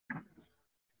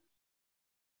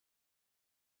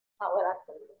Well,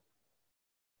 actually.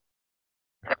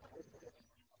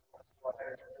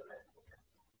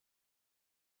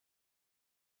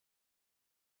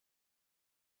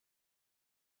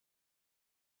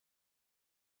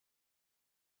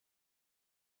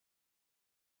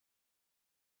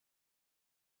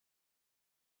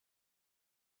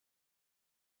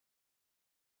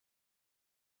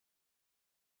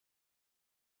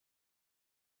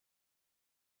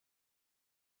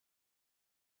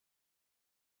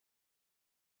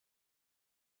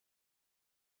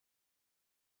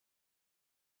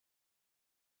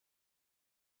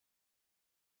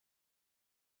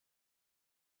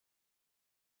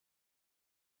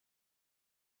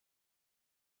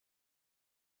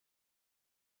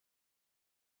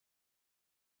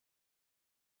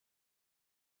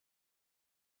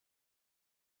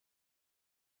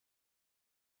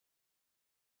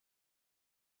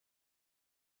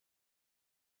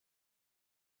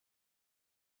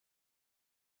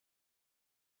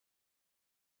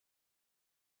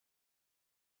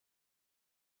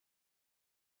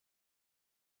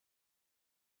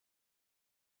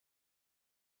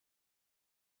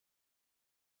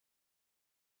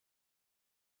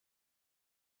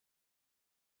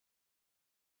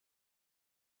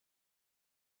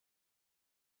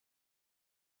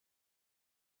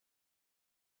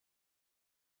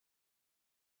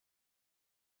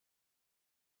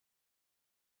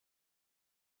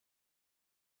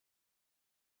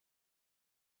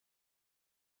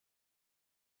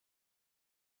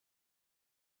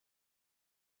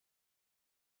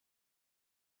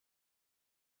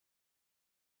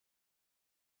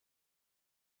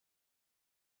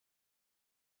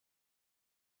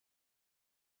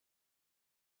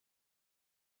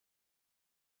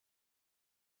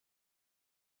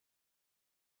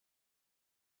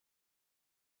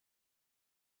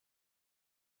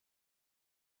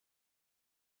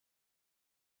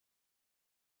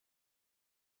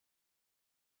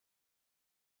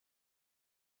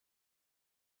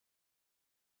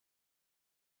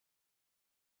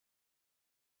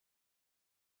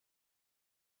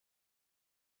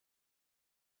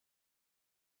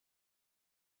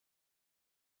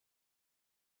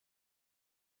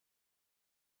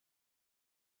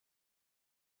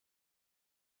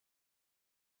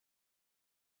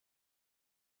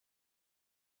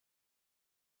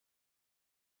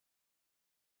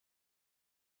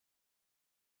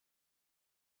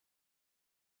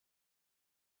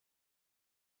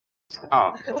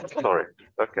 Oh, sorry.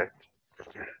 Okay.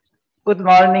 Good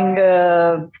morning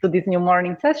to this new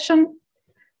morning session.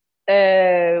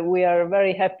 We are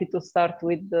very happy to start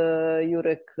with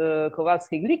Jurek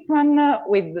Kowalski-Glikman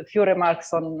with a few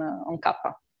remarks on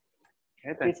kappa.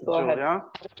 Okay, thank Please you, go ahead.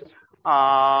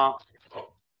 Julia.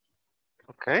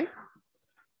 Okay.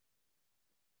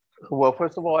 Well,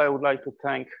 first of all, I would like to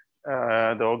thank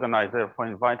the organizer for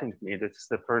inviting me. This is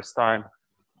the first time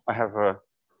I have an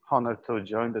honor to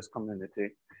join this community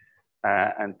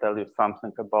and tell you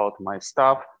something about my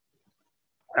stuff.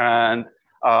 And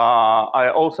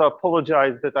I also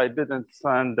apologize that I didn't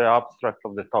send the abstract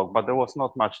of the talk, but there was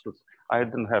not much to, I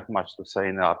didn't have much to say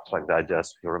in the abstract, I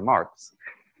just a few remarks.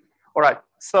 All right,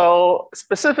 so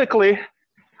specifically,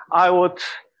 I would,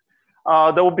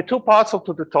 there will be two parts of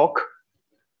the talk.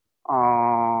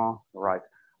 Right,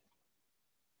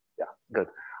 yeah, good.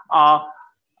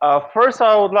 First,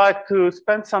 I would like to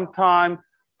spend some time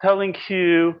telling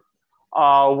you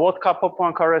what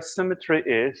kappa-Poincare symmetry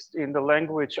is in the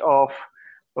language of,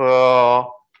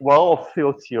 well, of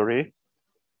field theory,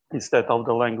 instead of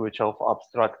the language of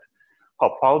abstract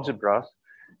Hopf algebras.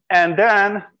 And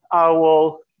then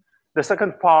the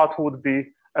second part would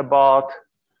be about,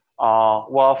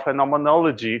 well,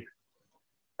 phenomenology,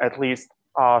 at least,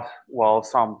 well,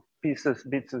 some bits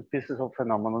and pieces of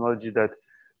phenomenology that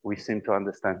we seem to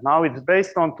understand. Now it's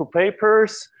based on two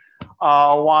papers,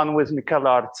 one with Michele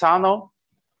Arzano,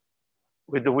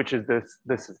 which is this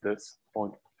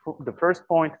point. The first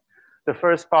point, the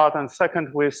first part, and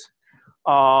second with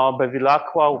Andrea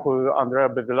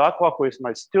Bevilacqua, who is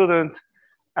my student,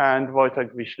 and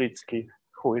Wojtek Wiślicki,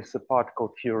 who is a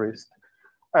particle theorist.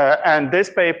 And this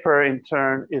paper, in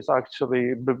turn, is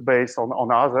actually based on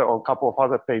a couple of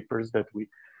other papers that we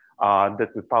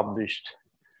published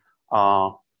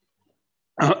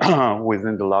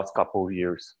within the last couple of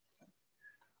years.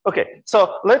 Okay,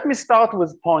 so let me start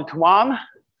with point one.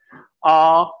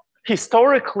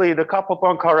 Historically, the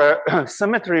kappa-Poincare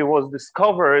symmetry was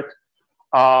discovered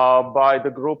by the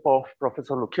group of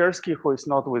Professor Lukierski, who is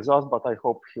not with us, but I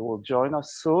hope he will join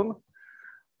us soon.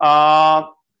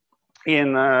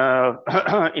 In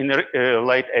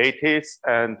late 80s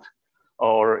and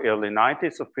or early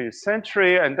 90s of previous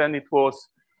century. And then it was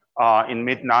in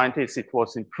mid 90s, it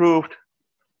was improved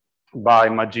by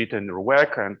Majid and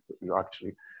Ruek, and you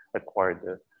actually acquired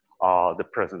the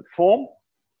present form.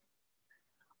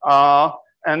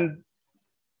 And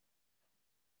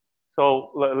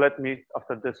so let me,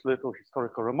 after this little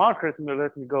historical remark,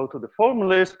 let me go to the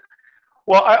formulas.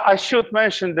 Well, I should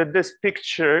mention that this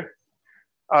picture,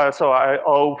 so I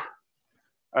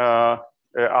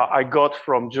got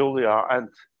from Julia, and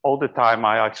all the time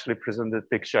I actually present the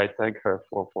picture. I thank her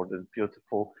for this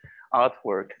beautiful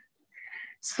artwork.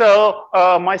 So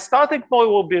my starting point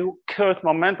will be curved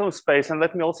momentum space, and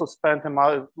let me also spend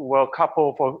a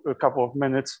couple of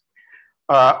minutes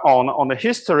on the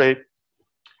history.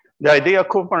 The idea of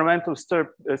curved momentum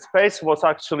space was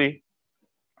actually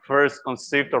first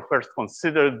conceived or first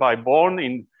considered by Born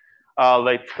in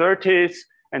late 30s,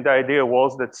 and the idea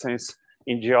was that since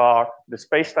in GR the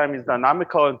space-time is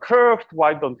dynamical and curved,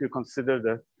 why don't you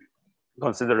consider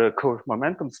a curved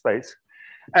momentum space?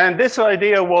 And this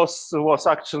idea was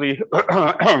actually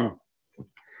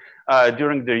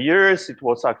during the years, it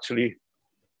was actually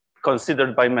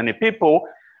considered by many people.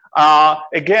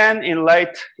 Again, in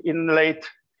late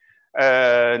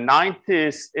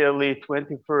 90s, early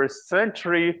 21st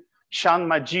century, Shan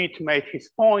Majid made his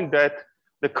point that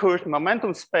the curved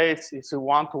momentum space is a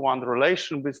one-to-one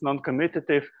relation with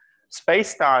non-commutative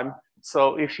space-time.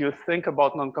 So if you think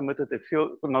about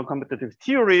non-commutative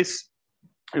theories,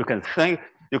 you can think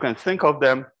of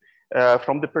them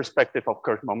from the perspective of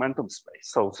curved momentum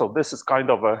space. So this is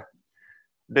kind of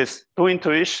these two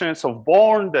intuitions of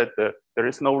Born that there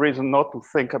is no reason not to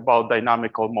think about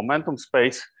dynamical momentum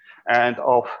space, and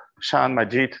of Shan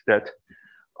Majid that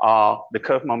the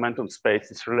curved momentum space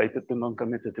is related to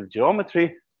non-commutative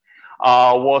geometry,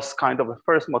 was kind of a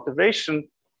first motivation.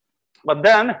 But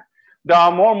then there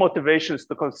are more motivations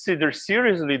to consider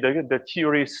seriously the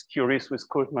theories with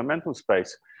curved momentum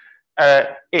space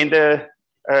in the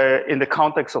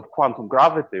context of quantum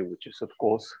gravity, which is of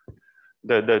course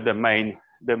the main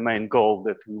goal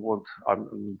that we want,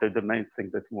 the main thing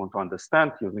that we want to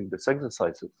understand using these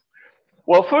exercises.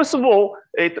 Well, first of all,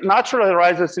 it naturally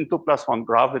arises in 2+1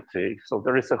 gravity. So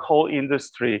there is a whole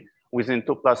industry within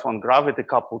 2+1 gravity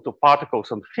coupled to particles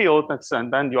and fields,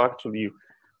 and then you actually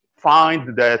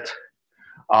find that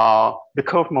the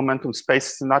curved momentum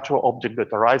space is a natural object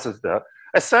that arises there.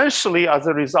 Essentially, as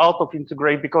a result of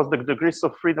integrate, because the degrees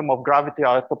of freedom of gravity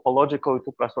are topological in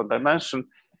 2+1 dimension,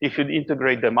 if you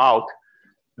integrate them out,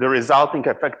 the resulting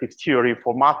effective theory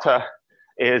for matter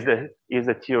is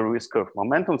a theory with curved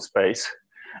momentum space.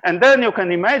 And then you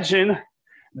can imagine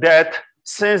that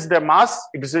since the mass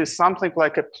exists something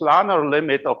like a planar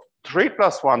limit of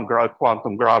 3+1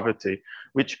 quantum gravity,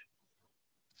 which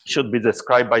should be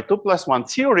described by 2+1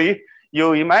 theory,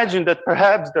 you imagine that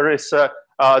perhaps there is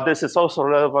this is also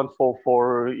relevant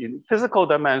for in physical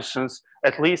dimensions,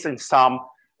 at least in some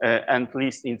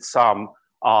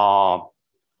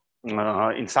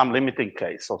limiting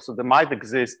case. So there might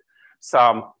exist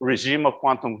some regime of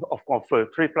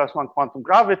 3+1 quantum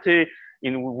gravity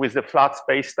with the flat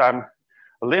space-time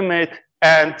limit,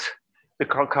 and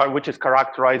which is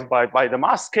characterized by the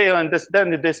mass scale, and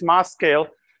then this mass scale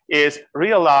is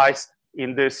realized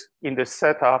in this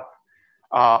setup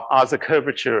as a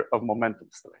curvature of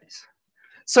momentum space.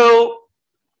 So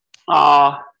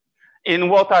in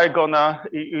what I'm gonna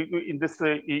in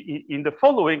the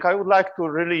following, I would like to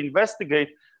really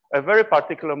investigate a very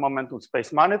particular momentum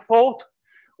space manifold,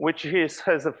 which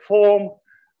has a form,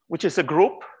 which is a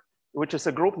group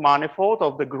manifold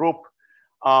of the group,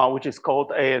 which is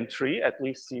called AN3, at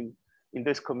least in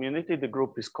this community, the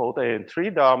group is called AN3.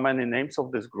 There are many names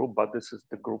of this group, but this is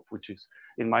the group which is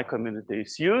in my community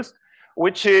is used,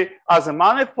 which as a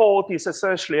manifold is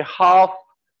essentially half,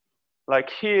 like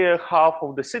here, half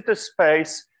of the Sitter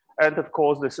space. And of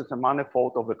course, this is a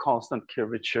manifold of a constant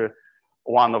curvature,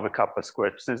 1 over kappa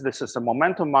squared. Since this is a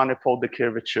momentum manifold, the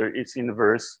curvature is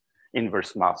inverse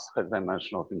mass, has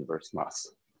dimension of inverse mass.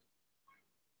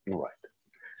 All right.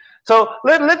 So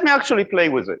let me actually play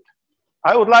with it.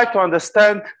 I would like to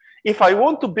understand if I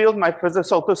want to build my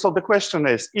physical, so the question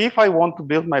is, if I want to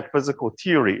build my physical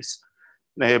theories,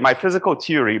 my physical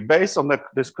theory based on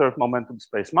this curved momentum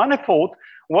space manifold,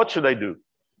 what should I do?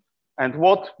 And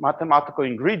what mathematical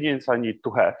ingredients I need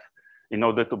to have in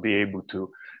order to be able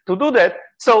to do that?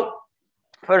 So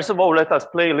first of all, let us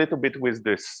play a little bit with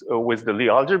this, with the Lie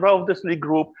algebra of this Lie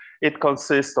group. It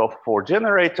consists of 4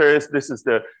 generators. This is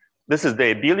the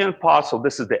abelian part, so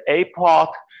this is the A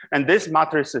part. And this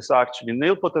matrix is actually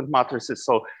nilpotent matrices.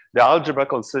 So the algebra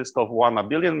consists of 1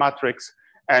 abelian matrix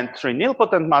and 3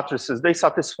 nilpotent matrices. They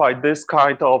satisfy this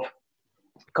kind of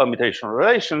commutational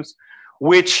relations,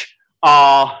 which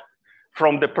are,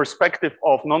 from the perspective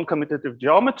of non-commutative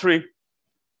geometry,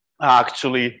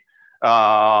 actually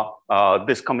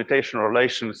these commutational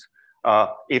relations,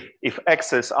 if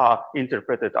x's are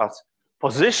interpreted as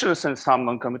positions in some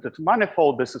non-commutative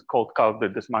manifold, this is called,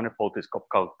 this manifold is called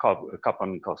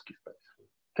kappa-Minkowski space.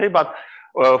 Okay, but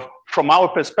from our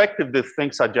perspective, these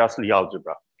things are just Lie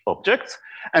algebra objects.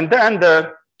 And then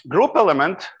the group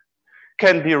element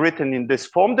can be written in this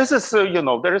form. This is, you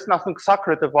know, there is nothing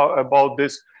sacred about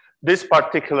this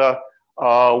particular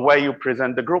way you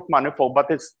present the group manifold, but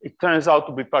it turns out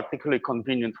to be particularly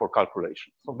convenient for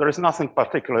calculation. So there is nothing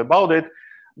particular about it,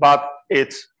 but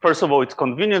it's, first of all, it's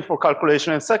convenient for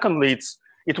calculation, and secondly,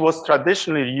 it was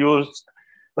traditionally used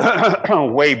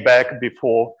way back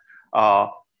before,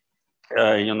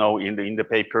 you know, in the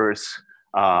papers,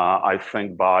 I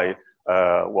think by,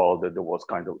 well, there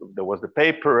was the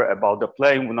paper about the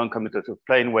non-commutative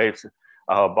plane waves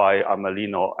by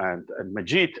Amelino and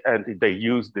Majid, and they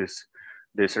used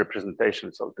this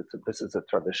representation. So this is a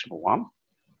traditional one.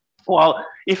 Well,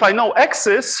 if I know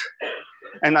x's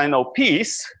and I know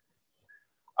p's,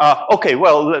 okay,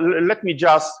 well, let me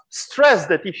just stress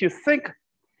that if you think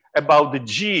about the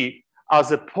G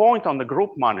as a point on the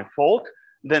group manifold,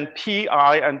 then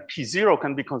Pi and P0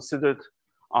 can be considered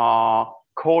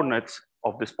coordinates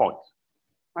of this point,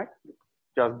 right?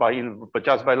 Just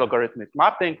by logarithmic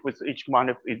mapping with each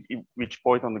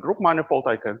point on the group manifold,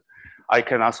 I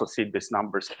can associate these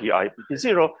numbers Pi and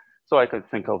P0, so I can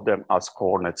think of them as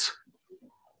coordinates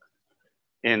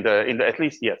in the at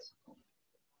least, yes.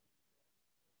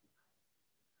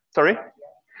 Sorry?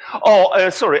 Oh,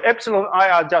 sorry, epsilon I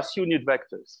are just unit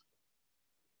vectors.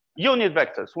 Unit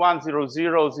vectors, 1, 0,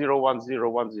 0, 0, 1, 0,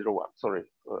 1, 0, 1. Sorry,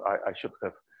 I should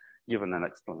have given an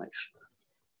explanation.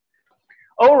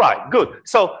 All right, good.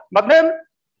 So, but then,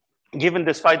 given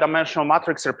this 5-dimensional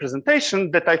matrix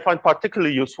representation that I find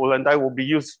particularly useful, and I will be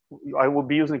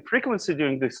using frequently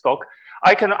during this talk,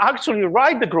 I can actually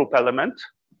write the group element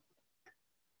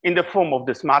in the form of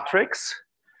this matrix.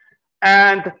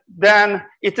 And then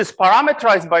it is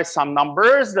parameterized by some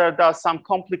numbers. There are some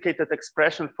complicated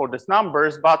expression for these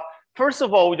numbers. But first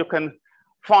of all, you can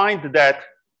find that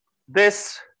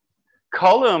this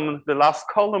column, the last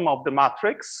column of the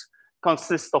matrix,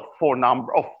 consists of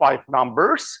 5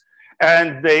 numbers.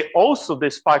 And they also,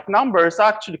 these 5 numbers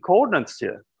are actually coordinates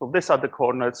here. So these are the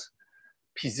coordinates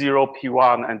P0,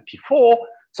 P1, and P4.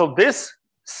 So this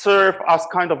serve as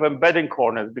kind of embedding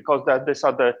coordinates because these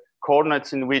are the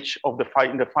coordinates in which in the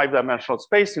 5-dimensional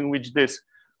space in which this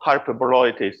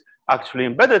hyperboloid is actually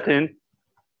embedded in.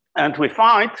 And we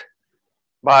find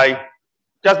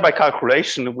just by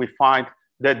calculation, we find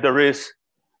that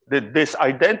this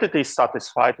identity is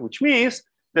satisfied, which means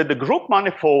that the group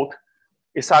manifold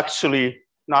is actually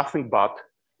nothing but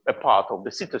a part of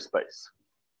the zeta space.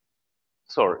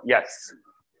 Sorry, yes.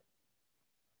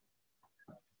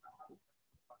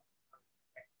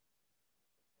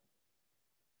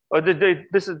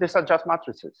 These are just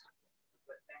matrices.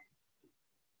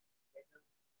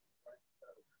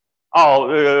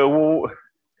 Oh,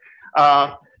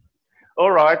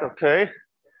 all right, okay.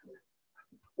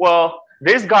 Well,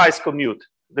 these guys commute.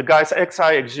 The guys xi,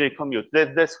 xj commute.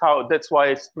 That's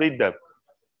why I split them.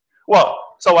 Well,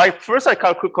 so first I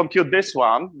compute this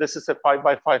one. This is a 5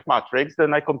 by 5 matrix.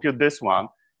 Then I compute this one.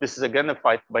 This is again a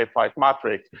 5 by 5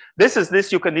 matrix.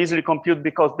 This you can easily compute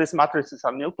because these matrices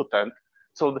are nilpotent.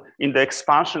 So in the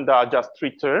expansion, there are just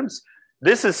 3 terms.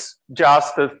 This is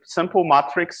just a simple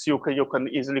matrix you can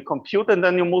easily compute, and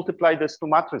then you multiply these 2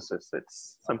 matrices.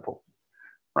 It's simple,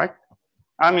 right?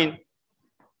 I mean,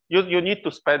 you need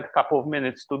to spend a couple of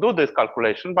minutes to do this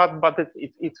calculation, but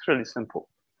it's really simple.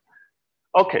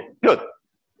 Okay, good.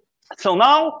 So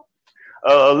now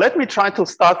let me try to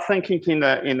start thinking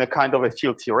in a kind of a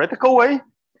field theoretical way.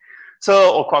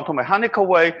 So, or quantum mechanical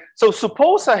way. So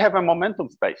suppose I have a momentum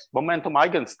space, momentum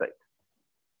eigenstate.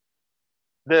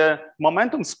 The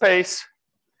momentum space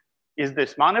is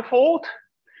this manifold.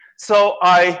 So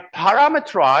I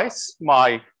parameterize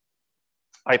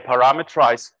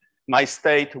my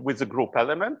state with a group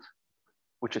element,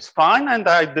 which is fine. And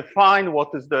I define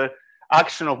what is the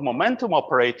action of momentum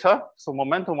operator. So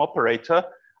momentum operator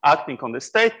acting on the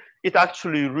state, it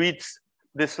actually reads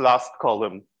this last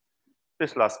column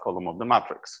of the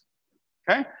matrix.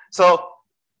 Okay, so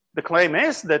the claim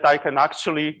is that I can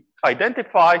actually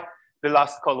identify the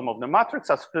last column of the matrix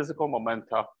as physical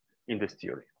momenta in this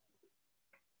theory.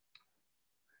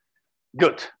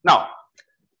 Good. Now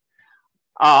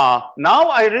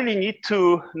I really need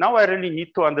to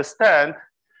understand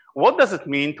what does it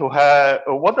mean to have,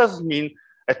 what does it mean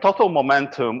a total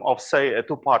momentum of, say, a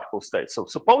two-particle state. So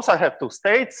suppose I have two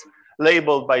states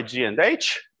labeled by G and H.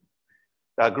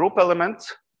 There are group elements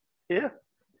here.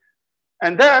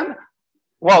 And then,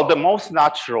 well, the most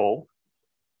natural,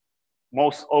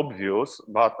 most obvious,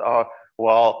 but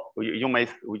well, you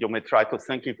may try to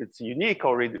think if it's unique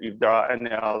or if there are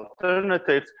any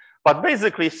alternatives. But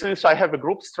basically, since I have a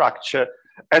group structure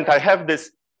and I have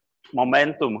this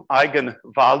momentum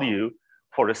eigenvalue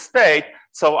for a state,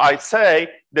 so I say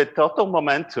the total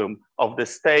momentum of the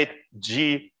state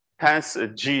G tens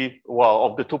G, well,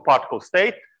 of the two-particle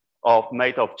state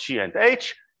made of G and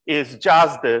H is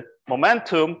just the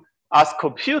momentum as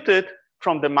computed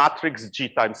from the matrix G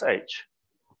times H.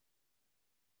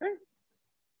 Okay?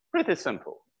 Pretty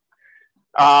simple.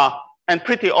 And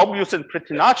pretty obvious and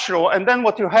pretty natural. And then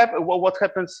what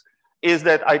happens is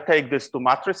that I take these two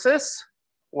matrices,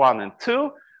 1 and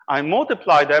 2, I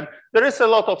multiply them. There is a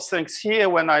lot of things here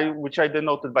which I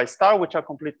denoted by star, which are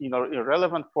completely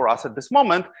irrelevant for us at this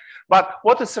moment. But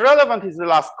what is relevant is the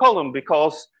last column,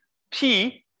 because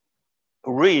P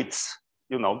reads,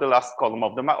 the last column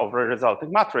of the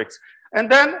resulting matrix. And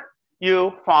then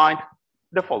you find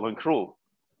the following rule.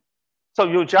 So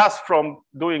you just, from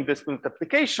doing this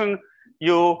multiplication,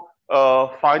 you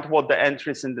find what the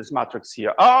entries in this matrix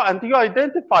here are, and you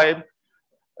identify it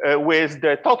with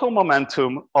the total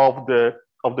momentum of the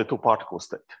two-particle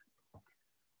state.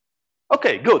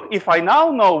 Okay, good. If I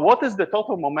now know what is the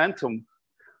total momentum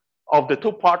of the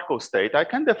two-particle state, I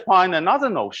can define another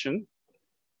notion,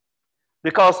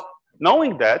 because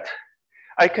knowing that,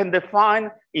 I can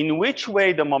define in which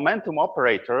way the momentum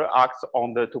operator acts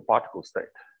on the two-particle state.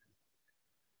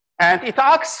 And it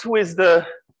acts with the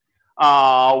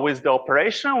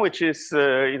operation, which is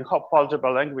in Hopf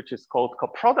algebra language is called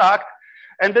coproduct.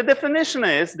 And the definition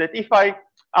is that if I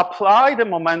apply the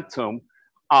momentum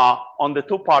on the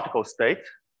two-particle state,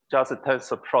 just a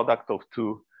tensor product of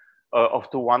two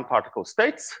one-particle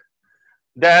states,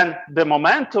 then the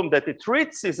momentum that it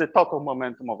reads is the total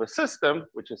momentum of a system,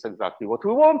 which is exactly what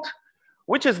we want,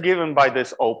 which is given by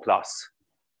this O plus.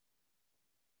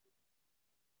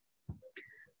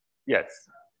 Yes.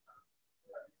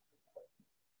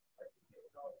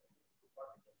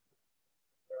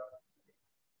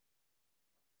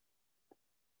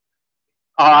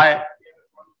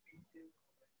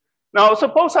 Now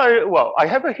suppose I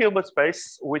have a Hilbert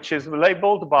space which is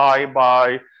labeled by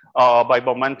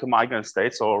momentum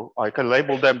eigenstates, or I can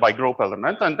label them by group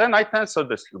element, and then I tensor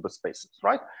these Hilbert spaces,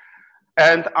 right?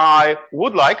 And I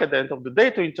would like at the end of the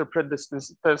day to interpret this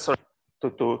tensor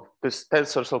this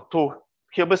tensors of two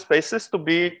Hilbert spaces to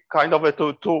be kind of a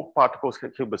two particles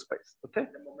Hilbert space. Okay.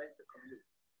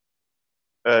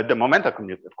 The momenta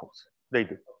commute, of course, they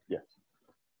do. Yes.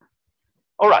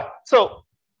 All right. So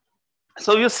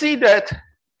you see that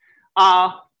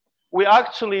you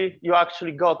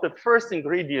actually got the first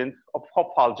ingredient of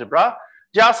Hopf algebra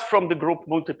just from the group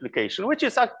multiplication, which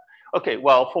is okay.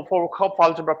 Well, for Hopf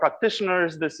algebra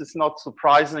practitioners, this is not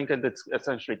surprising, and it's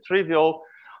essentially trivial.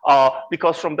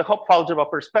 Because from the Hopf algebra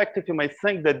perspective, you may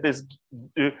think that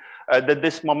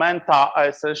this momenta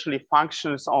essentially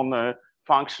functions on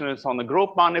a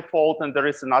group manifold, and there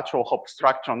is a natural Hopf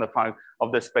structure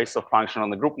of the space of function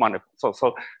on the group manifold.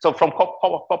 So from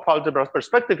Hopf algebra's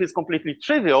perspective, it's completely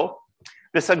trivial.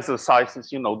 This exercise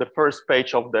is, the first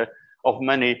page of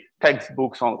many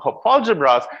textbooks on Hopf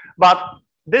algebras, but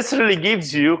this really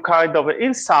gives you kind of an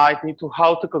insight into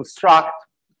how to construct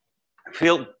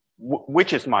field,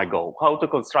 which is my goal, how to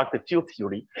construct a field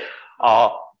theory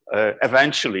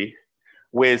eventually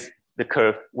with the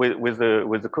curve, with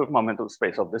the curve momentum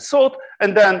space of the sort.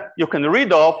 And then you can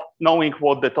read off, knowing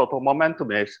what the total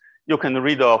momentum is, you can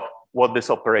read off what this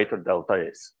operator delta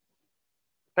is.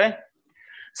 Okay?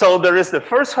 So there is the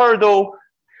first hurdle.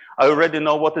 I already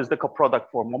know what is the coproduct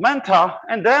for momenta.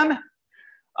 And then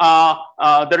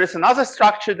there is another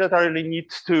structure that I really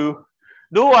need to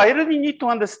do. I really need to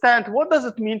understand what does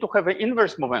it mean to have an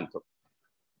inverse momentum,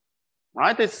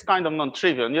 right? It's kind of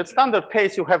non-trivial. In your standard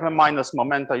case, you have a minus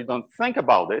momenta, you don't think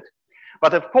about it.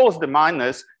 But of course, the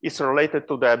minus is related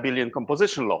to the abelian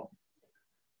composition law,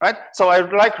 right? So I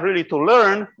would like really to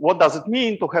learn what does it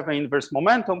mean to have an inverse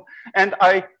momentum. And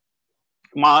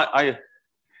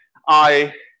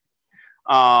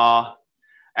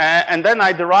and then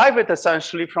I derive it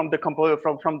essentially from the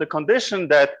condition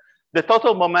that the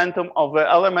total momentum of an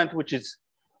element which is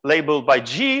labeled by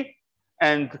G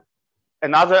and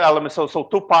another element, so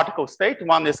two particle state,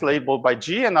 one is labeled by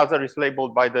G, another is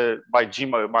labeled by G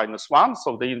minus 1.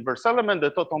 So the inverse element, the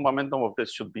total momentum of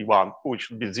this should be 1, which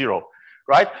should be 0,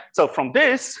 right? So from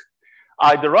this,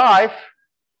 I derive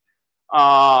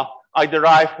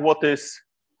what is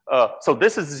So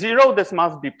this is 0, this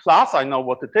must be plus, I know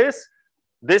what it is.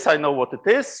 This I know what it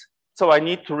is. So I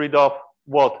need to read off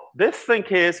what this thing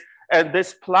is. And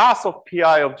this plus of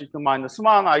pi of G2 minus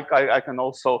 1, I can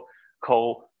also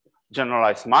call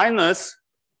generalized minus.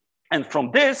 And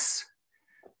from this,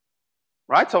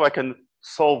 right, so I can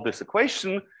solve this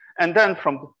equation. And then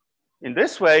from in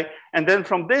this way, and then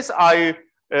from this, I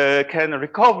can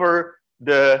recover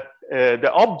the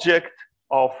object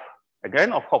of,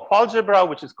 again, of Hopf algebra,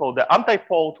 which is called the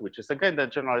antifold, which is again the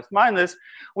generalized minus,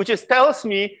 which is tells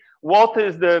me what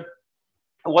is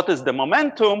the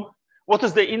momentum, what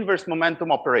is the inverse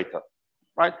momentum operator,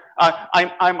 right?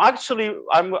 I'm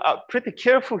pretty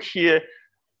careful here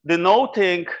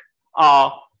denoting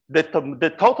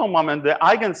the total moment, the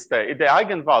eigenstate, the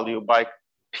eigenvalue by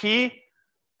p,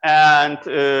 and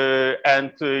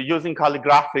using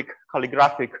calligraphic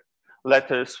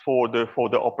letters for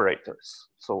the operators,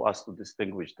 so as to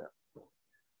distinguish them.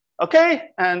 Okay,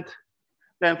 and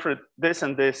then for this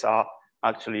and this are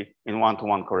actually in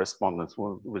one-to-one correspondence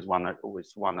with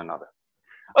one another.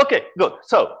 Okay, good.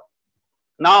 So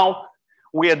now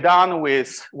we are done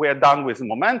with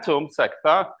momentum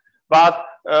sector, but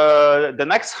the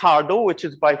next hurdle, which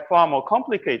is by far more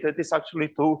complicated, is actually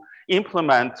to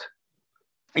implement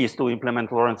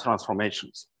Lorentz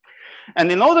transformations.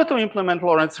 And in order to implement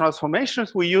Lorentz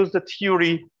transformations, we use the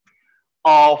theory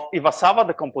of Iwasawa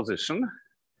decomposition,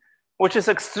 which is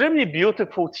extremely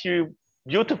beautiful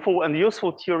and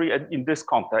useful theory in this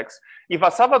context.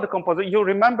 Iwasawa decomposition, you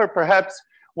remember perhaps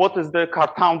what is the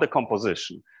Cartan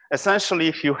decomposition. Essentially,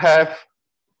 if you have,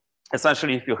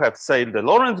 say, the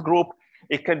Lorentz group,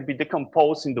 it can be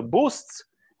decomposed into boosts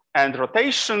and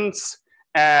rotations,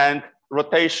 and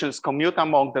rotations commute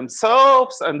among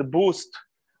themselves, and the boost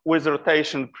with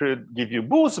rotation could give you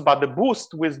boost, but the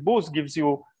boost with boost gives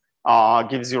you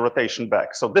rotation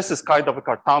back. So this is kind of a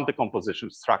Cartan decomposition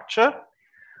structure,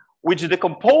 which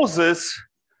decomposes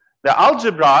the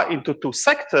algebra into two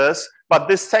sectors, but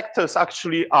these sectors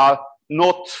actually are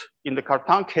not, in the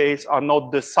Cartan case, are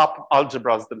not the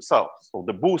sub-algebras themselves. So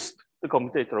the boost, the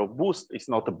commutator of boost is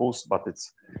not a boost, but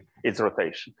it's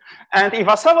rotation. And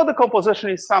Iwasawa decomposition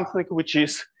is something which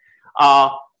is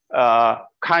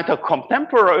kind of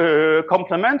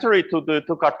complementary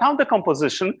to Cartan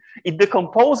decomposition. It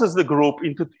decomposes the group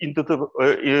into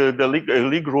the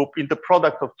Lie group into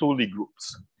product of two Lie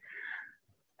groups.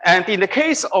 And in the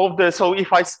case of the, so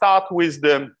if I start with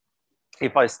the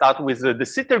de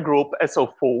Sitter group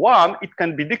SO41, it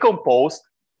can be decomposed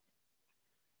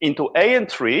into A and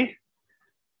 3,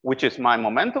 which is my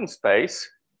momentum space,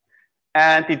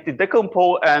 and it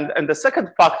decompose, and the second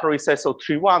factor is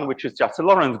SO31, which is just a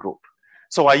Lorentz group.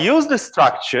 So I use this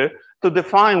structure to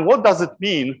define what does it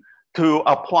mean to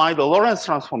apply the Lorentz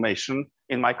transformation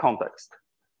in my context.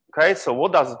 Okay, so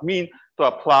what does it mean to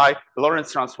apply the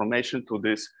Lorentz transformation to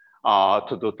this,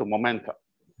 to momenta?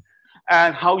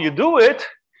 And how you do it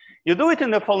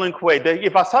in the following way. The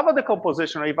Iwasawa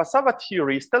decomposition, or Iwasawa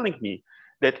theory is telling me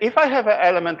that if I have an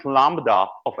element lambda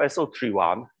of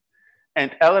SO31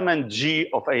 and element G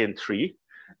of A and 3,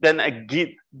 then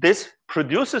this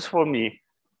produces for me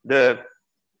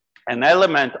an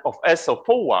element of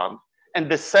SO41, and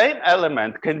the same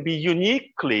element can be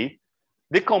uniquely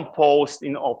decomposed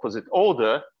in opposite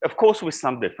order, of course, with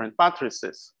some different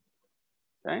matrices.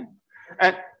 Okay,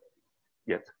 and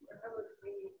yes,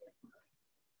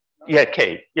 yeah,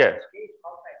 K, yes.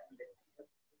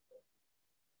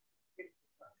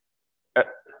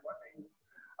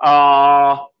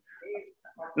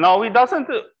 No, it doesn't.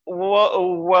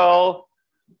 Well,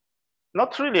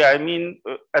 not really. I mean,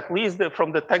 at least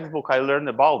from the textbook I learned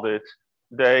about it,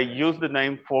 they use the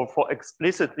name for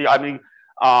explicitly. I mean,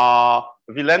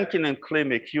 Vilenkin and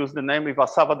Klimik use the name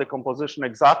Iwasawa decomposition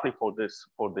exactly for this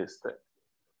thing.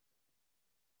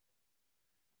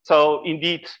 So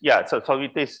indeed, yeah. So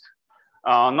it is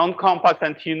non-compact,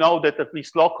 and you know that at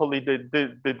least locally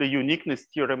the uniqueness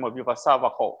theorem of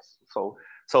Iwasawa holds.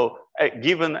 So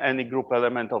given any group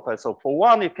element of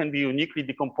SO41, it can be uniquely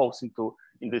decomposed in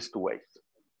these two ways.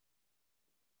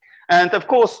 And of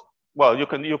course, well, you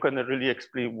can really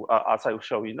explain, as I will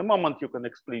show you in a moment, you can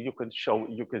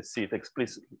see it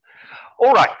explicitly.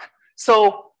 All right,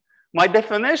 so my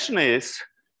definition is,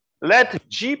 let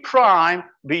G prime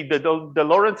be the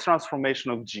Lorentz transformation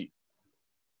of G.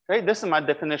 Okay, this is my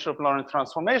definition of Lorentz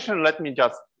transformation. Let me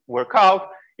just work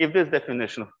out if this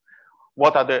definition,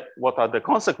 what are the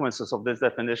consequences of this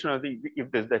definition,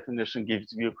 if this definition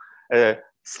gives you a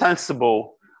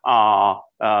sensible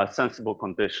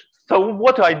conditions. So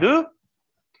what do I do?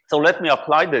 So let me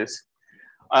apply this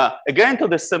again to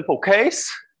this simple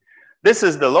case. This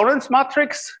is the Lorentz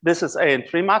matrix. This is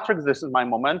AN3 matrix. This is my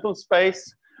momentum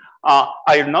space.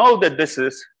 I know that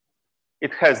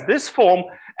it has this form,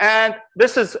 and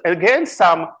this is again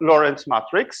some Lorentz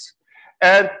matrix.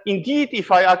 And indeed,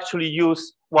 if I actually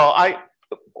use, well,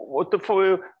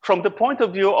 from the point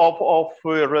of view of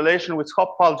relation with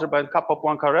Hopf algebra and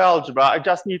kappa-Poincare algebra, I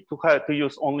just need to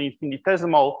use only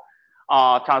infinitesimal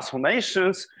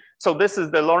transformations. So this is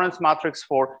the Lorentz matrix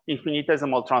for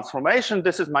infinitesimal transformation.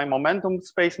 This is my momentum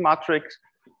space matrix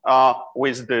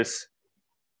with this,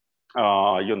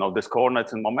 this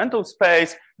coordinates in momentum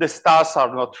space. The stars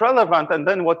are not relevant. And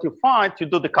then what you find, you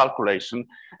do the calculation,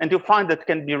 and you find that it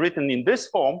can be written in this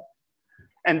form.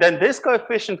 And then this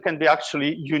coefficient can be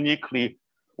actually uniquely,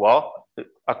 well,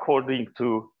 according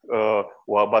to,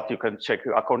 but you can check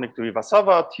according to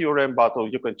Iwasova theorem, but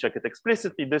you can check it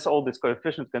explicitly. All these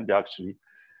coefficients can be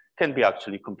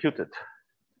actually computed.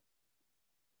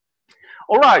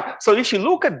 All right, so if you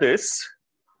look at this,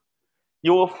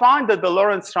 you will find that the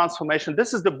Lorentz transformation,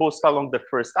 this is the boost along the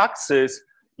first axis.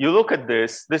 You look at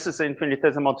this is an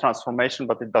infinitesimal transformation,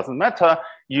 but it doesn't matter.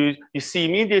 You see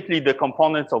immediately the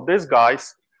components of these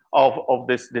guys, of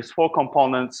these four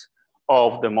components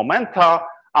of the momenta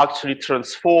actually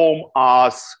transform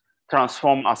as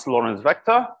Lorentz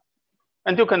vector.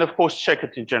 And you can, of course, check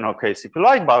it in general case if you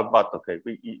like, but okay,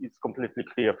 it's completely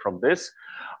clear from this.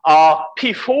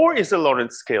 P4 is a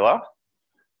Lorentz scalar,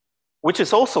 which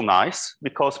is also nice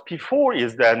because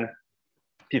P4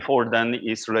 then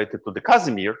is related to the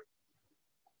Casimir.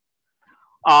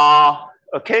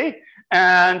 Okay,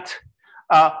 and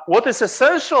what is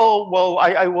essential, well,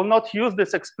 I will not use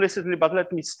this explicitly, but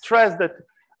let me stress that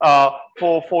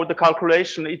for the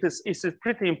calculation, it is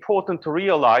pretty important to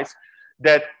realize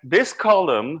that this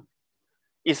column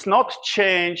is not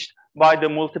changed by the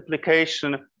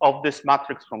multiplication of this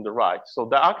matrix from the right. So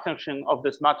the actation of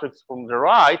this matrix from the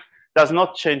right does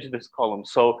not change this column.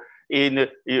 So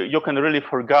you can really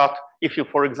forget if you,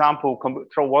 for example,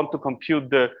 want to compute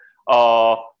the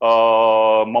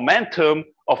momentum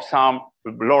of some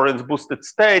Lorentz boosted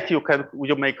state, you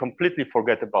may completely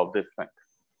forget about this thing.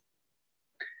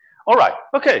 All right,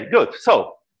 okay, good.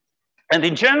 So, and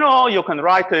in general, you can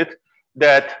write it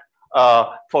that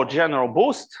for general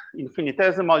boost,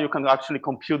 infinitesimal, you can actually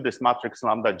compute this matrix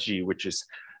lambda G, which is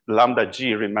lambda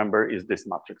G, remember, is this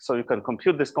matrix. So you can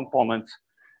compute this component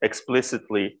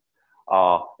explicitly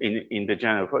in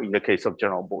the case of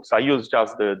general boost. I use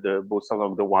just the boost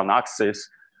along the one axis,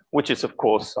 which is, of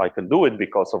course, I can do it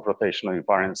because of rotational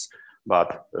invariance,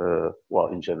 but well,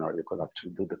 in general, you can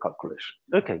actually do the calculation.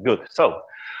 Okay, good. So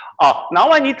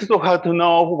now I need to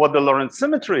know what the Lorentz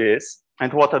symmetry is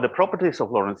and what are the properties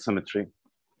of Lorentz symmetry.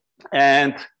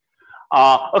 And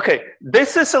okay,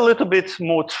 this is a little bit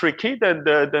more tricky than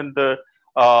the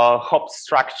Hopf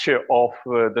structure of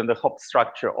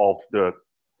the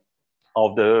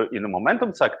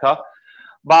momentum sector.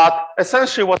 But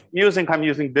essentially, what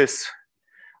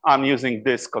I'm using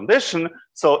this condition.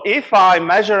 So if I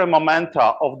measure a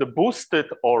momenta of the boosted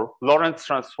or Lorentz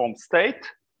transformed state,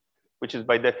 which is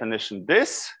by definition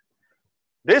this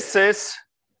is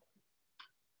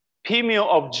P mu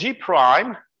of G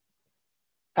prime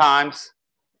times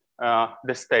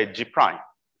the state G prime.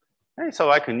 Okay, so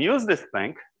I can use this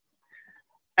thing,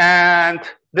 and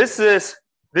this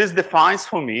defines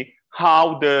for me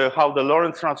how the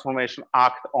Lorentz transformation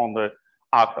act on the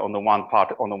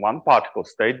one particle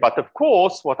state. But of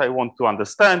course, what I want to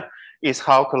understand is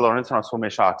how the Lorentz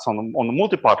transformation acts on the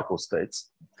multi-particle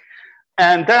states.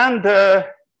 And then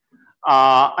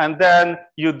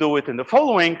you do it in the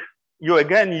following. You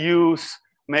again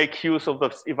make use of the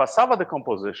Iwasova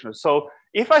decomposition. So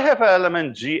if I have an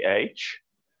element GH,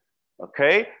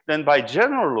 okay, then by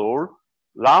general rule,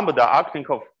 lambda acting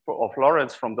of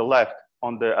Lorentz from the left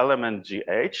on the element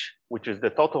GH, which is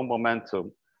the total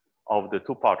momentum of the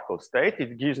two particle state,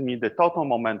 it gives me the total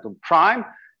momentum prime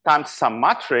times some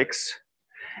matrix.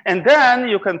 And then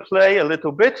you can play a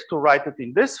little bit to write it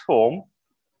in this form.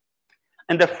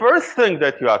 And the first thing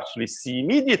that you actually see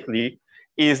immediately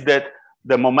is that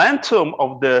the momentum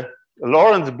of the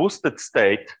Lorentz boosted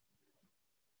state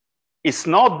is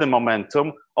not the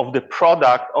momentum of the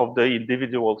product of the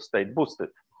individual state boosted.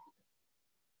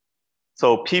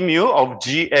 So P mu of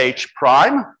GH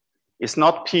prime is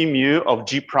not P mu of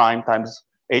G prime times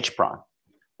H prime,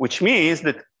 which means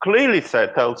that clearly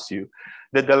tells you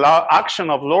that the action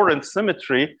of Lorentz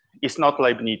symmetry is not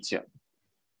Leibnizian,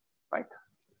 right?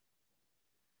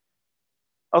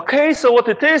 Okay, so what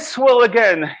it is, well,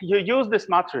 again, you use these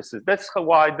matrices. That's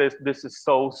why this is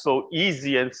so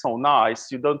easy and so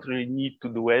nice. You don't really need to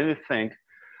do anything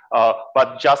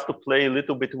but just to play a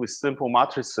little bit with simple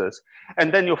matrices.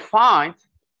 And then you find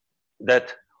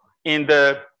that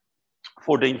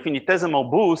for the infinitesimal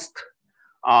boost,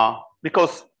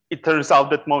 because it turns out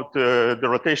that the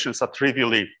rotations are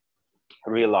trivially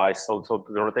realized, so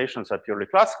the rotations are purely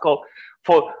classical.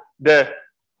 For the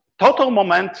total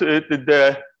momentum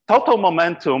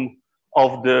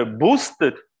of the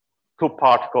boosted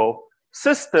two-particle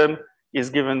system is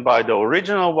given by the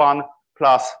original one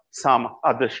plus some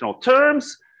additional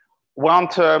terms. One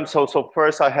term, so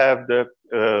first I have the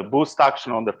boost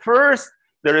action on the first.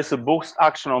 There is a boost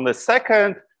action on the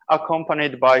second,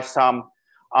 accompanied by some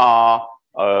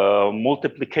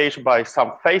multiplication by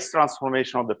some phase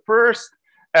transformation of the first,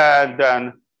 and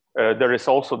then there is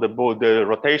also the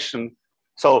rotation.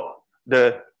 So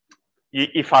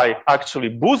if I actually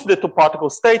boost the two-particle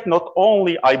state, not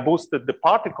only I boosted the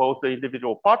particles, the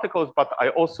individual particles, but I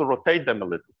also rotate them a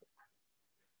little bit.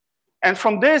 And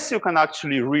from this, you can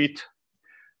actually read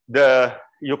the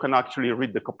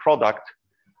coproduct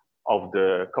of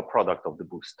the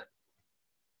boost.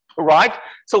 Right.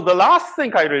 So the last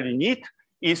thing I really need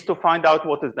is to find out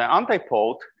what is the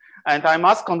antipode. And I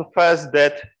must confess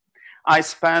that I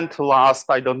spent last,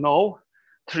 I don't know,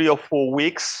 3 or 4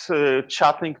 weeks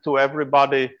chatting to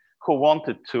everybody who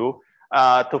wanted to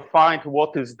find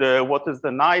what is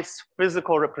the nice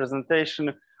physical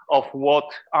representation of what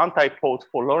antipode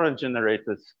for Lorentz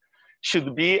generators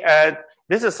should be. And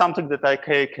this is something that I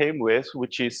came with,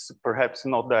 which is perhaps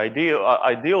not the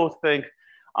ideal thing,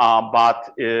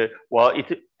 but well,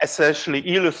 it essentially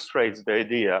illustrates the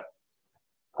idea,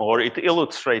 or it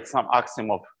illustrates some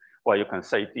axiom of, well, you can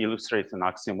say it illustrates an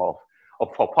axiom of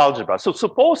Hopf algebra. So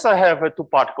suppose I have a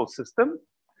two-particle system,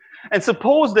 and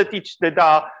suppose that each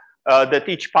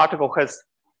particle has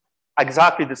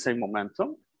exactly the same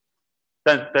momentum.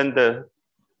 Then the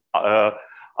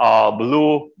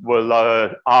blue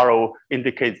arrow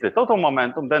indicates the total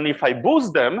momentum. Then if I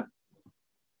boost them,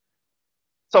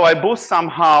 so I boost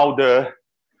somehow the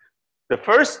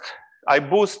first, I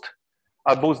boost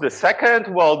the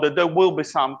second. Well, there will be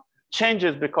some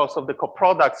changes because of the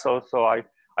coproduct. So I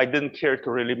didn't care to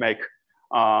really make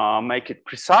it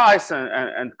precise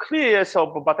and clear. So,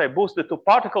 but I boost the two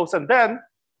particles, and then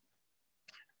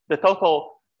the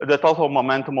total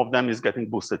momentum of them is getting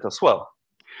boosted as well.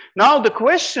 Now, the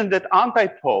question that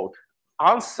antipode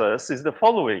answers is the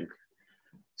following.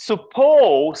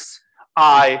 Suppose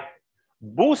I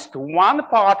boost one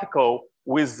particle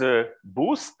with the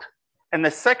boost and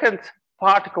the second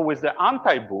particle with the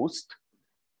anti-boost.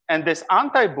 And this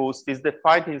anti-boost is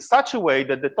defined in such a way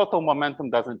that the total momentum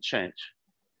doesn't change.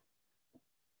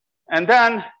 And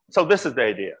then, so this is the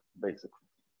idea, basically,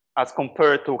 as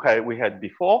compared to what we had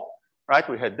before, right?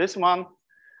 We had this one.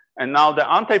 And now the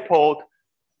antipode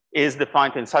is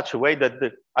defined in such a way that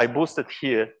I boosted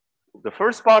here the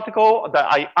first particle, that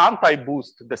I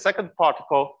anti-boost the second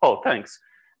particle. Oh, thanks.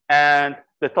 And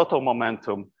the total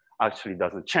momentum actually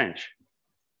doesn't change.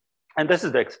 And this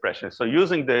is the expression. So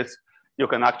using this, you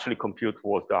can actually compute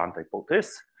what the antipode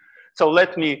is. So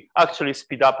let me actually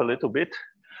speed up a little bit.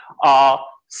 All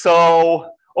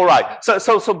right.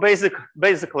 So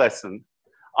basic lesson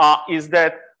is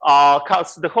that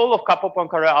the whole of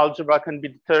kappa-Poincare algebra can be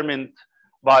determined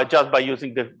just by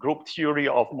using the group theory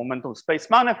of momentum space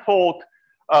manifold.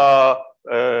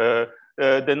 The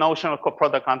notion of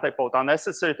coproduct antipode are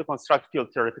necessary to construct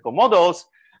field theoretical models.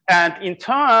 And in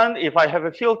turn, if I have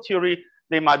a field theory,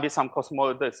 there might be some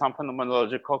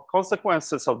phenomenological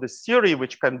consequences of this theory,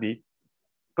 which can be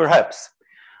perhaps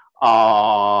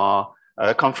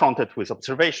confronted with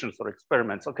observations or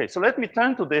experiments. Okay, so let me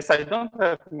turn to this. I don't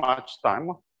have much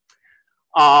time.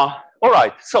 All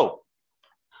right, so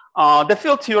the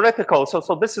field theoretical.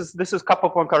 So this is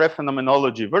kappa-Poincare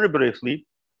phenomenology very briefly.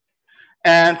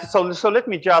 And so let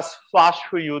me just flash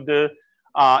for you the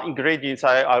ingredients.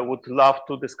 I would love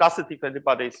to discuss it if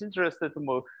anybody is interested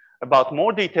about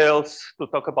more details, to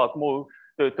talk about more,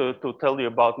 to tell you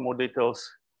about more details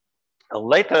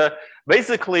later.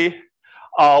 Basically,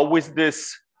 with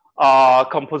this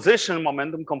composition,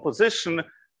 momentum composition,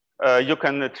 you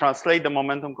can translate the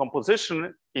momentum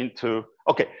composition into,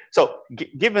 okay, so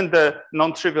given the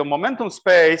non-trivial momentum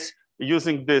space,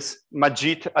 using this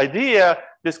Majid idea,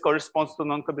 this corresponds to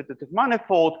non-commutative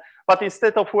manifold. But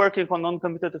instead of working on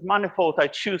non-commutative manifold, I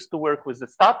choose to work with the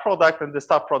star product, and the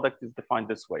star product is defined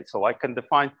this way. So I can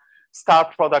define star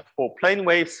product for plane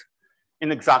waves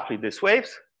in exactly these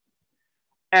waves.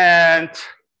 And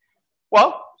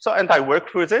well, and I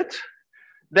work with it.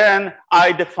 Then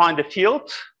I define the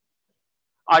field.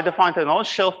 I define an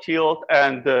on-shelf field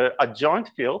and the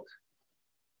adjoint field.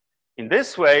 In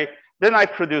this way, then I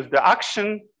produce the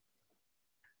action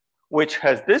which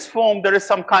has this form. There is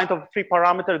some kind of free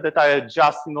parameter that I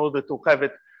adjust in order to have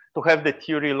it, to have the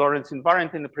theory Lorentz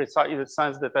invariant in the precise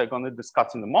sense that I'm going to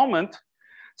discuss in a moment.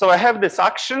 So I have this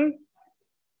action.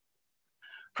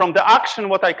 From the action,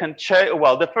 what I can check,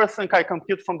 well, the first thing I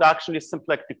compute from the action is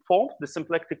symplectic form. The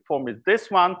symplectic form is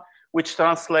this one, which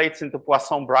translates into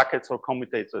Poisson brackets or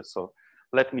commutators. So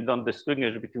let me not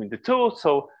distinguish between the two.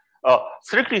 So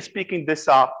strictly speaking, this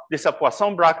is a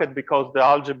Poisson bracket because the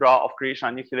algebra of creation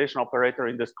annihilation operator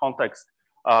in this context,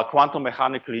 quantum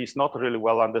mechanically, is not really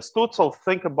well understood. So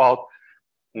think about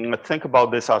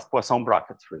this as Poisson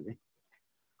brackets, really.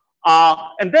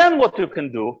 And then what you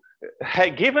can do,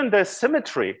 given the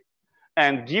symmetry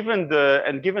and given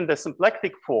the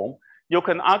symplectic form, you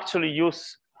can actually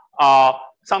use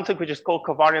something which is called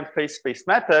covariant phase space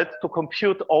method to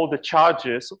compute all the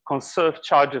charges, conserved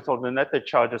charges or the netted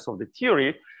charges of the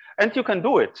theory, and you can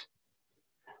do it.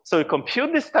 So you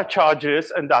compute these charges,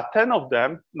 and there are 10 of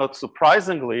them. Not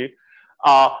surprisingly,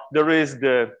 there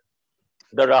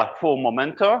are 4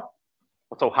 momenta,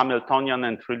 so Hamiltonian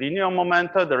and trilinear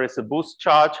momenta. There is a boost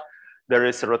charge, there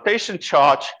is a rotation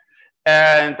charge,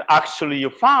 and actually you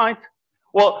find,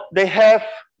 well, they have,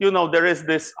 there is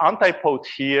this antipode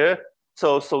here.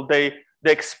 So the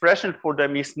expression for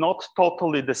them is not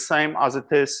totally the same as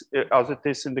it is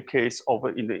in the case of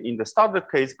in the standard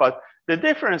case, but the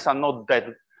difference are not that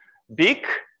big.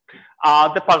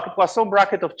 The Poisson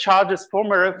bracket of charges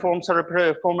forms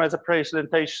as a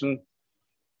representation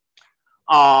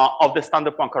of the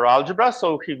standard Poincare algebra.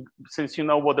 So since you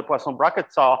know what the Poisson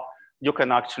brackets are, you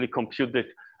can actually compute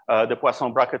the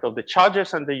Poisson bracket of the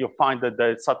charges, and then you find that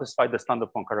they satisfy the standard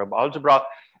Poincare algebra.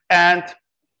 And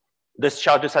these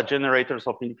charges are generators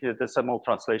of infinitesimal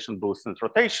translation boosts and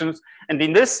rotations. And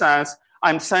in this sense,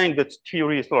 I'm saying that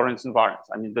theory is Lorentz invariant.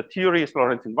 I mean, the theory is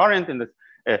Lorentz invariant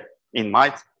in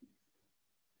my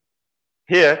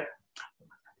here,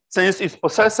 since it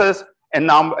possesses a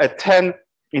number 10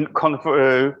 in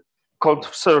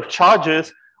conserved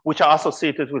charges which are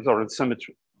associated with Lorentz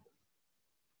symmetry.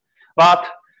 But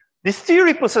this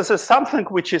theory possesses something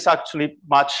which is actually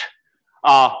much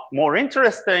more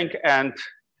interesting and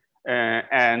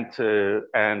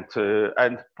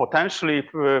potentially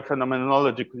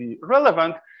phenomenologically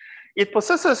relevant. It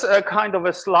possesses a kind of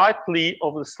a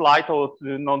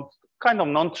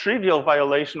non-trivial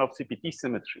violation of CPT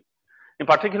symmetry, in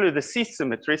particular the C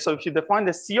symmetry. So if you define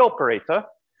the C operator,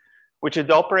 which is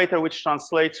the operator which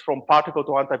translates from particle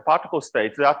to antiparticle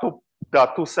states, there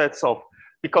are two sets of,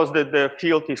 because the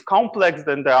field is complex,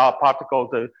 then there are particles,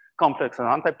 the complex and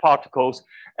antiparticles,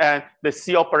 and the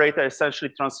C operator essentially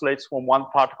translates from one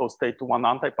particle state to one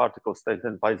antiparticle state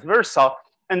and vice versa.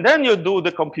 And then you do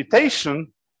the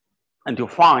computation, and you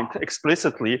find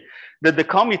explicitly that the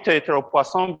commutator of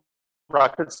Poisson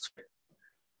brackets,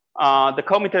 the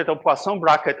commutator of Poisson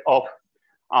bracket of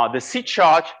the C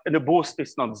charge and the boost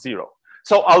is not zero.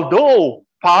 So although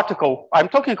I'm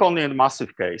talking only in the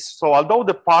massive case. So although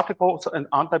the particles and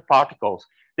antiparticles,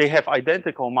 they have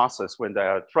identical masses when they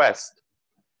are at rest,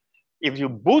 if you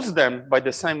boost them by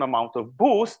the same amount of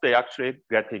boost, they actually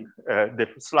getting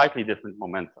slightly different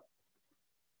momentum.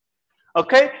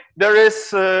 Okay, there is,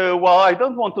 well, I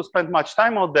don't want to spend much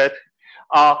time on that.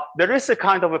 There is a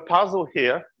kind of a puzzle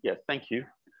here. Yes, thank you.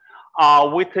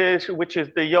 Which is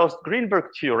the Yost-Greenberg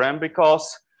theorem,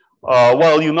 because,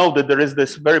 well, you know that there is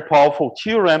this very powerful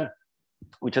theorem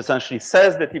which essentially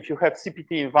says that if you have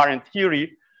CPT invariant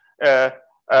theory,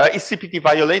 is CPT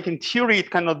violating theory,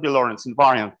 it cannot be Lorentz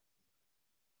invariant.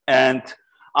 And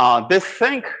this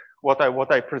thing, what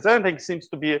I'm presenting, seems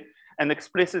to be an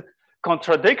explicit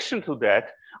contradiction to that.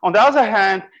 On the other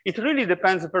hand, it really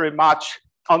depends very much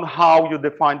on how you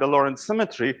define the Lorentz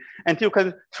symmetry. And you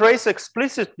can trace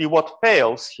explicitly what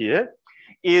fails here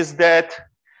is that,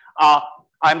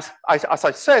 as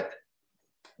I said,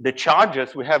 the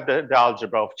charges, we have the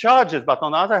algebra of charges, but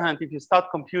on the other hand, if you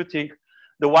start computing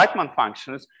the Weitmann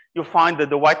functions, you find that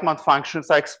the Weitmann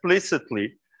functions are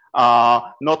explicitly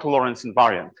not Lorentz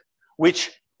invariant,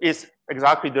 which is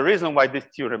exactly the reason why this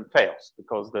theorem fails,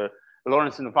 because the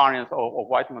Lorentz invariance of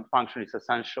Weitmann function is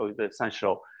essentially the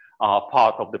essential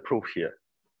part of the proof here.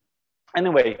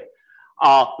 Anyway,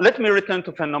 let me return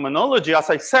to phenomenology. As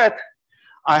I said,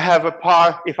 I have a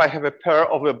if I have a pair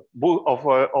of a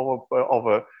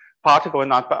particle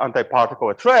and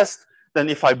antiparticle at rest, then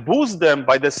if I boost them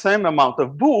by the same amount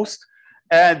of boost,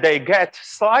 they get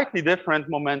slightly different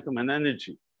momentum and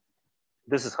energy.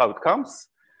 This is how it comes.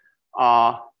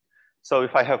 So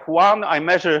if I have one,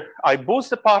 I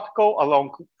boost the particle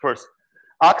along first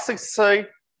axis, say,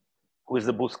 with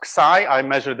the boost psi, I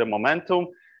measure the momentum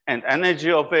and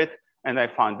energy of it. and I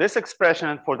find this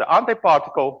expression. For the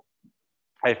antiparticle,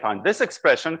 I find this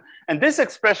expression, and these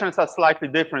expressions are slightly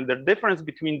different. The difference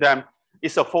between them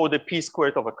is for the p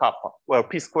squared of a kappa, where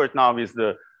p squared now is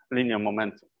the linear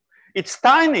momentum. It's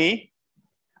tiny,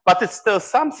 but it's still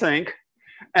something.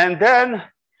 And then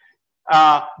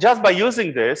just by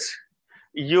using this,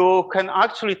 you can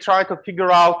actually try to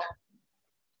figure out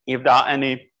if there are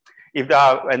any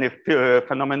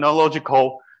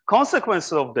phenomenological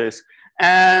consequences of this.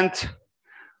 And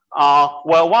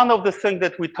well, one of the things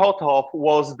that we thought of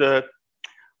was the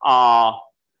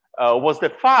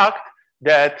fact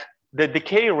that the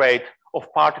decay rate of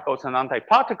particles and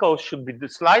antiparticles should be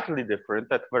slightly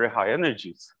different at very high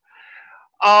energies,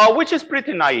 which is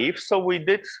pretty naive. So we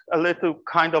did a little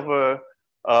kind of a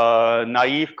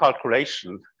naive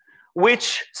calculation,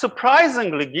 which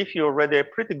surprisingly give you already a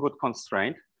pretty good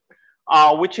constraint,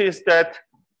 which is that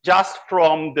just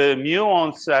from the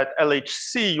muons at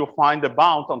LHC, you find the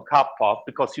bound on kappa,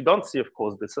 because you don't see, of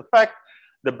course, this effect.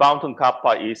 The bound on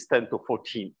kappa is 10 to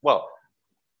 14. Well,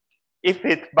 if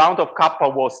it bound of kappa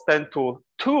was 10 to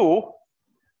 2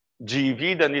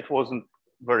 GeV, then it wasn't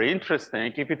very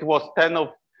interesting. If it was 10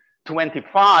 of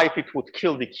 25, it would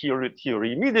kill the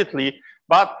theory immediately.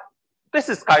 But this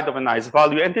is kind of a nice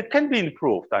value, and it can be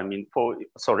improved. I mean,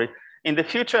 in the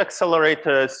future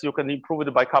accelerators, you can improve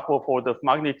it by a couple of orders of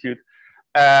magnitude.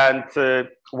 And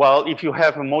well, if you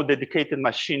have a more dedicated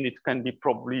machine, it can be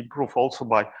probably improved also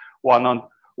by one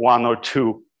or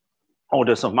two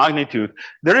orders of magnitude.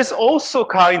 There is also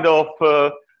kind of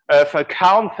a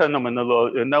count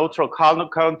phenomenology, a neutral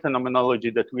count phenomenology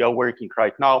that we are working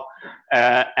right now,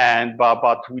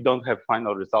 but we don't have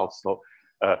final results. So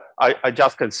I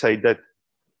just can say that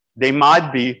they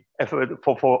might be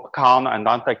for count and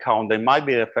anti-count. They might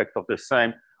be an effect of the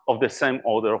same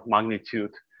order of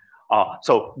magnitude.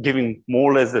 So giving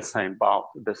more or less the same bound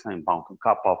on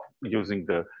kappa using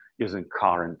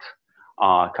current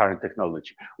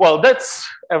technology. Well, that's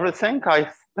everything. I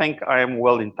think I am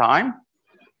well in time.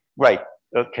 Right.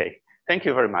 Okay. Thank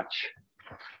you very much.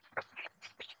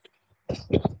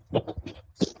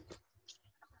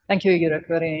 Thank you, Jurek.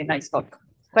 Very nice talk.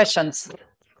 Questions?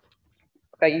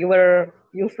 Okay,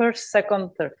 you first,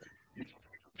 second, third.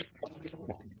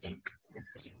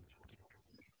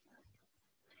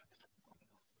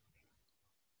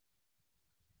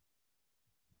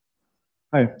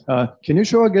 Hi. Can you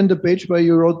show again the page where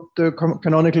you wrote the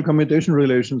canonical commutation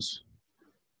relations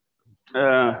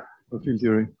for field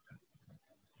theory?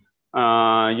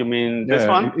 You mean this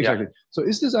one? Exactly. Yeah. So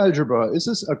is this algebra, is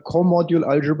this a co-module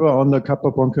algebra on the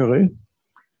kappa-Poincare?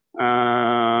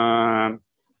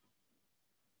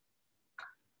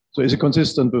 So is it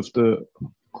consistent with the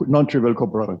non-trivial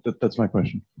coproduct? That's my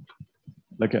question,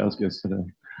 like I asked yesterday.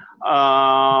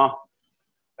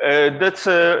 That's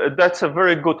a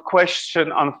very good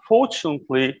question.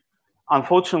 Unfortunately,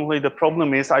 the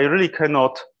problem is I really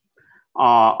cannot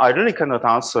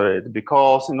answer it,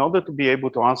 because in order to be able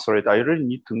to answer it, I really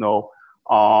need to know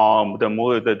what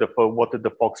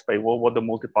the Fock space, what the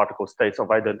multi-particle states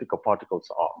of identical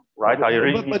particles are, right?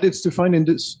 But it's defined in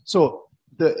this. So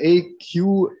the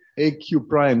AQ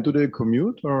prime, do they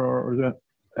commute or that?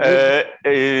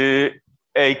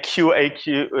 AQ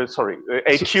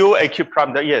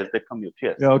prime. Yes, they commute.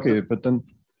 Yes. Yeah. Okay, but then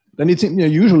it's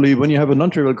usually when you have a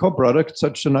non-trivial coproduct,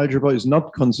 such an algebra is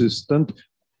not consistent.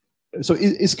 So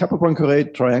is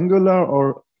kappa-Poincare triangular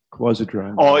or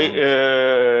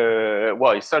quasi-triangular?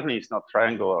 Well, it certainly is not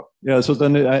triangular. Yeah. So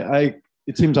then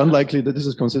it seems unlikely that this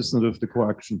is consistent with the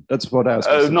coaction. That's what I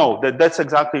asked. No, that's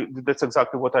exactly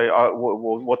what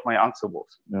what my answer was.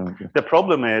 Yeah, okay. The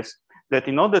problem is that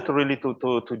in order to really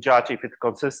to judge if it's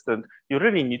consistent, you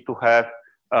really need to have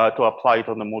to apply it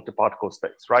on the multi-particle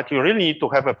states, right? You really need to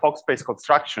have a Fock space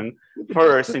construction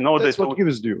first in order that's what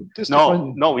gives you.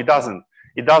 No, it doesn't.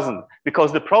 It doesn't,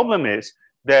 because the problem is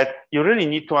that you really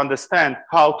need to understand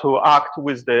how to act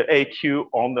with the AQ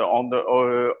on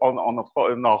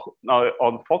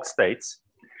Fock states,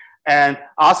 and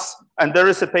there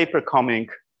is a paper coming,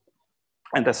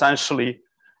 and essentially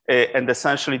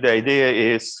the idea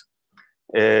is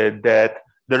that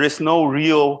there is no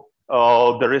real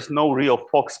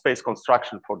Fock space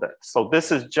construction for that. So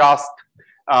this is just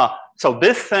so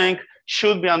this thing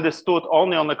should be understood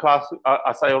only on the class,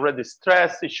 as I already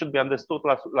stressed. It should be understood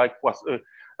like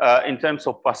in terms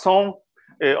of Poisson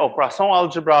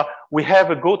algebra. We have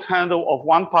a good handle of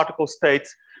one particle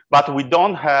states, but we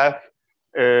don't have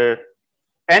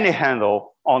any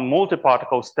handle on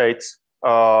multi-particle states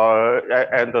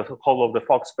and the whole of the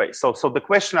Fock space. So the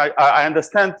question, I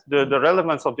understand the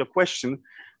relevance of your question,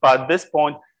 but at this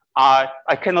point, I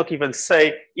cannot even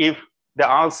say if the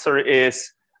answer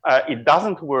is it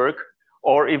doesn't work,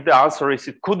 or if the answer is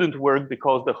it couldn't work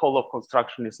because the whole of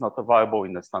construction is not viable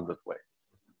in a standard way.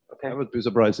 Okay. I would be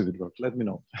surprised if it worked. Let me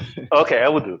know. Okay, I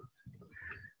will do.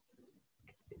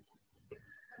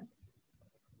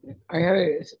 I have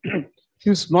a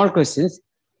few small questions.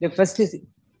 The first is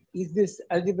this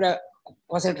algebra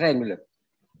quasi-triangular?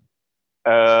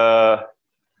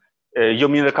 You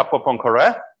mean the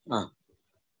kappa-Minkowski?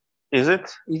 Is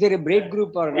it? Is there a break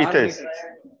group or it is?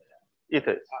 It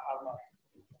is.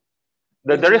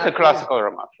 There is a classical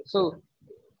R matrix. So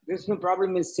there's no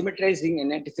problem in symmetrizing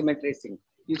and anti-symmetrizing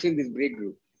using this break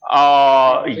group.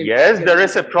 Yes, there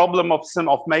is a problem of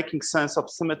making sense of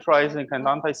symmetrizing and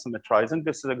anti-symmetrizing.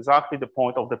 This is exactly the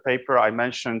point of the paper I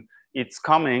mentioned. It's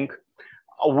coming.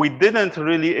 We didn't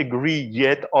really agree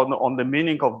yet on the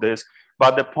meaning of this,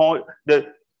 but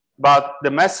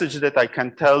the message that I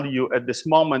can tell you at this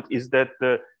moment is that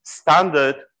the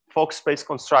standard Fock space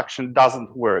construction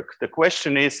doesn't work. The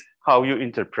question is how you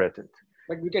interpret it.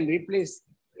 But we can replace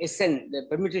Sn, the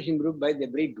permutation group, by the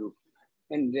break group.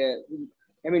 And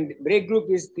I mean, break group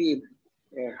is the...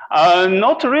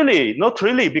 Not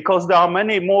really, because there are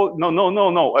many more.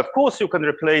 No. Of course, you can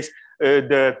replace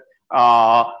the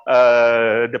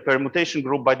permutation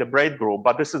group by the break group,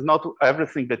 but this is not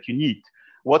everything that you need.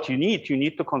 What you need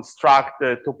to construct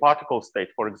the two-particle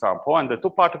state, for example, and the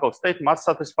two-particle state must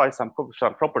satisfy some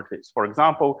properties. For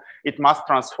example, it must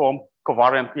transform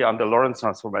covariantly under Lorentz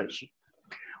transformation.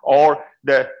 Or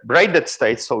the braided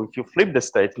state, so if you flip the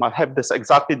state, must have this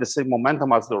exactly the same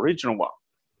momentum as the original one.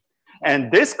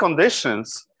 And these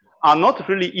conditions are not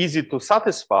really easy to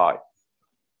satisfy.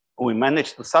 We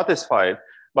managed to satisfy it,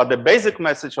 but the basic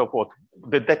message of what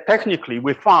that technically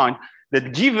we find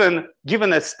that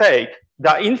given a state,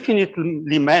 there are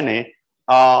infinitely many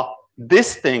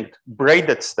distinct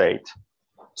braided state,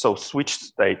 so switched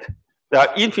state. There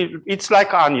are it's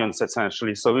like onions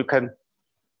essentially. So you can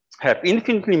have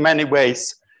infinitely many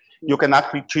ways you can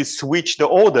actually switch the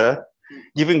order,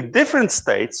 giving different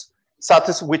states, such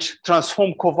as which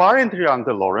transform covariantly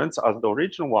under Lorentz as the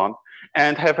original one,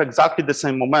 and have exactly the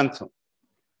same momentum,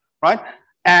 right?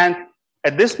 And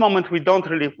at this moment, we don't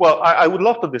really, well, I would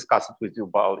love to discuss it with you,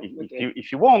 Bal,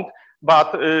 if you want,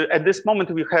 but at this moment,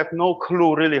 we have no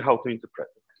clue really how to interpret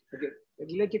it. Okay, the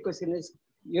related question is,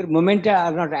 your momenta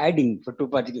are not adding for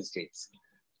two-particle states.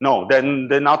 No, then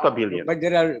they're not abelian. But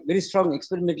there are very strong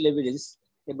experimental evidence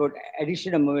about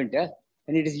addition of momenta,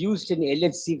 and it is used in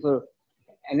LHC for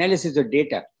analysis of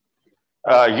data.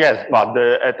 Yes, but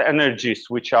at energies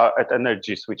which are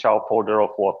order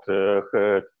of what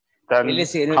 100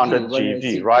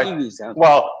 GeV, right? TVs,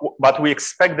 Well, but we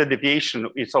expect the deviation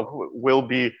will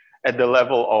be at the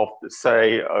level of,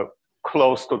 say,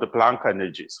 close to the Planck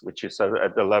energies, which is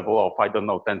at the level of, I don't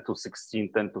know, 10 to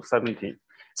 16, 10 to 17.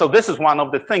 So this is one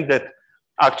of the things that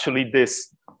actually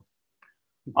this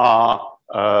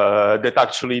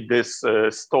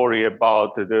story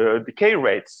about the decay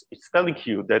rates is telling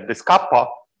you that this kappa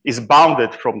is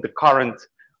bounded from the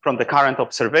current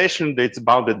observation. It's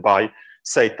bounded by,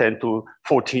 say, 10 to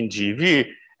 14 GeV.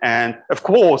 And of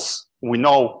course, we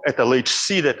know at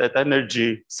LHC that at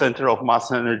energy, center of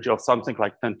mass energy of something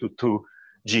like 10 to 2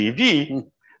 GeV,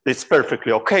 it's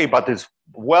perfectly okay, but it's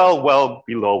well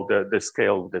below the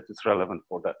scale that is relevant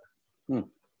for that.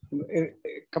 A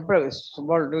couple of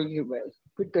small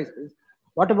quick questions.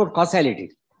 What about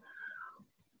causality?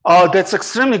 That's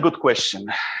extremely good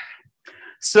question.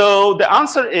 So the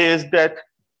answer is that,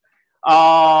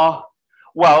 well,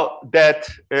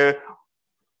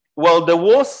 there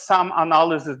was some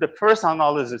analysis. The first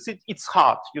analysis, it's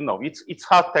hard, you know, it's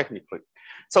hard technically.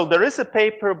 So there is a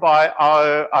paper by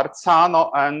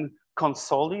Arzano and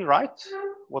Consoli, right?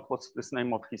 What's this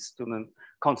name of his student?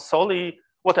 Consoli,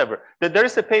 whatever. There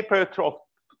is a paper of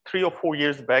 3 or 4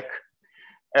 years back,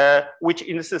 which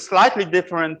in a slightly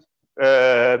different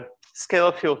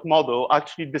scalar field model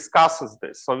actually discusses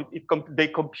this. So they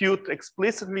compute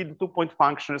explicitly the 2-point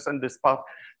functions and discuss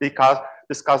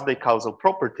the causal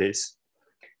properties.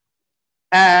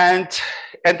 And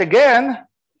again,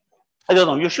 I don't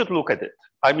know, you should look at it.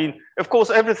 I mean, of course,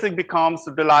 everything becomes,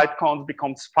 the light cone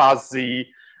becomes fuzzy,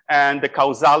 and the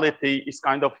causality is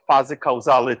kind of fuzzy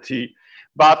causality.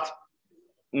 But,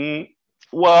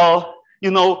 well, you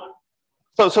know,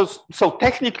 so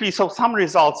technically, so some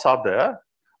results are there.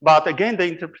 But again, the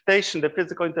interpretation, the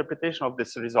physical interpretation of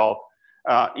this result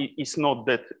is not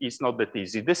that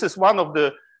easy. This is one of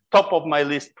the top of my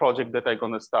list project that I'm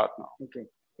going to start now. Okay.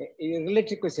 A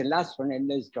related question, last one, and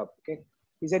let's stop. Okay.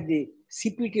 Is that the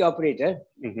CPT operator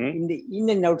in the in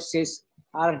and out states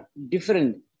are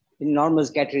different in normal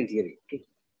scattering theory. Okay.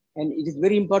 And it is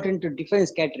very important to define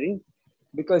scattering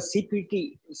because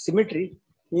CPT symmetry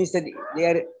means that they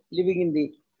are living in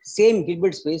the same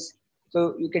Hilbert space.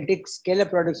 So you can take scalar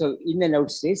products of in and out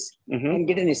states and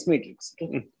get an S matrix.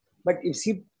 Okay? But if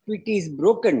CPT is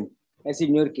broken, as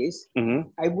in your case,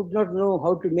 I would not know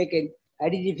how to make an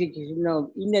identification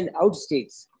of in and out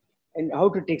states and how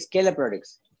to take scalar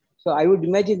products. So I would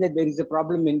imagine that there is a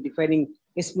problem in defining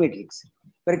S matrix.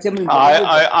 For example,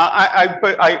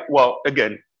 well,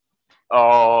 again,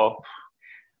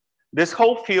 this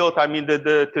whole field, I mean,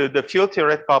 the field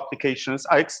theoretical applications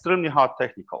are extremely hard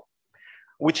technical,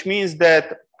 which means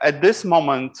that at this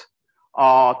moment,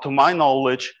 to my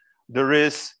knowledge,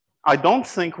 I don't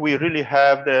think we really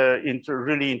have the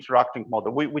really interacting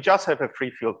model. We just have a free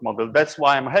field model. That's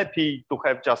why I'm happy to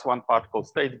have just one particle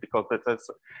state, because that's,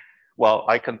 well,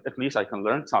 at least I can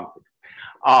learn something.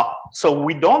 So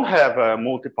we don't have a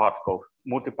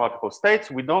multi-particle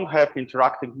states. We don't have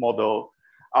interacting model.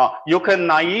 You can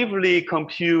naively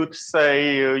compute,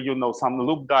 say, you know, some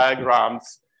loop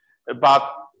diagrams, but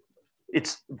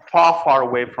it's far, far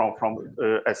away from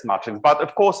S matching. But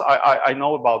of course, I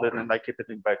know about it and I keep it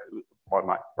in back of my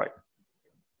mind, right?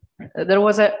 There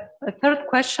was a third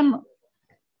question.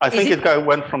 I think it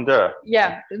went from there.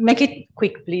 Yeah, make it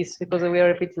quick, please, because we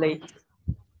are a bit late.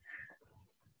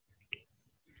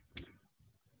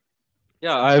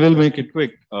 Yeah, I will make it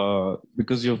quick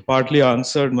because you've partly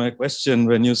answered my question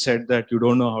when you said that you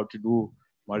don't know how to do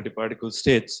multi-particle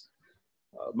states.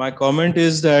 My comment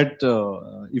is that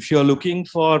if you're looking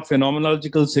for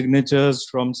phenomenological signatures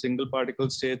from single particle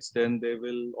states, then they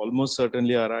will almost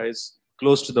certainly arise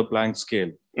close to the Planck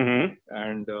scale.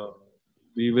 And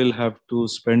we will have to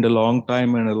spend a long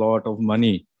time and a lot of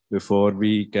money before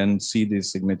we can see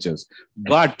these signatures.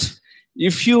 But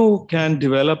if you can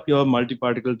develop your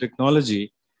multi-particle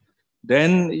technology,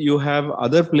 then you have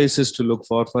other places to look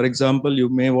for. For example, you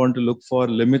may want to look for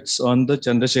limits on the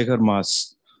Chandrasekhar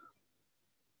mass.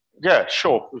 Yeah,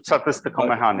 sure. Statistical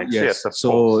mechanics. Yes, of so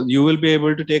course. You will be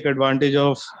able to take advantage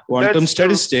of quantum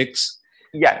statistics.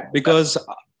 Yeah. Because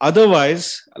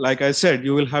otherwise, like I said,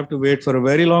 you will have to wait for a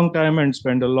very long time and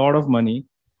spend a lot of money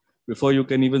before you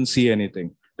can even see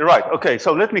anything. Right. Okay.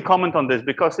 So let me comment on this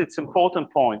because it's an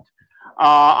important point.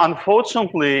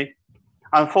 Unfortunately,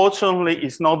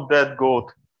 it's not that good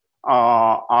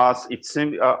as it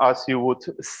seems, as you would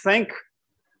think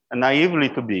naively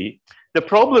to be. The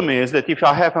problem is that if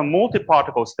I have a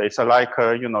multi-particle state, so like,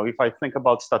 you know, if I think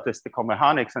about statistical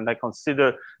mechanics and I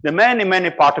consider the many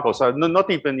particles, so not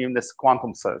even in this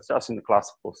quantum sense, just in the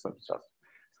classical sense, just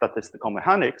statistical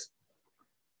mechanics,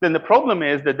 then the problem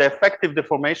is that the effective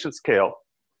deformation scale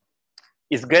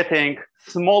is getting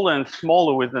smaller and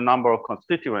smaller with the number of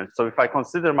constituents. So if I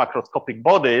consider macroscopic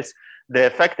bodies, the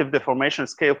effective deformation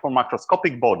scale for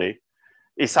macroscopic body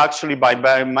is actually by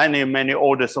many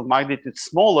orders of magnitude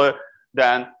smaller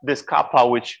than this kappa,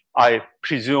 which I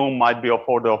presume might be of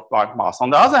order of Planck mass. On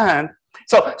the other hand,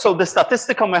 so the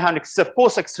statistical mechanics is of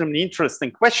course extremely interesting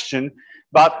question,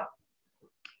 but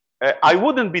I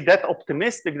wouldn't be that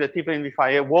optimistic that even if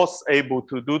I was able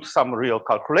to do some real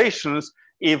calculations,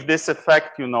 if this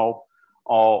effect, you know,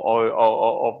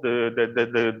 of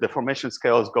the deformation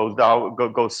scales goes down,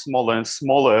 goes smaller and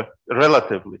smaller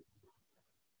relatively,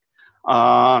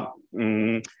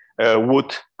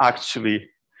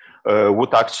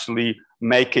 would actually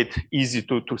make it easy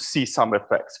to see some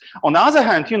effects. On the other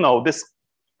hand, you know, this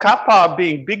kappa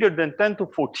being bigger than 10 to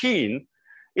 14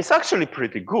 is actually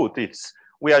pretty good.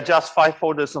 We are just 5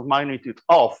 orders of magnitude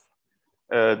off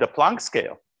the Planck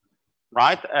scale,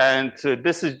 right? And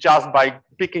this is just by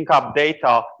picking up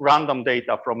data, random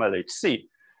data from LHC.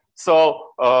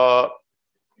 So,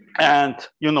 and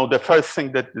you know, the first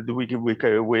thing that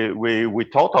we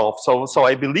thought of. So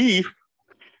I believe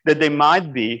that there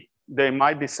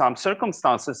might be some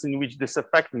circumstances in which this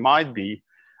effect might be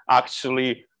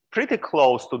actually pretty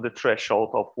close to the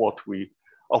threshold of what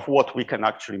we can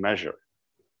actually measure.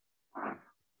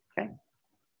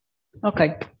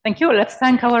 Okay, thank you. Let's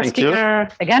thank our speaker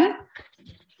again.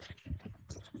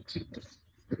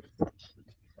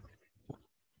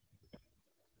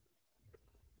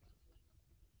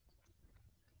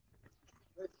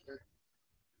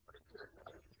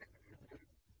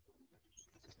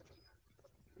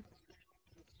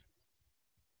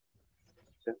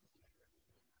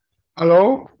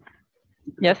 Hello?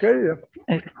 Yes. Okay. Yeah.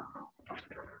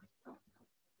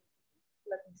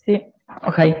 Let me see.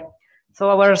 Okay. So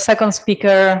our second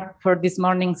speaker for this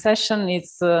morning session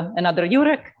is another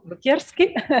Jerzy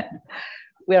Lukierski.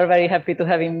 We are very happy to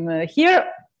have him here.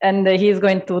 And he is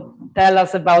going to tell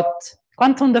us about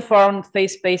quantum-deformed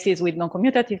phase spaces with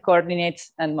non-commutative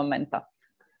coordinates and momenta.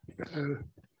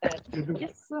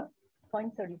 This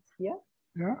pointer is here.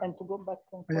 Yeah. And to go back.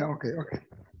 Yeah. Okay. Okay.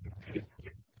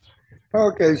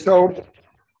 Okay. So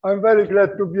I'm very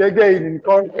glad to be again in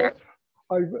contact.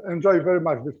 I enjoy very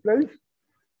much this place.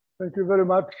 Thank you very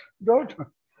much, George.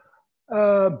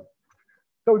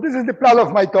 So this is the plan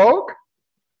of my talk.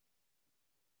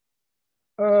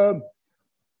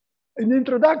 In the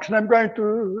introduction, I'm going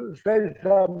to say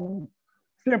some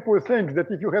simple things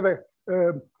that if you have a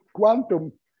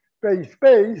quantum phase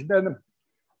space, then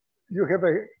you have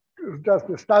just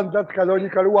a standard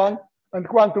canonical one and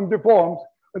quantum deformed.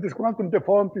 But this quantum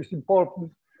deformed is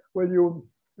important when you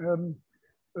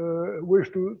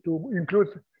wish to include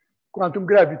quantum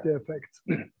gravity effects.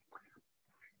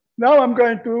 Now I'm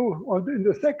going to, in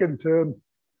the second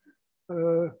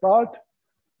part,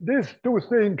 these two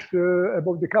things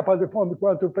about the kappa-deformed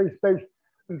quantum phase space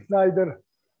and Snyder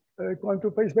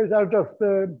quantum phase space are just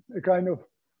a kind of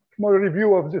small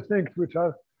review of the things which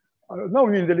are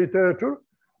known in the literature.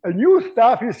 A new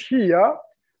stuff is here.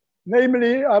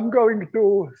 Namely, I'm going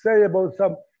to say about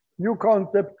some new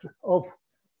concept of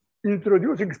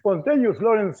introducing spontaneous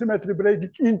Lorentz symmetry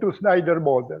breaking into Snyder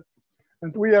model.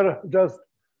 And we are just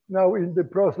now in the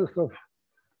process of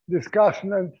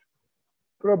discussion and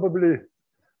probably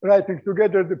writing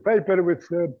together the paper with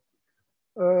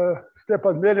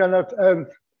Stepan Merianac and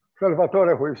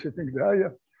Salvatore, who is sitting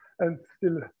there, and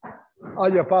still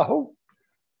Aya Pahu.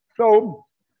 So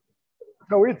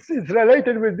it's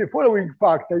related with the following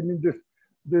fact. I mean,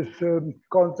 this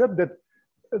concept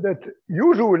that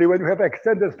usually when you have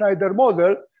extended Snyder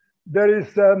model, there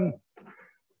is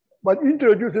what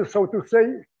introduces, so to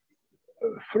say,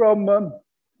 from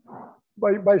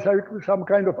by some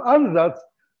kind of ansatz,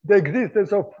 the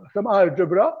existence of some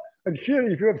algebra. And here,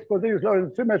 if you have spontaneous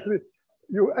Lorentz symmetry,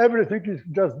 everything is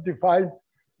just defined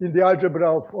in the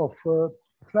algebra of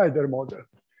Snyder model.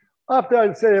 After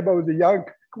I'll say about the Young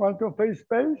quantum phase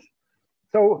space.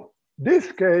 So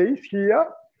this case here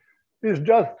is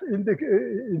just in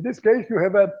this case you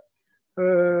have a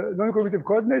non-commutative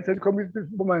coordinates and commutative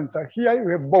momenta. Here you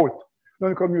have both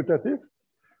non-commutative.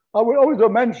 I will also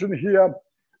mention here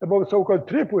about so-called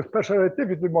triple special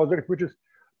relativity model, which is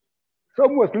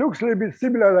somewhat looks a little bit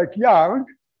similar like Young,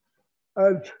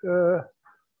 and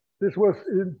this was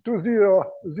in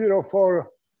 2004,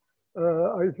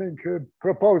 I think,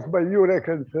 proposed by Jurek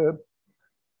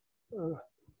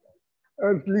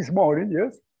and Liz Morin,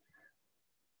 yes.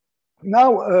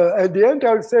 Now, at the end,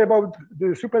 I'll say about the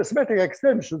supersymmetric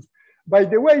extensions. By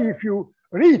the way, if you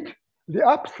read the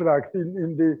abstract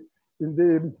in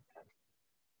the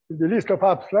list of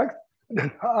abstracts,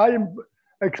 I'm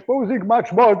exposing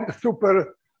much more the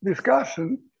super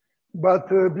discussion, but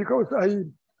because I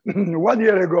 1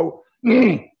 year ago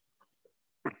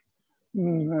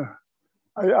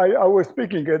I was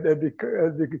speaking at the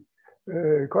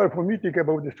Corfu meeting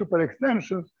about the super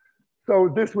extensions, so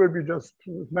this will be just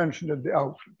mentioned at the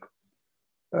outlook.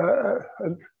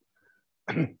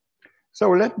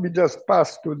 So let me just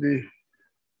pass to the.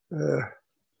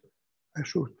 I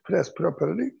should press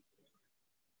properly.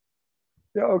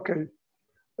 Yeah, okay.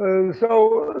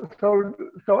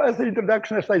 So as the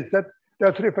introduction, as I said, there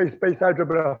are three phase space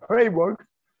algebra frameworks,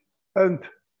 and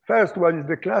first one is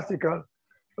the classical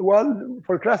one.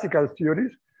 For classical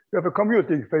theories, you have a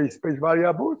commuting phase space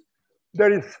variables.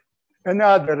 There is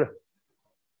another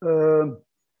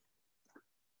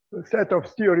set of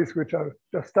theories which are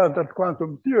the standard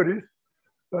quantum theories,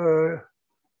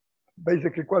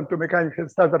 basically quantum mechanics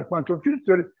and standard quantum field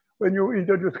theory, when you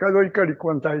introduce canonically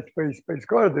quantized phase space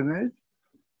coordinates.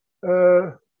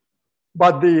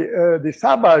 But the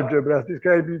subalgebras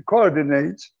describing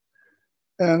coordinates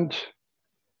and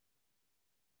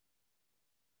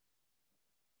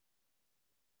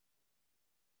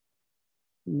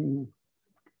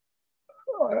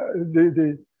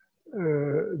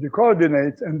the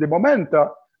coordinates and the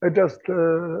momenta are just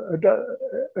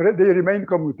they remain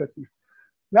commutative.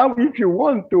 Now, if you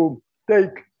want to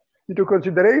take into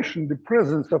consideration the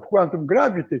presence of quantum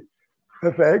gravity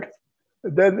effects,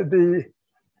 then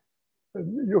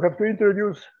you have to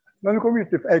introduce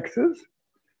non-commutative x's,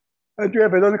 and you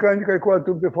have a non-canonical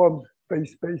quantum deformed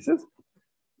phase spaces.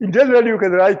 In general, you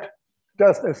can write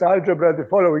just as algebra the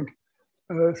following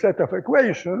set of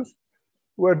equations,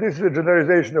 where this is a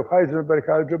generalization of Heisenberg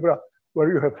algebra, where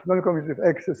you have non-commutative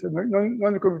x's and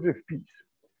non-commutative p's.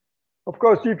 Of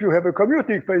course, if you have a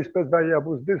commuting phase space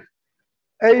variables, this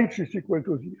h is equal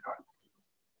to 0.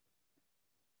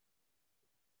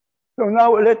 So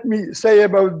now let me say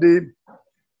about the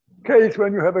case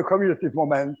when you have a commutative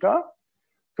momenta.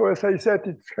 So as I said,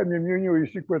 it's mu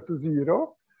is equal to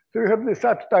 0. So you have the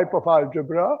such type of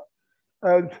algebra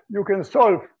and you can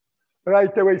solve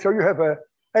right away. So you have a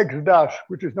x dash,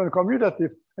 which is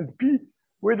non-commutative, and p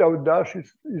without dash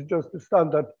is just the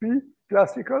standard p,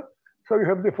 classical. So you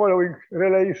have the following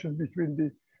relation between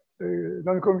the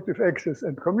non-commutative x's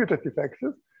and commutative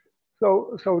x's.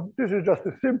 So this is just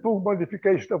a simple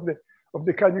modification of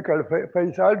the canonical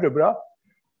phase algebra.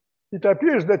 It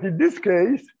appears that in this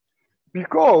case,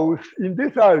 because in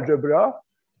this algebra,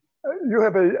 you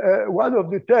have one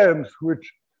of the terms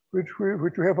which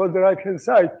we have on the right-hand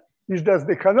side is just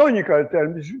the canonical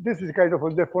term. This is kind of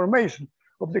a deformation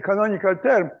of the canonical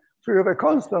term. So you have a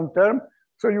constant term,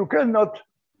 so you cannot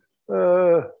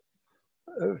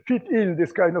fit in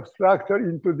this kind of structure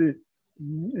into the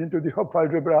Hopf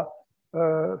algebra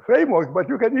framework, but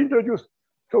you can introduce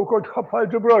so-called Hopf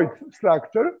algebroid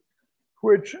structure,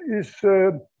 which is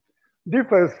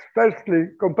differs firstly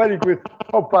comparing with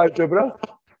Hopf algebra.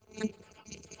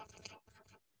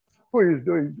 Who is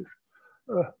doing this?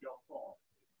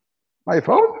 My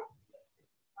phone?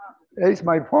 It's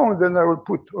my phone, then I will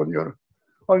put on your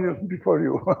before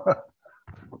you.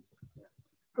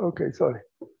 Okay, sorry.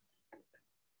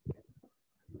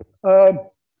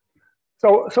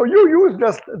 So you use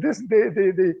just this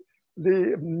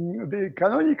the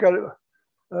canonical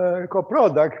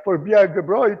coproduct for B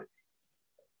algebroid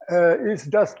is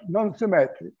just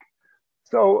non-symmetric.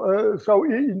 So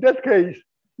in that case,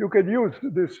 you can use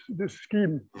this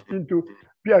scheme into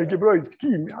B algebroid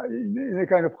scheme in a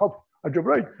kind of Hopf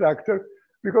algebroid structure,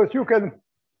 because you can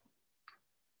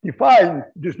define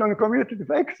these non-commutative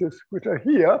x's, which are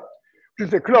here, which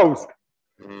is a closed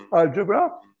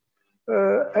algebra,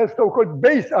 as so-called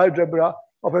base algebra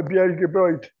of a B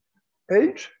algebroid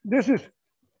H. This is,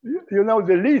 you know,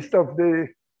 the list of the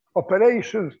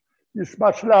operations is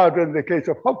much larger in the case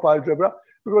of Hopf algebra,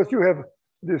 because you have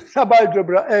the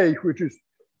subalgebra A, which is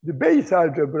the base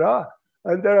algebra,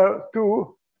 and there are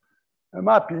two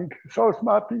mapping, source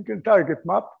mapping and target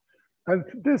map, and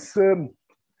this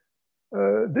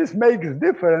this makes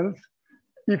difference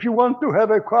if you want to have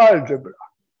a coalgebra,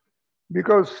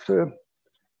 because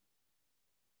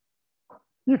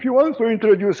if you want to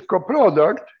introduce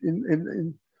coproduct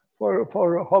for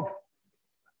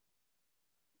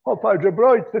Hopf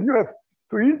algebroids, then you have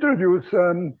to introduce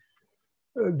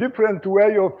a different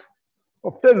way of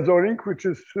tensoring, which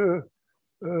is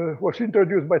was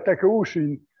introduced by Takeuchi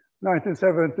in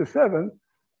 1977.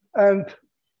 And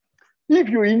if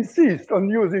you insist on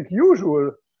using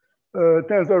usual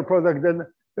tensor product,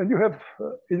 then you have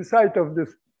inside of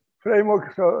this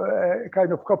framework a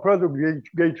kind of coproduct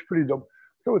gauge freedom.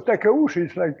 So Takeuchi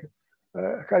is like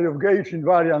a kind of gauge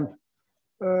invariant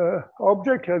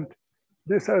object, and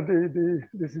these are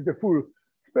this is the full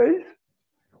space,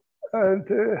 and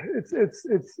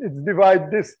it's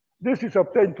divided. This is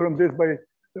obtained from this by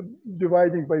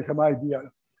dividing by some ideal.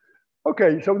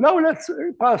 Okay, so now let's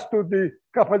pass to the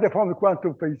kappa-deformed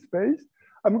quantum phase space.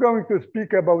 I'm going to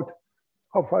speak about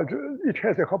Hopf algebra. It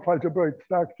has a Hopf algebroid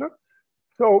structure.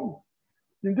 So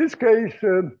in this case,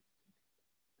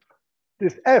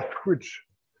 this F, which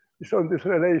is on this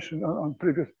relation on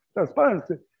previous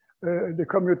transparency, the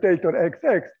commutator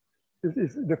XX,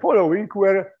 is the following,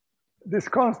 where this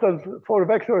constant for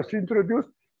vectors introduced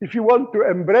if you want to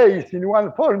embrace in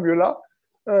one formula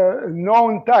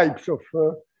known types of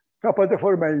kappa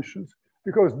deformations,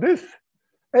 because this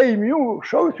A mu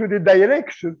shows you the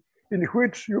direction in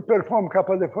which you perform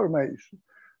kappa deformation.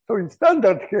 So in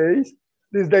standard case,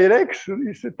 this direction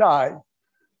is a tie.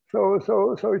 So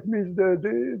it means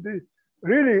the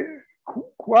really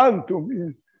quantum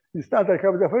in standard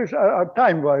kappa deformation are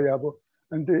time variable,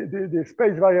 and the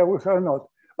space variables are not.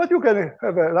 But you can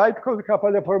have a light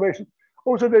kappa deformation.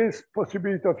 Also, there is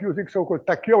possibility of using so-called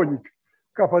tachyonic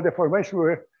kappa deformation,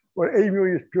 where A mu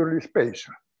is purely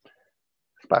spatial.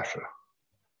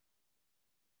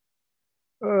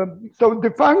 So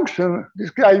the function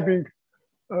describing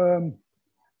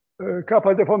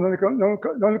kappa deformed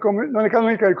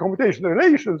non-canonical commutation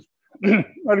relations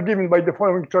are given by the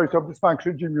following choice of this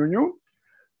function G mu nu.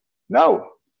 Now,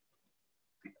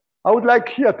 I would like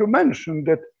here to mention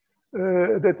that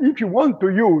that if you want to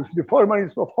use the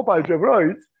formalism of Hopf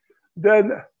algebroids,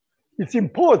 then it's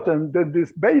important that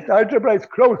this base algebra is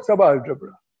closed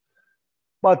subalgebra.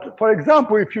 But for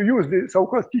example, if you use the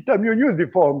so-called theta mu nu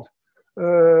deformed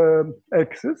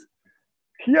axis,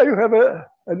 here you have a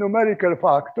numerical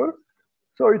factor.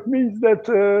 So it means that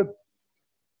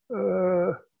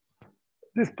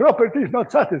this property is not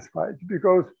satisfied,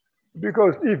 because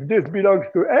if this belongs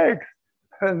to X,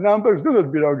 numbers do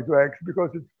not belong to X,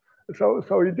 because it's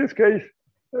so in this case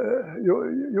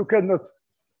you cannot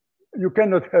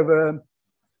have a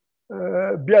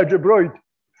B algebroid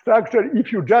structure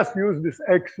if you just use this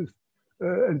X's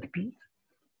and P's.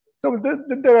 So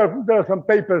there are some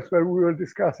papers where we were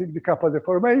discussing the kappa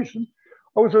deformation.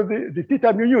 Also, the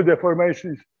theta mu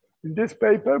deformation is in this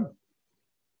paper.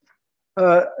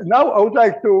 Now, I would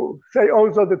like to say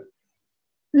also that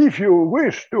if you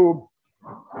wish to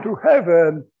have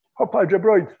a Hopf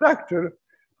algebraic structure,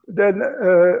 then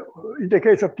in the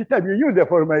case of theta mu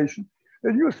deformation,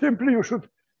 then you should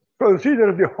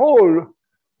consider the whole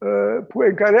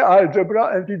Poincare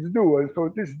algebra and its dual. So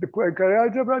this is the Poincare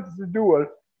algebra, this is the dual,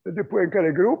 the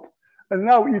Poincare group. And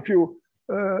now if you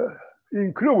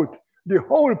include the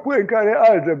whole Poincare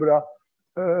algebra,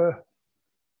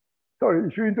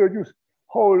 if you introduce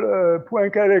whole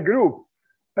Poincare group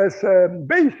as a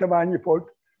base manifold,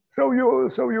 so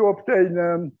you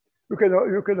obtain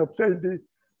you can obtain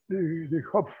the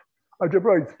Hopf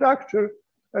algebraic structure,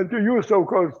 and to use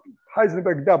so-called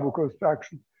Heisenberg double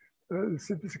construction. This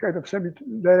is a kind of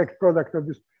semi-direct product of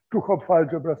these two Hopf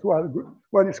algebras.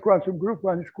 One is quantum group,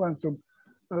 one is quantum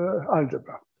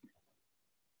algebra.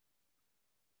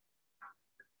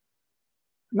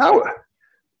 Now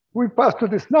we pass to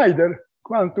the Snyder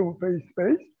quantum phase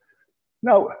space.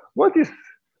 Now, what is,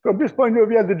 from this point of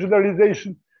view, the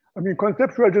generalization,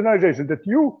 conceptual generalization, that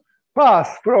you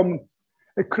pass from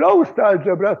a closed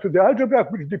algebra to the algebra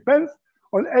which depends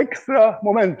on extra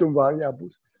momentum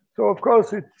variables. So, of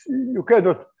course, you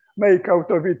cannot make out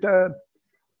of it a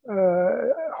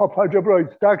Hopf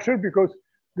algebraic structure because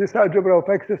this algebra of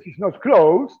x's is not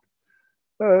closed.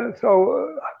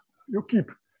 So you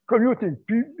keep commuting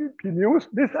p mu's.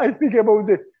 This I speak about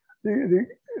the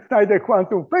Snyder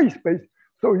quantum phase space.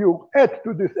 So you add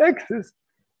to this x's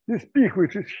this p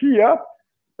which is here,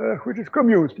 which is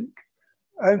commuting.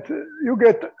 And you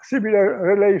get similar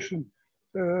relation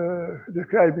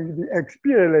describing the xp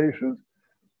relations.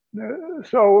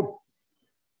 So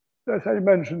as I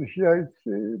mentioned here, it's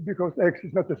because x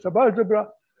is not a subalgebra,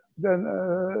 then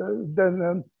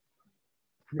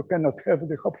you cannot have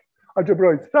the Hopf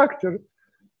algebraic structure.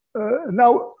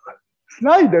 Now,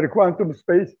 Snyder quantum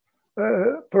space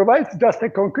provides just a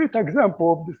concrete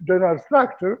example of this general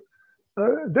structure.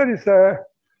 There is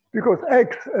because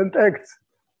x and x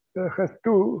has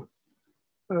two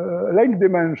length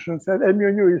dimensions, and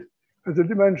mu has a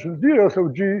dimension 0, so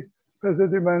G has a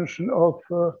dimension of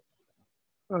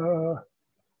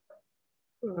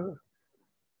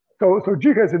so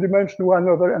G has a dimension 1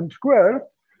 over m squared.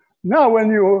 Now, when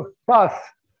you pass,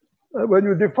 when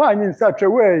you define in such a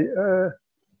way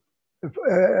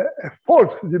a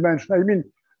fourth dimension,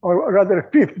 or rather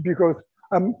fifth, because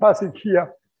I'm passing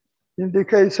here in the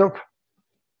case of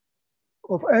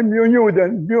m mu nu,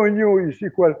 then mu nu is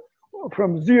equal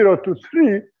from 0 to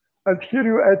 3, and here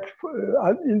you add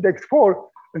index 4,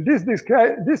 and this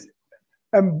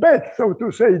embeds, so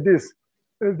to say, this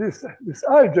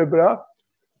algebra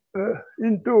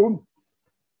into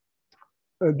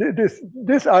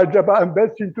this algebra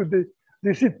embeds into the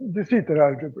Sitter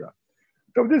algebra.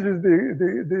 So this is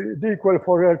the equal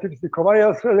for relativistic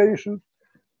covariance relations.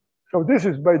 So this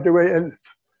is, by the way, a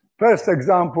first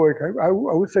example, I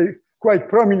would say quite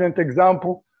prominent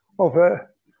example of a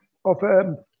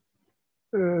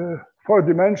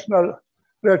four-dimensional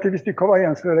relativistic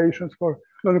covariance relations for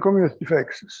non-commutative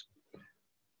x's.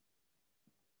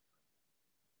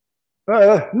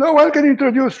 Now one can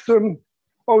introduce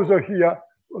also here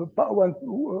when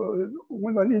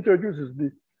one introduces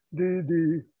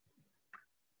the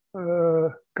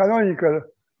canonical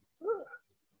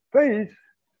phase,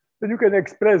 then you can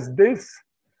express this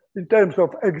in terms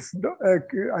of x,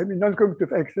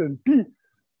 non-commutative x and p,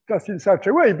 just in such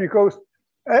a way, because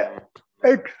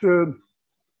x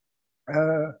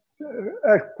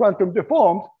quantum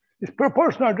deformed is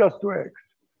proportional just to x.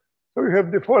 So you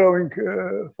have the following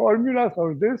formulas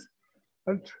or this,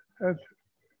 and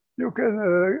you can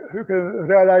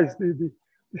realize the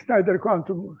Snyder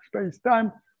quantum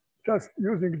space-time just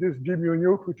using this G mu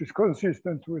nu, which is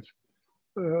consistent with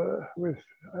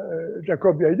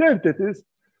Jacobi identities.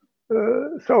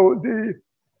 So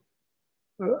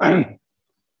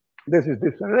this is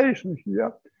this relation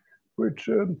here, which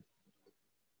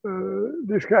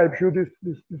describes you this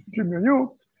G mu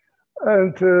nu,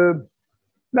 and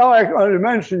now I'm only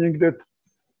mentioning that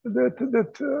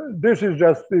this is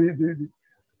just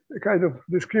the kind of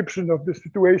description of the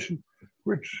situation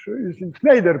which is in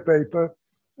Snyder paper.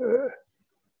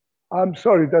 I'm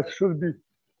sorry, that should be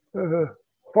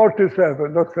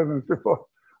 47, not 74.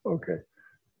 Okay.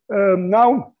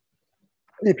 Now,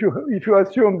 if you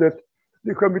assume that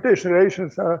the commutation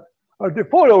relations are the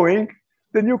following,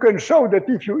 then you can show that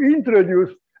if you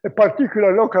introduce a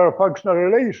particular local functional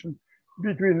relation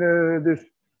between this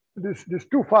these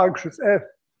two functions f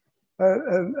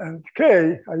and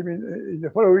k, I mean, in the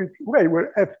following way,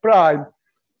 where f prime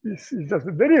is just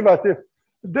a derivative,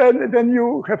 then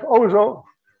you have also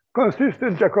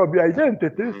consistent Jacobi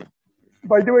identities.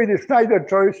 By the way, the Snyder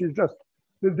choice is just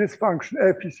that this function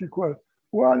f is equal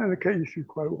 1 and k is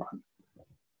equal 1.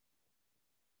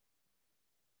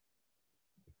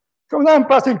 So now I'm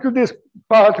passing to this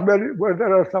part where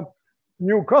there are some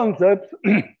new concepts.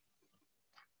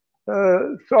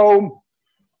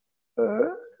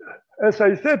 As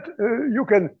I said, you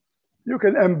can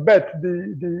embed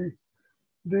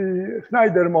the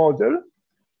Snyder model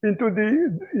into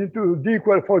D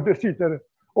equal for the Sitter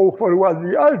O for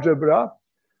 1D algebra.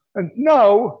 And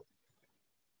now,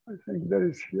 I think there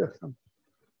is here some.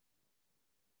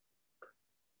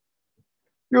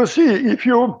 You see, if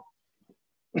you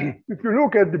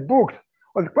look at the books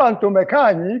on quantum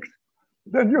mechanics,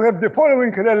 then you have the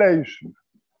following relation.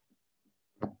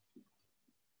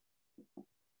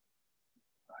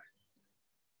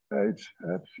 H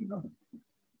epsilon.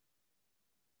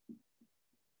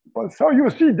 Well, so you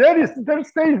see, there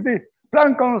stays the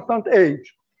Planck constant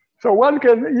H. So one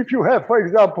can, if you have, for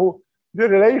example, the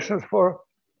relations so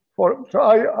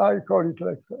I call it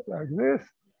like this.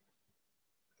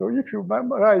 So if you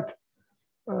write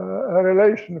a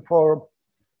relation for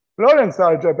Lorentz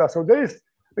algebra, so there is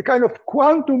a kind of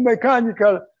quantum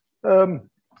mechanical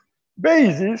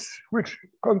basis which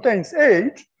contains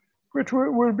H, which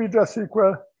will be just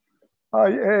equal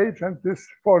IH and these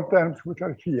 4 terms which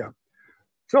are here.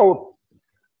 So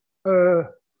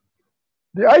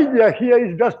the idea here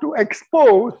is just to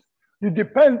expose the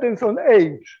dependence on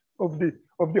H of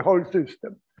the whole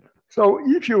system. So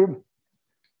if you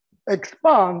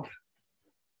expand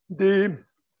in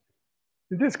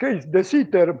this case, the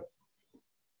Sitter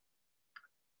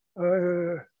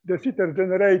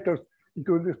generators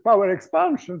into these power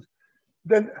expansions,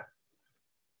 then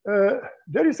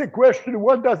there is a question,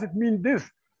 what does it mean, this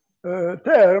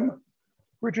term,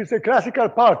 which is a classical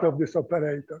part of this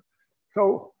operator?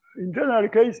 So in general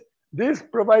case, this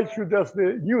provides you just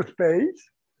the new space,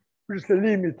 which is the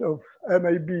limit of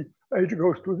MAB, H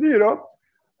goes to 0.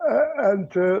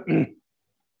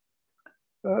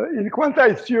 In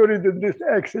quantized theory, then this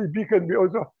XAB can be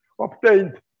also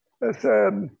obtained as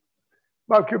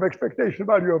vacuum expectation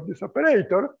value of this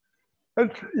operator.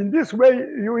 And in this way,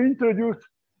 you introduce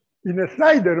in a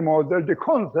Snyder model the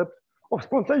concept of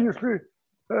spontaneously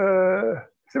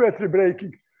symmetry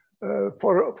breaking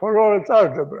for Lorentz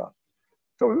algebra.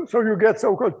 So you get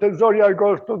so-called tensorial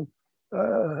Goldstone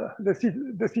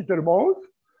the Sitter modes.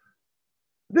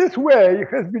 This way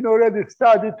has been already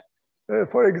studied,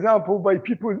 for example, by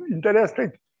people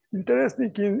interested in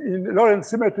Lorentz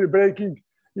symmetry breaking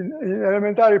in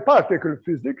elementary particle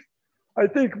physics. I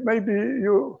think maybe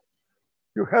you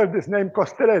heard this name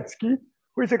Kosteletsky,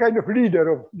 who is a kind of leader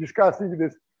of discussing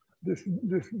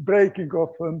this breaking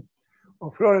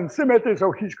of Lorentz symmetry.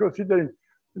 So he's considering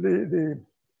the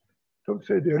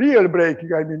real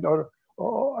breaking, I mean,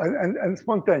 and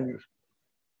spontaneous.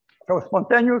 So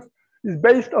spontaneous is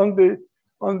based on this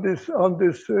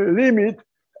limit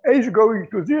H going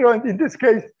to 0, and in this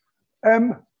case,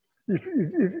 M,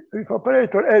 if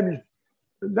operator M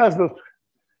does not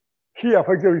here,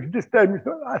 for example, if this term is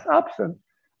as absent,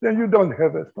 then you don't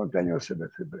have a spontaneous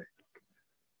symmetry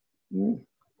breaking.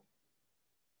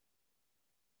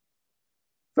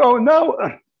 So now,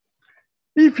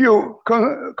 if you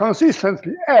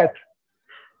consistently add,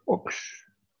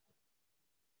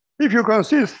 if you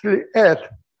consistently add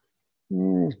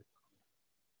to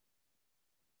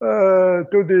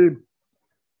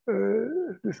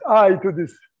this I to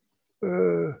this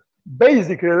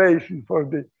basic relation for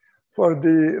the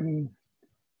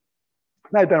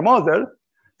Snyder model,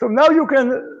 so now you can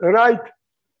write,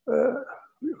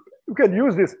 you can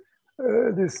use this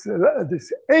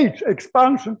H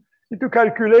expansion into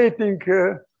calculating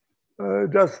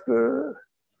just the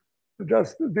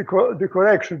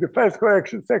correction, the first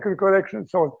correction, second correction, and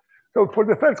so on. So for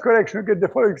the first correction, you get the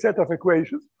following set of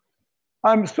equations.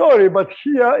 I'm sorry, but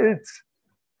here it's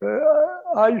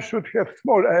I should have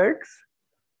small x,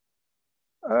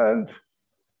 and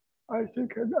I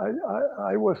think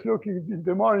I was looking in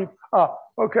the morning.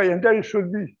 Okay, and there it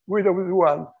should be width with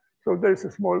 1. So there's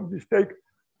a small mistake,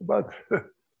 but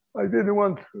I didn't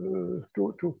want to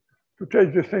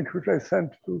change the thing which I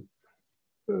sent to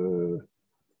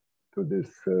this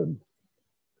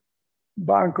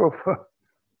bank of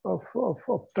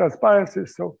transparency.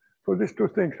 So these two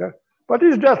things, but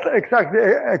it's just exactly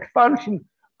expansion.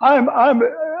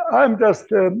 I'm just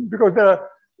because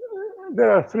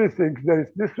there are 3 things. There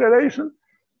is this relation,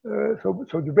 so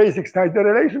the basic Snyder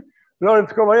relation.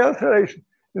 Lorentz covariance relation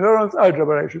in Lorentz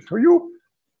algebra relation. So you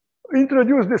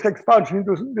introduce this expansion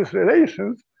into these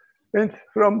relations, and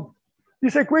from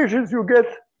these equations you get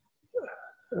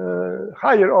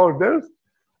higher orders,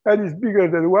 and it's bigger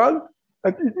than 1,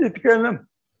 and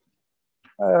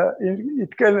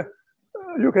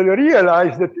you can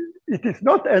realize that it is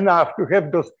not enough to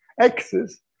have those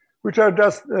x's, which are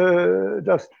just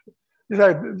the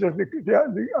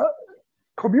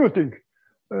commuting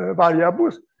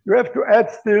variables. You have to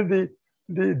add still the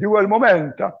dual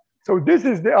momenta. So this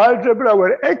is the algebra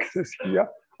where x's here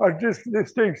are just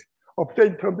these things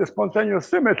obtained from the spontaneous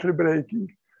symmetry breaking,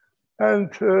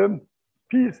 and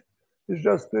p is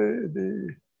just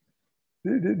the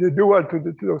dual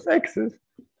to those x's.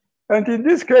 And in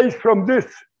this case, from this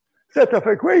set of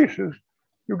equations,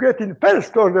 you get in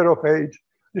first order of H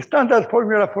the standard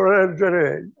formula for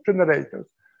generators.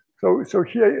 So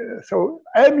here, so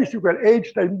M is equal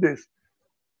H times this.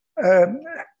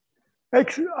 I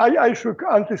should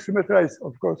anti-symmetrize,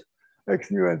 of course,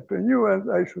 x nu and p nu,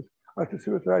 and I should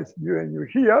anti-symmetrize mu and nu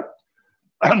here.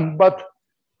 But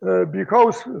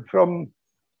because from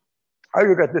I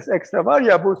look at this extra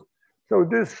variables, so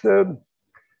this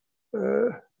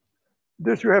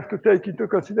you have to take into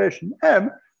consideration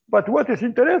M. But what is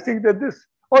interesting that this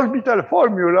orbital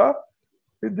formula,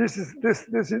 it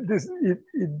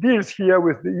deals here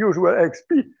with the usual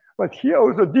xp, but here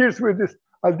also deals with this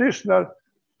additional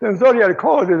tensorial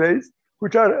coordinates,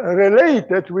 which are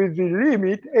related with the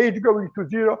limit H going to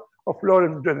 0 of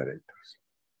Lorentz generators.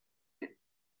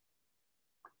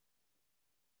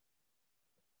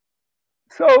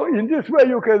 So in this way,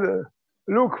 you can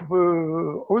look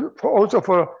also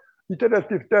for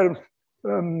iterative terms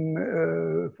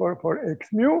for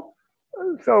x mu.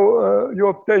 So you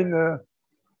obtain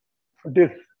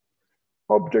this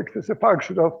object as a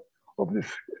function of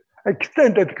this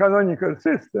extended canonical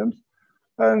systems,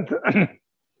 and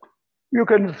you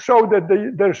can show that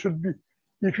there should be,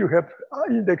 if you have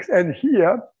index n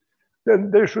here,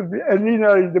 then there should be n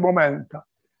linear in the momenta.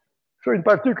 So in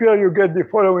particular, you get the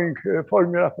following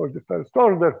formula for the first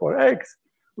order for x,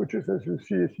 which is, as you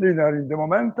see, is linear in the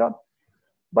momenta.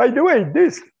 By the way,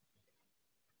 this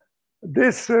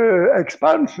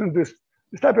expansion, this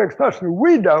type of expansion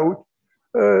without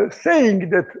saying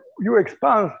that you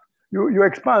expand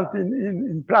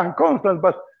in Planck constant,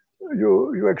 but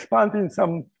you expand in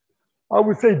some, I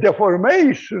would say,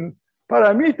 deformation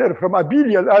parameter from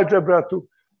abelian algebra to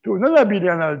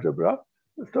non-abelian algebra.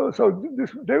 So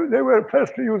they were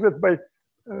first used by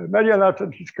Marianat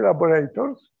and his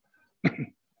collaborators.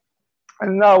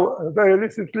 And now, very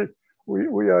recently,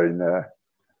 we are in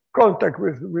contact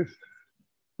with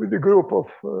the group of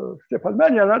Stefan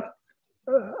Marianat,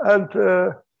 and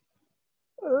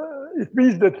it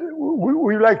means that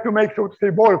we like to make, so to say,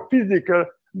 more physical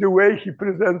the way he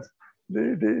presents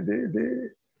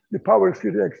the power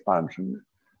series expansion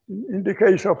in the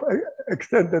case of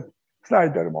extended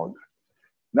Snyder model.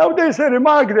 Now there's a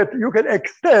remark that you can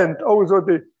extend also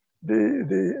the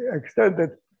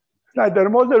extended Snyder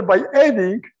model by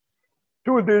adding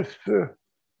to this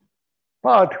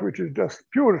part, which is just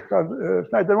pure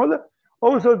Snyder model,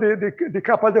 also the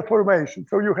kappa deformation.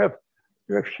 So you have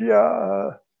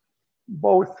here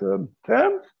both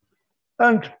terms,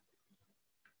 and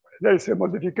there's a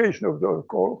modification of the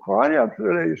covariance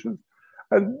relations,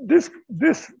 and this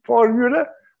formula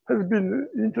has been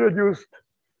introduced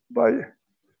by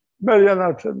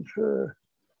Marianat and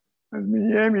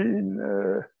Miniemi in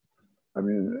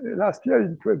last year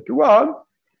in 21,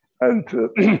 and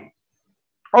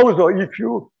also if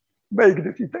you make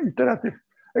this iterative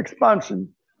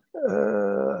expansion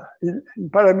in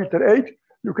parameter H,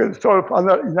 you can solve in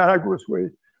analogous way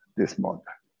this model.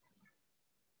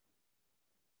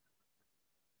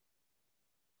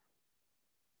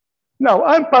 Now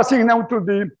I'm passing now to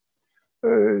the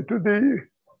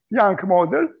Young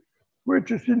model,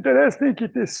 which is interesting.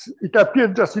 It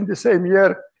appeared just in the same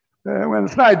year when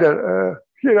Snyder.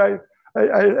 Here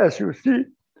as you see,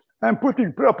 I'm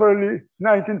putting properly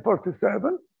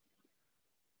 1947.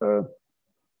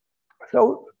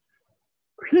 So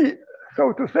he,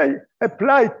 so to say,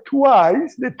 applied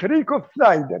twice the trick of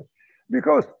Snyder,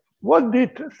 because what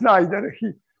did Snyder?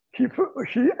 He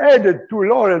added to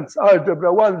Lorentz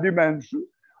algebra one dimension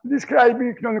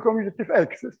describing non-commutative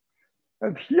x's,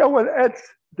 and here one adds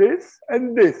this,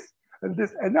 and this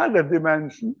another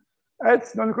dimension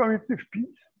adds non-commutative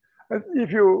p's. And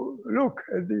if you look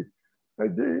at the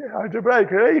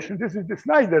algebraic relation, this is the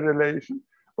Snyder relation,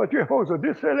 but you have also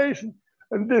this relation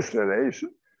and this relation.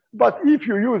 But if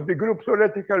you use the group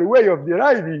theoretical way of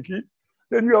deriving it,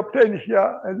 then you obtain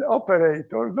here an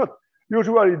operator, not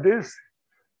usually this,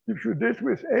 gives you this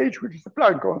with h, which is a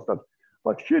Planck constant.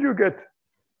 But here you get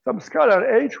some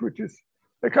scalar h, which is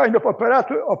a kind of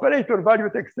operator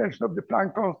valued extension of the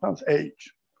Planck constants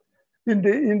h in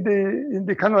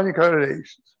the canonical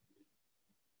relations.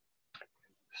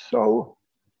 So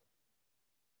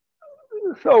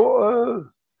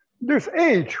this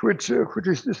h, which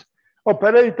is this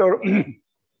operator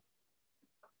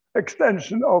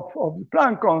extension of the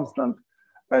Planck constant,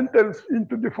 enters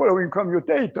into the following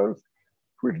commutators,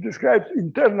 which describes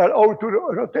internal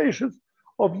O2 rotations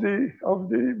of the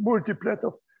multiplet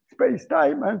of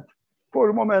space-time and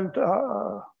for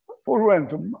momenta for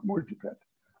momentum multiplet.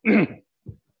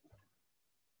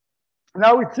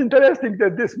 Now it's interesting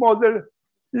that this model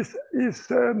is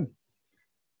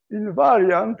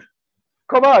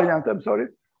covariant, I'm sorry,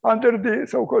 under the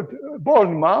so-called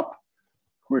Born map,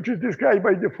 which is described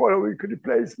by the following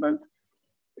replacement.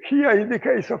 Here, in the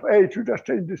case of H, you just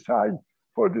change the sign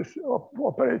for this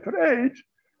operator H,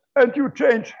 and you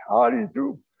change R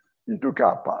into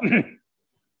kappa.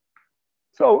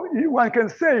 So one can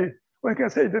say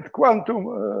that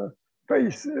quantum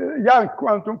Young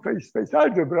quantum phase space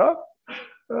algebra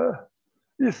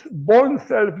is Born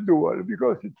self-dual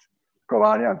because it's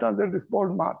covariant under this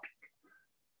Born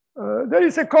mapping. There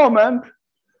is a comment.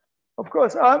 Of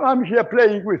course, I'm here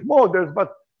playing with models,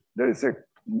 but there is a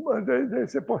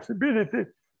possibility,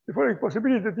 the following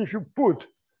possibility that if you put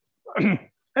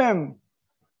m,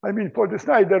 I mean for the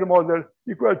Snyder model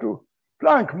equal to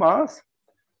Planck mass,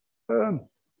 and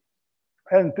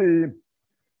to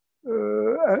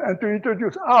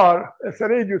introduce R as a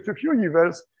radius of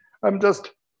universe, I'm just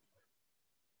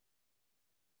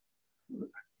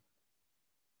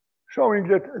showing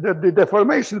that the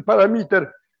deformation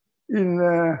parameter in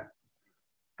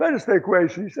first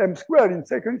equation is m squared, in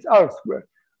second is R squared.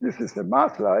 This is the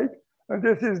mass light, and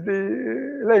this is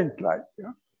the length light.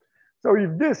 Yeah? So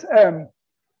if this m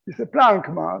is a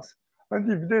Planck mass, and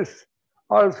if this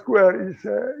R squared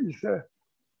is a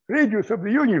radius of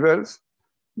the universe,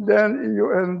 then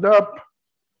you end up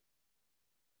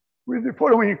with the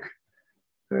following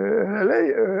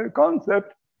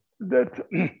concept that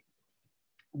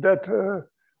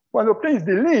one obtains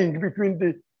the link between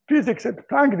the physics at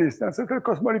Planck distance and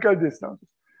cosmological distances.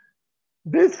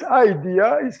 This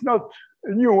idea is not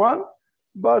a new one,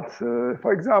 but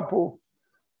for example,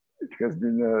 it has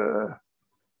been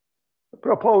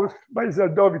proposed by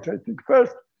Zeldovich, I think,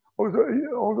 first,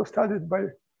 also studied by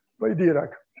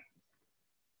Dirac.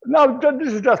 Now,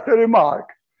 this is just a remark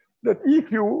that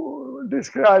if you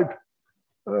describe,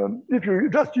 if you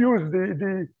just use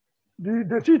the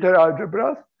de Sitter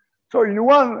algebras, so in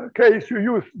one case you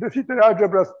use de Sitter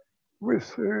algebras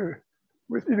with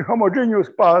inhomogeneous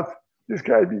paths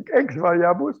describing x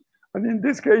variables, and in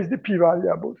this case the p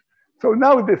variables. So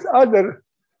now these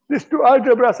two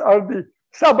algebras are the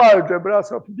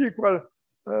subalgebras of D equal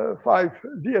 5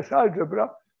 DS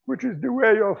algebra, which is the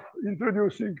way of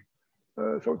introducing,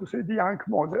 so to say, the Young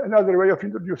model, another way of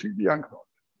introducing the Young model.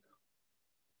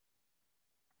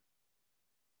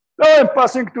 Now I'm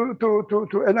passing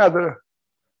to another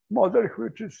model,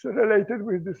 which is related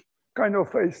with this kind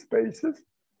of phase spaces.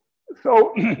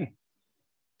 So,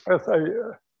 as I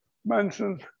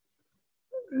mentioned,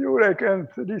 Jurek and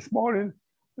this morning,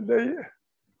 they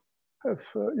have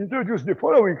introduced the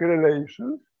following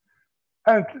relations.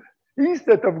 And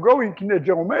instead of going in a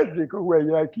geometrical way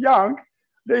like Young,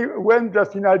 they went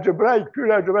just in algebraic,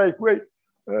 pure algebraic way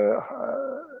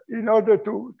in order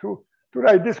to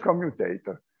write this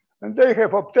commutator. And they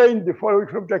have obtained the following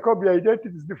from Jacobi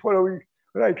identities, the following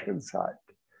right-hand side.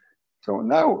 So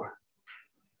now,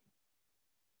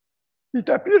 it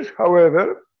appears,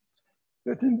 however,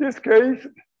 that in this case,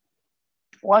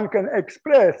 one can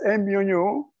express m mu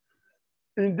nu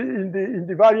in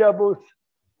the variables.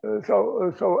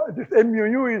 So this m mu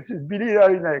nu is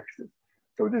bilinear in X.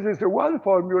 So this is the one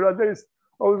formula. There is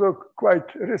also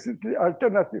quite recently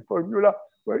alternative formula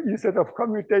where instead of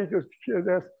commutators, here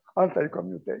there's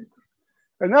anti-commutators.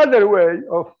 Another way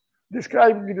of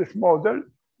describing this model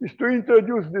is to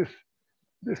introduce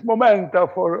this momenta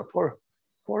for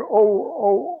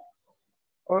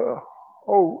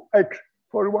OX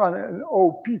for one and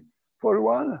OP for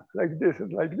one, like this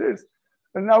and like this.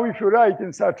 And now if you write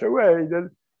in such a way,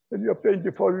 then you obtain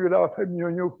the formula of m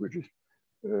mu nu, which is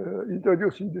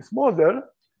introducing this model.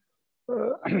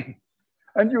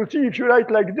 And you see, if you write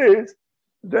like this,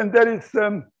 then there is,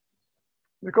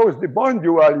 because the Born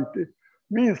duality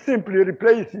means simply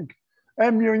replacing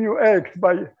m mu nu x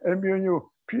by m mu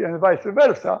nu p and vice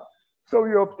versa. So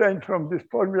you obtain from this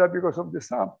formula, because of the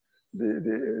sum,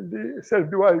 the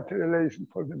self-duality relation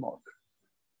for the model.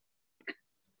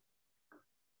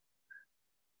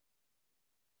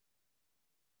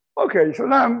 Okay, so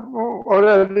now I'm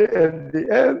already at the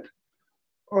end,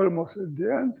 almost at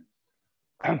the end.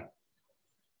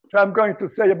 So I'm going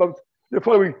to say about the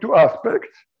following two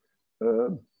aspects.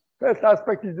 First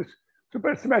aspect is this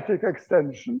supersymmetric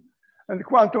extension and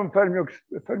quantum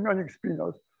fermionic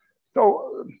spinors.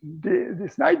 So the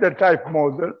Snyder type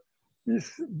model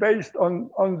is based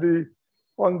on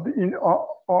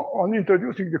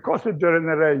introducing the Cosset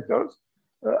generators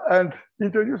and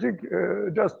introducing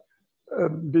just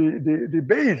the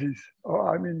basis,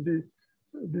 or I mean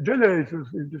the generators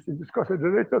in this Cosset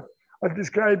generators are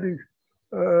describing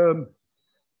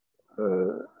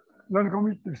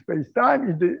non-commutative space-time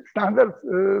in the standard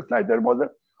Snyder model,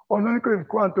 or non-commutative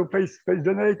quantum phase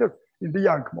generator in the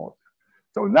Young model.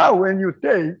 So now when you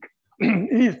take,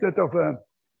 instead of, in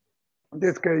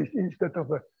this case, instead of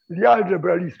the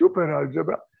algebra, the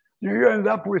superalgebra, you end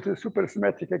up with a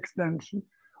supersymmetric extension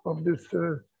of this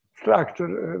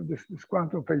structure, this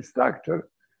quantum phase structure.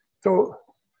 So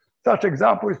such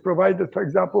example is provided, for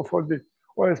example, for the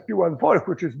OSP14,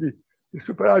 which is the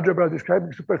superalgebra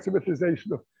describing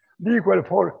supersymmetrization of D equal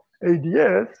 4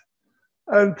 ADS.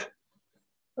 And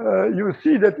you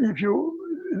see that if you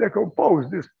decompose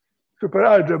this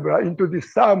superalgebra into the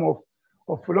sum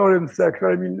of Lorentz sector,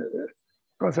 I mean,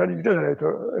 concerning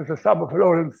generator as a sum of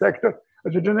Lorentz sector,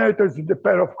 and the generator is the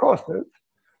pair of cossets,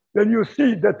 then you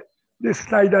see that this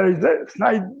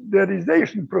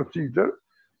Snyderization procedure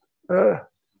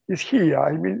is here.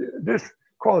 I mean, this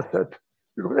cosset,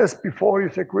 because SP4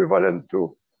 is equivalent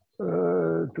to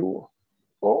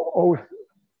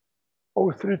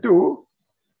O32.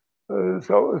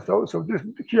 So this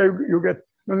here you get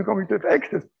non-commutative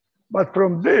excess, but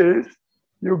from this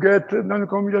you get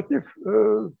non-commutative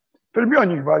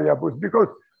fermionic variables, because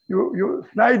you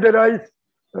Snyderize,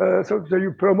 so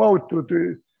you promote to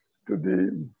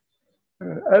the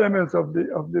elements of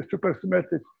the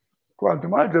supersymmetric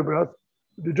quantum algebras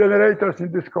the generators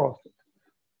in this cosset.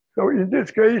 So in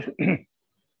this case,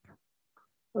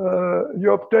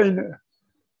 you obtain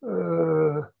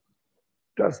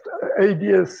just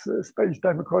ADS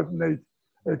space-time coordinates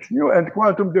x nu and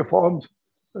quantum-deformed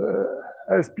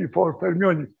SP4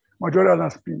 fermionic Majorana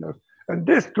spinors. And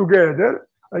this together,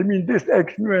 I mean this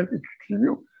x nu and x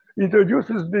nu,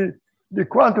 introduces the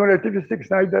quantum relativistic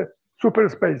Snyder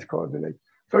superspace coordinate.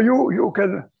 So you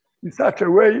can, in such a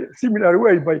way, similar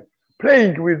way, by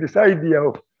playing with this idea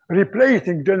of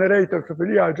replacing generators of the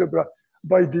Lie algebra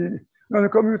by the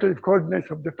non-commutative coordinates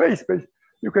of the phase space,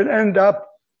 you can end up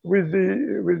with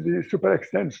the super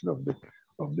extension of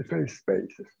the phase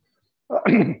spaces.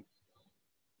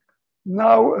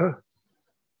 Now,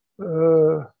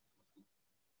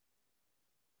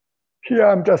 here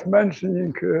I'm just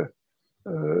mentioning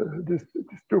these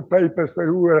two papers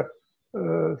where we were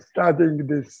studying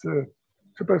this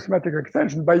supersymmetric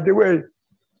extension. By the way,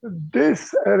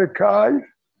 this archive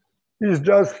is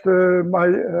just my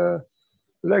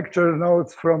lecture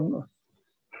notes from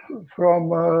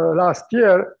last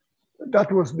year.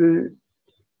 That was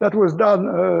done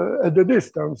at the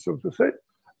distance, so to say.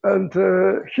 And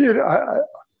here,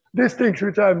 these things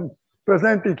which I'm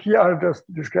presenting here are just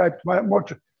described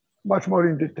much more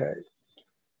in detail.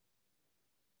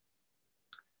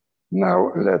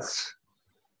 Now let's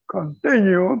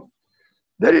continue.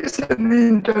 There is an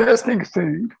interesting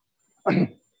thing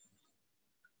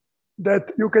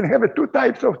that you can have two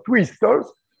types of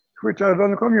twistors which are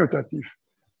non-commutative,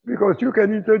 because you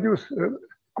can introduce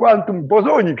quantum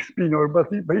bosonic spinor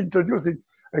by introducing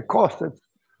a cosset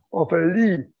of a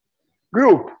Lie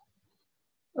group,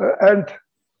 and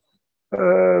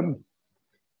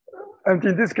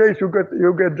in this case you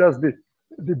get just the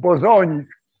bosonic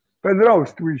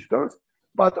Penrose twistors,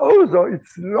 but also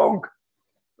it's long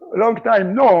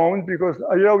time known, because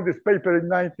I wrote this paper in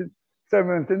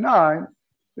 1979,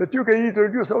 that you can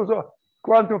introduce also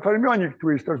quantum fermionic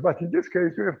twistors, but in this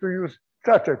case you have to use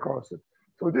such a cosset.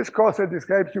 So this cosset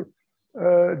describes you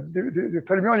the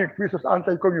fermionic twistors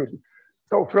anti-commuting.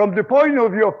 So from the point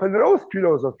of view of Penrose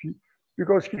philosophy,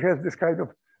 because he has this kind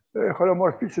of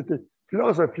holomorphicity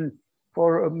philosophy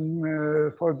for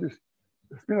this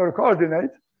spinor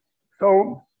coordinates,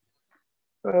 so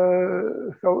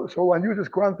one uses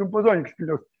quantum bosonic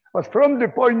spinors. But from the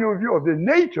point of view of the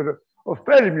nature of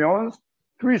fermions,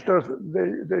 twistors,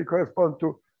 they correspond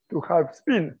to half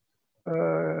spin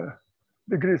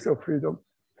degrees of freedom.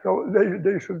 So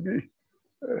they should be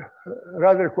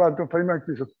rather quantum fermionic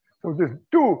twistors. So these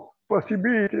two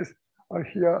possibilities are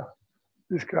here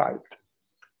described.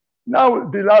 Now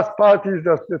the last part is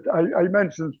just that I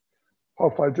mentioned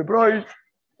Hopf algebroids.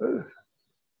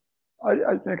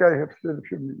 I think I have still a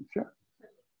few minutes. Yeah.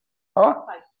 Huh?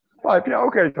 5. Yeah.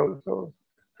 Okay. So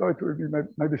So it will be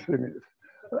maybe 3 minutes.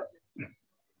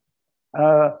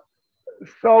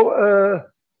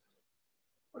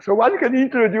 So one can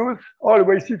introduce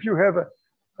always, if you have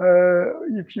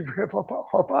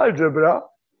Hopf algebra,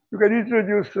 you can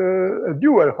introduce a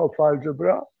dual Hopf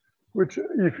algebra, which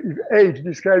if H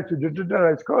describes the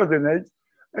generalized coordinates,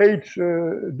 H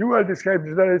dual describes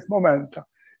generalized momenta.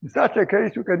 In such a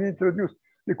case, you can introduce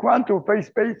the quantum phase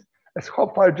space as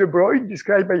Hopf algebroid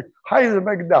described by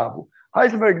Heisenberg-Dabo.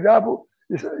 Heisenberg-Dabo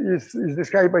is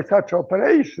described by such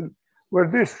operation where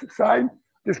this sign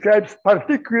describes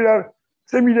particular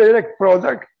semi-direct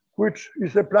product which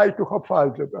is applied to Hopf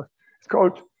algebra. It's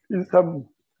called in some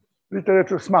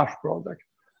literature smash product.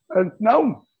 And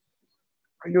now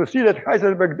you see that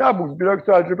Heisenberg-Dabo belongs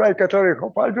to algebraic category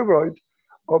Hopf algebroid.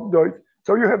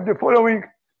 So you have the following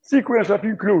sequence of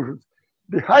inclusions.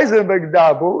 The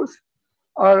Heisenberg-Dabos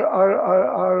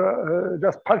are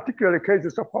just particular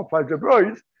cases of Hopf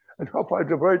algebroids, and Hopf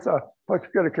algebroids are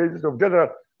particular cases of general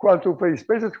quantum phase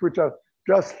spaces, which are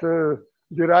just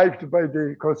derived by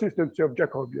the consistency of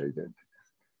Jacobi identities.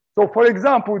 So, for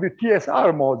example, the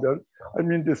TSR model, I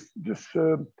mean,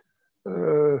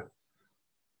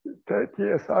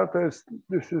 TSR test,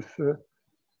 this is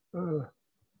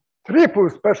triple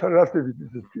special relativity,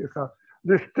 this TSR.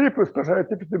 This triple special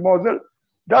relativity model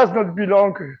does not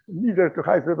belong neither to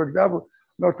Heisenberg-Dabo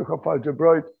nor to Hopf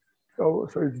algebroid. So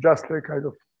it's just a kind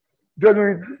of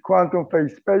genuine quantum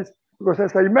phase space, because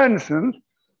as I mentioned,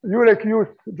 Jurek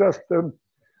used just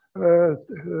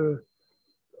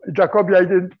Jacobi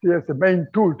identity as the main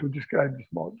tool to describe this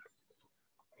model.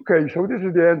 Okay, so this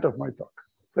is the end of my talk.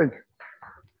 Thank you.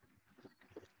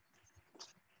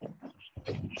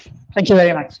 Thank you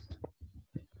very much.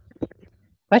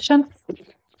 Questions?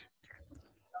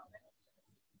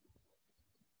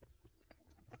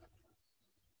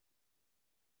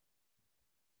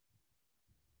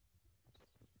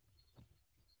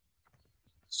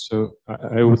 So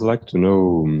I would like to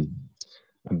know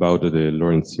about the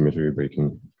Lorentz symmetry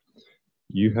breaking.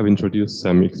 You have introduced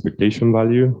some expectation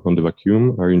value on the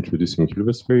vacuum. Are you introducing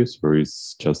Hilbert space, or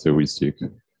is just a heuristic?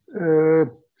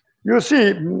 You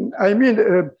see, I mean,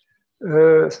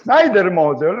 Snyder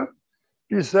model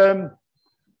is a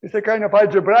kind of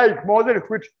algebraic model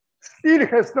which still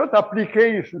has not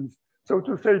applications, so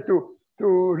to say, to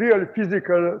real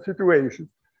physical situations.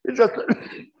 It's just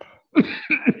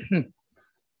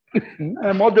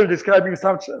a model describing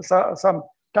some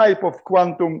type of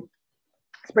quantum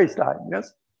space-time.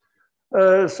 Yes.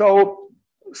 So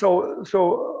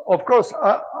of course,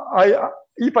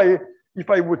 if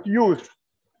I would use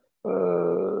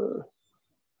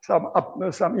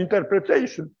some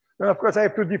interpretation, then of course I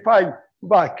have to define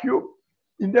vacuum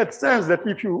in that sense that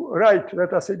if you write,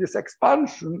 let us say, this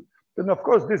expansion, then of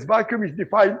course this vacuum is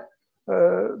defined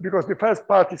because the first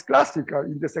part is classical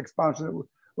in this expansion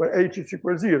where H is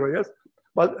equal 0, yes?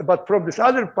 But from this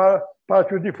other part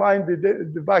you define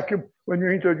the vacuum when you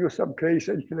introduce some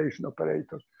Croatian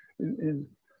operator in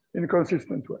a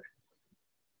consistent way.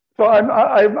 So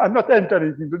I'm not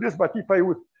entering into this, but if I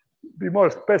would be more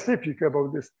specific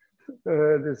about this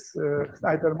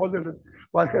Snyder model,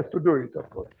 one has to do it, of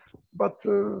course. But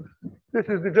this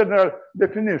is the general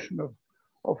definition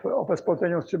of a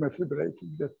spontaneous symmetry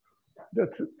breaking,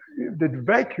 that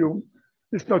vacuum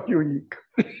is not unique.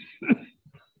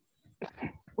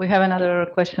 We have another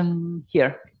question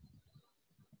here.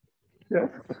 Yes.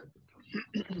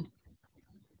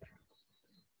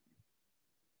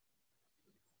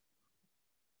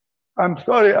 I'm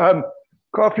sorry, I'm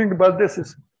coughing, but this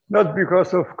is not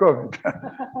because of COVID.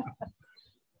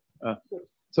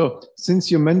 So since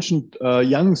you mentioned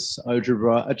Young's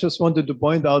algebra, I just wanted to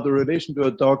point out a relation to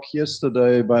a talk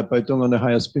yesterday by Dong on the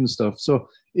higher spin stuff. So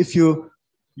if you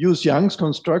use Young's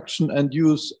construction and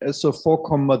use SO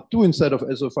 4,2 instead of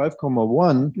SO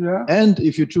 5,1, yeah. And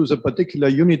if you choose a particular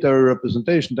unitary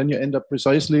representation, then you end up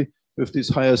precisely with these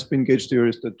higher spin gauge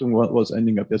theories that Dong was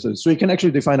ending up yesterday. So you can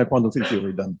actually define a quantum field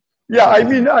theory then. Yeah, I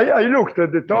mean, I looked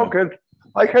at the talk and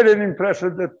I had an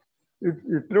impression that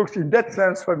it looks in that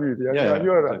sense familiar. Yeah,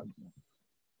 you're right.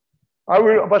 I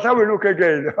will look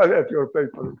again at your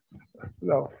paper.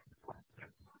 No.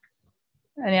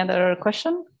 Any other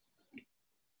question?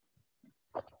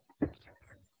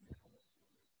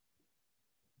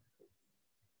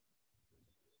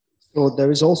 So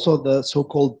there is also the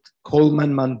so-called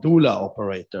Coleman-Mandula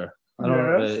operator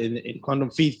in quantum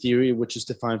field theory, which is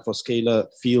defined for scalar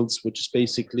fields, which is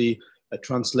basically a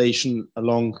translation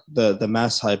along the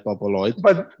mass hyperboloid.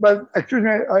 But excuse me,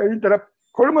 I interrupt.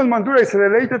 Coleman-Mandula is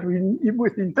related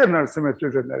with internal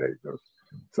symmetry generators.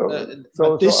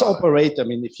 So this operator, I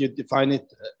mean, if you define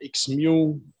it, x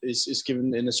mu is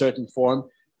given in a certain form,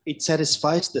 it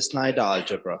satisfies the Snyder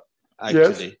algebra,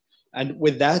 actually. Yes. And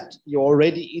with that, you're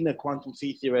already in a quantum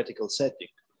field theoretical setting.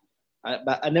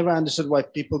 But I never understood why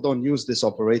people don't use this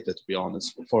operator, to be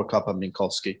honest, for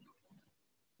kappa-Minkowski.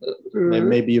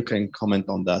 Maybe you can comment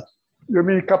on that. You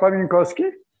mean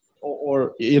kappa-Minkowski?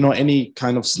 Or you know, any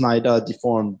kind of Snyder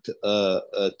deformed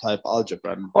type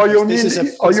algebra. Or you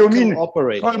mean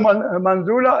operator.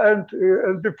 Mandula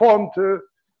and deformed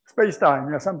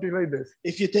space-time, yeah, something like this.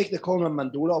 If you take the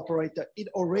Coleman-Mandula operator, it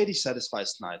already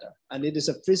satisfies Snyder, and it is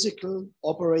a physical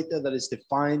operator that is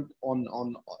defined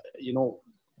on you know,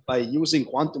 by using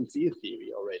quantum field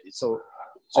theory already. So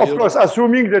of course,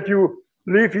 assuming that you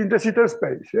live in de Sitter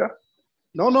space, yeah.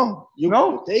 No. You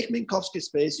take Minkowski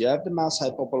space, you have the mass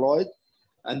hyperboloid,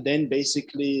 and then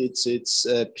basically it's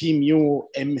p mu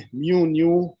m mu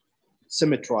nu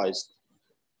symmetrized,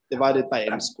 divided by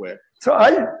m squared. So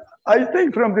I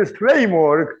think from this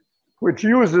framework, which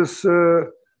uses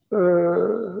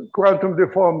quantum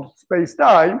deformed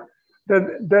space-time,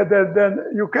 then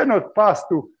you cannot pass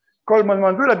to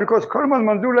Coleman-Mandula, because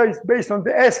Coleman-Mandula is based on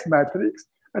the S matrix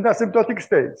and asymptotic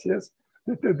states, yes?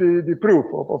 The proof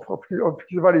of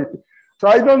validity. So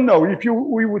I don't know if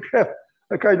we would have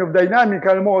a kind of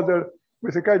dynamical model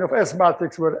with a kind of S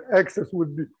matrix where X's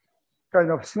would be kind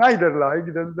of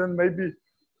Snyder-like, then maybe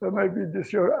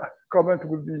this your comment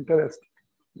would be interesting.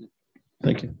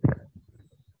 Thank you.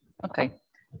 Okay.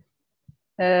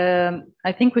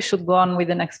 I think we should go on with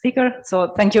the next speaker. So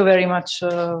thank you very much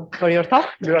for your talk.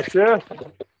 Grazie.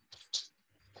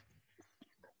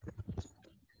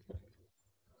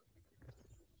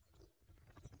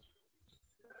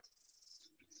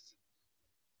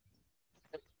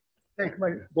 Take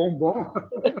my bonbon.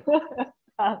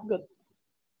 Good.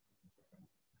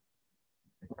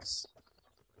 Thanks.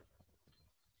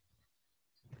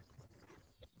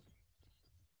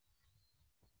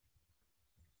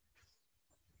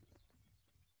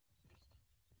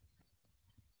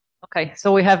 Okay,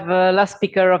 so we have last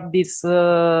speaker of this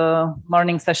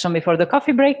morning session before the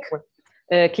coffee break,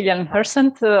 Kilian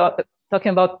Hersent,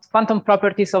 talking about quantum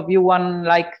properties of U1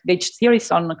 like gauge theories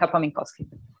on kappa-Minkowski.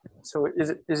 So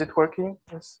is it working?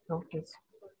 Yes. No. Yes.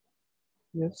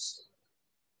 Yes.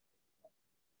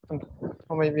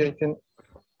 Or maybe I can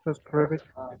just grab it.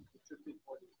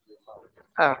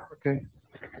 Ah, okay.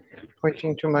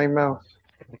 Pointing to my mouth.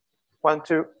 1,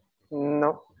 2.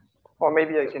 No. Or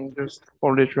maybe I can just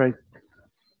hold it right.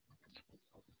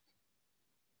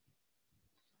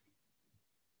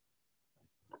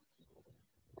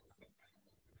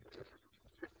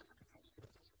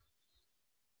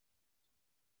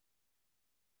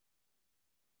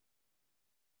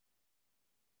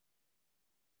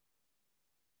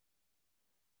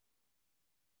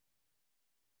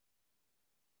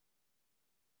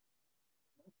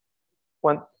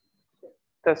 One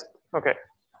test. Okay.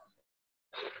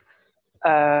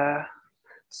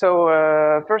 So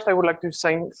first, I would like to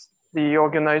thank the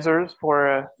organizers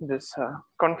for this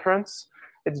conference.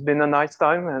 It's been a nice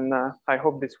time, and I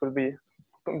hope this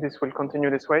will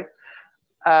continue this way.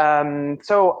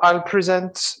 So I'll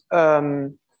present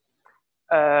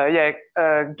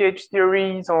gauge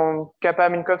theories on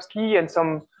kappa-Minkowski and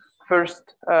some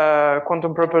first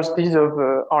quantum properties of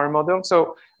our model.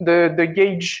 So the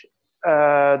gauge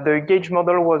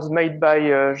model was made by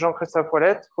Jean-Christophe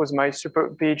Ouellet, who's my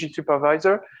PhD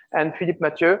supervisor, and Philippe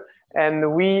Mathieu,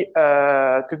 and we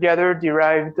together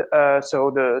derived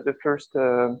the first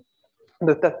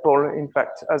the tadpole, in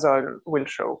fact, as I will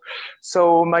show.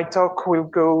 So my talk will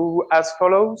go as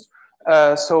follows.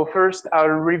 So first, I'll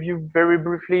review very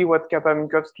briefly what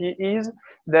kappa-Minkowski is.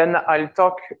 Then I'll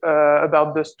talk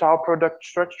about the star product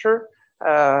structure,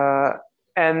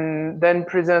 and then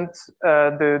present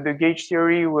the gauge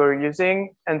theory we're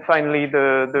using, and finally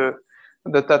the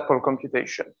tadpole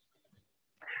computation.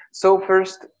 So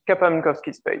first,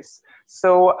 kappa-Minkowski space.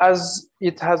 So as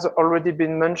it has already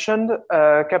been mentioned,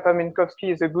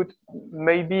 kappa-Minkowski is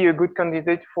maybe a good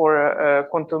candidate for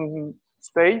quantum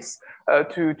space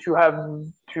to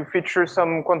feature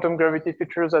some quantum gravity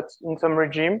features in some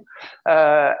regime,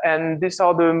 and these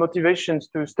are the motivations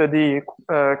to study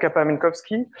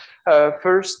kappa-Minkowski.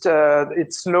 First,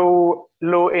 its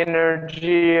low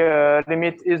energy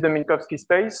limit is the Minkowski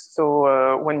space.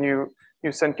 So when you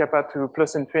send kappa to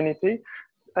plus infinity.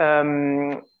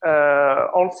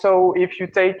 Also, if you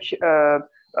take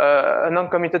a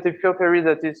non-commutative field theory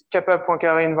that is kappa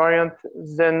Poincaré invariant,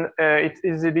 then it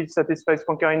easily satisfies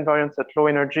Poincaré invariance at low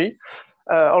energy.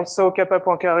 Also,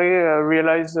 kappa-Poincaré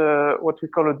realized what we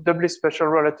call a doubly special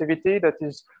relativity,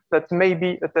 that may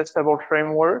be a testable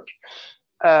framework.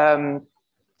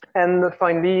 And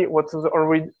finally, what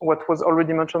was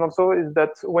already mentioned also is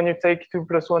that when you take 2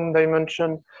 + 1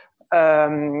 dimension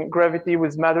gravity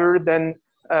with matter, then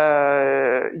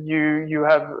you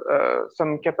have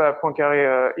some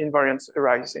kappa-Poincaré invariance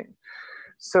arising.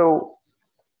 So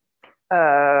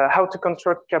how to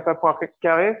construct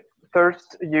kappa-Poincaré?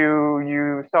 First,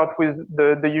 you start with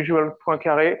the usual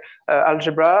Poincaré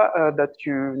algebra that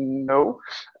you know,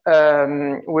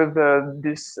 with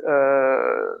this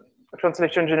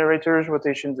translation generators,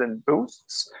 rotations, and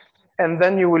boosts. And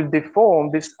then you will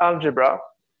deform this algebra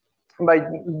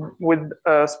with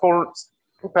a small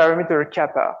parameter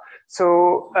kappa.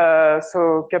 So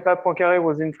kappa-Poincaré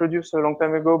was introduced a long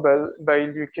time ago by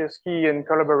Lukierski and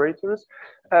collaborators,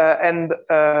 and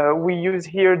we use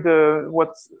here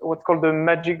what's called the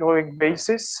magic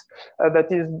basis.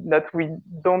 That is that we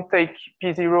don't take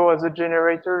P0 as a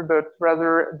generator, but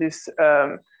rather this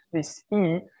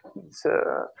E.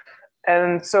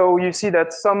 And so you see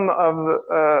that some of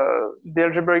the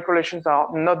algebraic relations are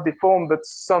not deformed, but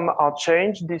some are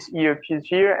changed. This E appears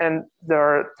here, and there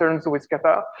are terms with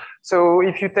kappa. So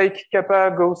if you take kappa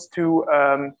goes to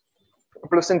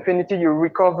plus infinity, you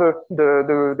recover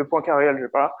the Poincaré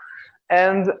algebra.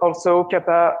 And also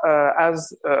kappa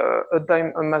has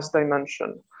a mass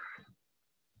dimension.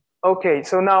 Okay,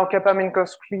 so now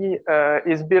kappa-Minkowski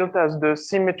is built as the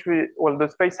symmetry, well, the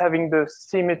space having the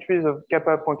symmetries of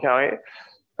kappa-Poincaré.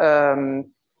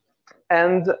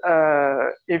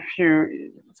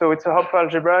 So it's a Hopf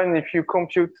algebra, and if you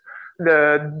compute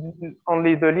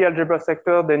only the Lie algebra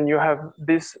sector, then you have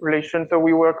this relation. So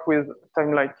we work with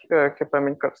time like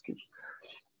kappa-Minkowski.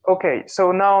 Okay,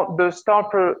 so now the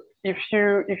if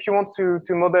you want to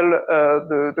model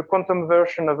the quantum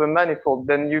version of a manifold,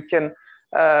 then you can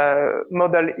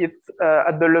model it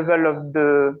at the level of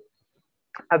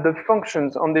the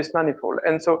functions on this manifold.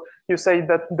 And so you say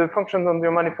that the function on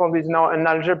your manifold is now an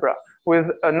algebra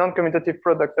with a non-commutative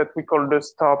product that we call the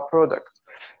star product.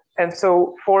 And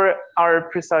so for our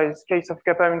precise case of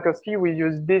kappa-Minkowski, we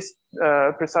use this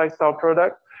precise star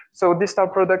product. So this star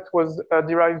product was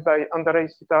derived by Andrei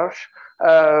Sitarz.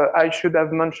 I should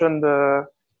have mentioned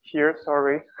here,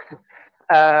 sorry.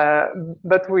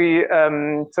 But we,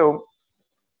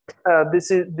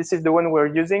 this is the one we're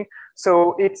using.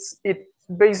 So it's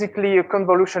basically a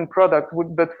convolution product,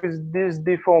 but with this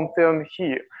deformed term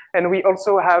here. And we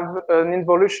also have an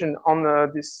involution on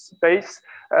this space,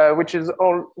 which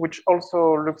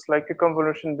also looks like a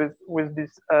convolution with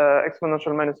this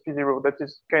exponential minus P0 that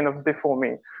is kind of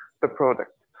deforming the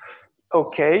product.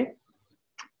 Okay.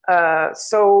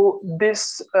 So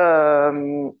this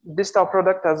star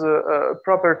product has a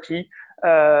property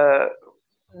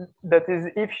that is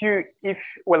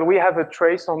well, we have a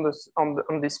trace on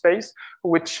this space,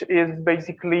 which is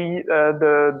basically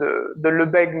the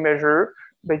Lebesgue measure,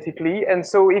 basically. And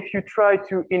so if you try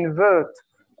to invert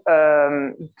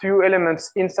 2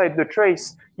 elements inside the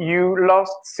trace, you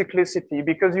lost cyclicity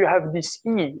because you have this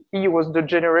E. E was the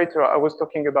generator I was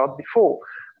talking about before.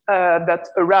 That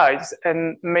arise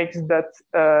and makes that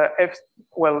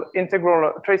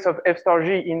integral trace of f star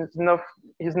g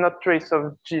is not trace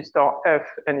of g star f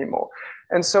anymore.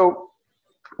 And so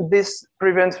this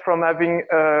prevents from having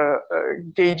a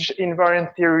gauge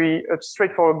invariant theory, a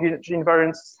straightforward gauge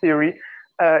invariance theory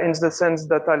in the sense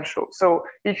that I'll show. So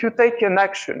if you take an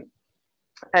action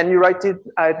and you write it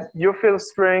at your field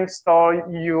strength star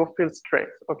your field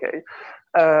strength, okay,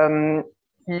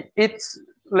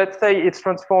 let's say it's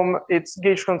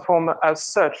gauge transform as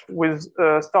such with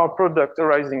a star product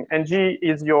arising, and G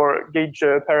is your gauge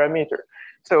parameter.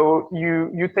 So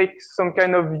you take some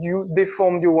kind of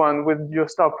deformed U1 with your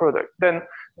star product. Then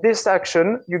this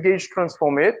action, you gauge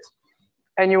transform it,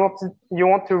 and you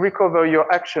want to recover your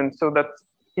action so that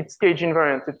it's gauge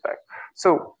invariant, in fact.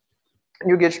 So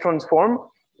you gauge transform,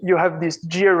 you have this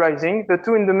G arising, the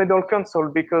 2 in the middle cancel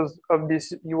because of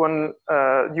this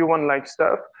U1-like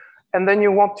stuff. And then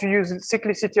you want to use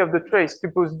cyclicity of the trace to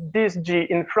put this G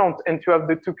in front and to have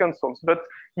the 2 cancels, but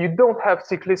you don't have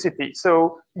cyclicity,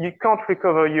 so you can't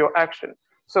recover your action.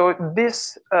 So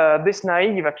this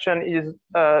naive action is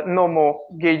no more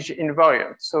gauge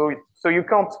invariant. So you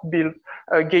can't build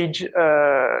a gauge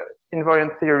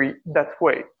invariant theory that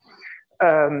way.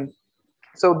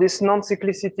 So this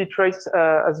non-cyclicity trace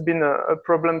has been a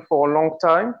problem for a long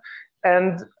time.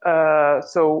 And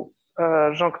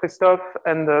Jean-Christophe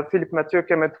and Philippe Mathieu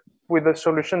came up with a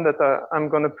solution that I'm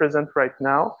going to present right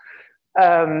now.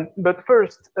 But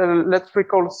first, let's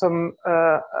recall some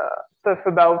stuff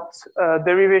about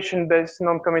derivation-based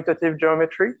non-commutative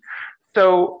geometry.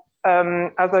 So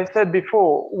as I said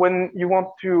before, when you want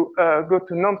to go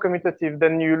to non-commutative,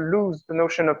 then you lose the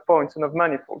notion of points and of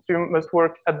manifolds. You must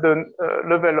work at the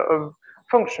level of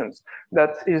functions.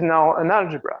 That is now an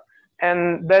algebra.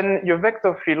 And then your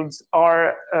vector fields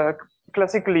are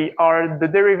classically are the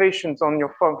derivations on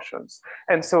your functions.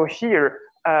 And so here,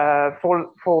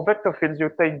 for vector fields, you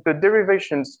take the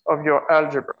derivations of your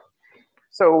algebra.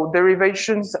 So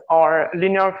derivations are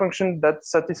linear functions that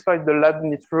satisfy the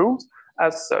Leibniz rules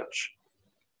as such.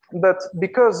 But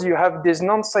because you have this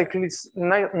non-cyclic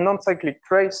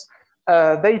trace,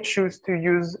 they choose to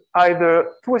use either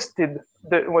twisted,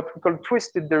 what we call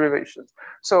twisted derivations.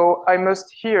 So I must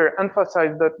here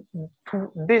emphasize that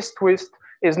this twist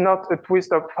is not a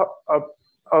twist of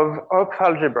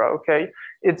algebra, okay?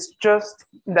 It's just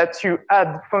that you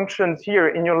add functions here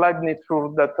in your Leibniz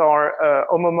rule that are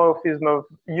homomorphism of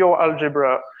your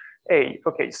algebra A.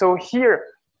 Okay, so here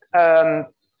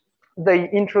they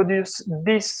introduce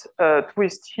this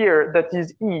twist here that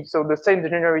is E, so the same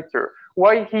generator.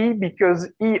 Why E? Because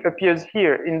E appears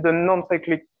here in the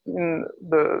non-cyclic in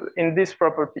this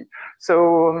property.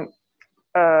 So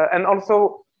and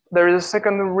also there is a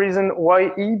second reason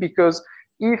why E, because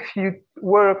if you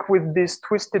work with these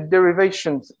twisted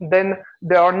derivations, then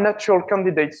there are natural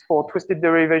candidates for twisted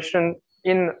derivation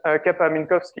in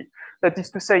kappa-Minkowski. That is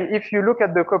to say, if you look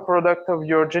at the coproduct of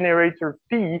your generator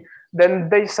P, then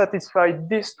they satisfy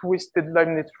this twisted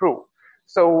Leibniz rule.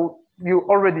 So you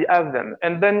already have them.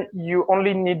 And then you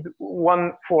only need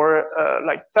one for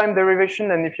like time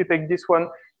derivation. And if you take this one,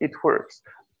 it works.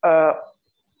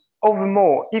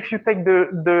 Overmore, if you take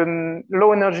the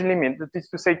low energy limit, that is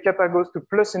to say kappa goes to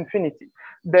plus infinity,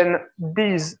 then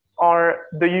these are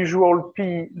the usual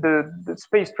P, the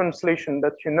space translation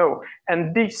that you know.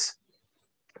 And this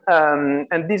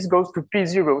goes to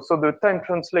P0, so the time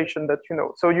translation that you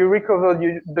know. So you recover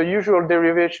the usual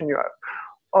derivation you have.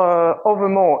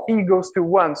 Overmore, E goes to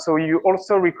 1, so you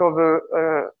also recover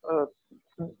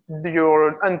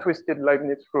your untwisted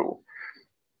Leibniz rule.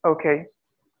 Okay.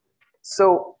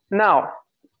 So now,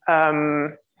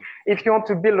 if you want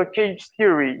to build a cage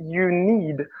theory, you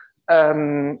need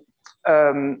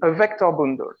a vector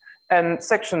bundle and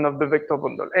section of the vector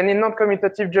bundle. And in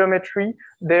non-commutative geometry,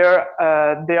 they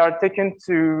are taken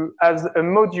to as a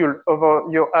module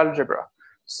of your algebra.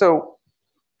 So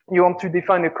you want to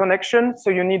define a connection, so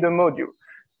you need a module.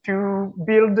 To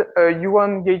build a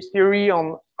U1 gauge theory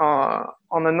on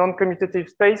a non-commutative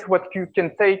space, what you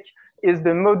can take is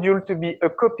the module to be a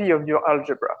copy of your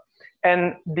algebra.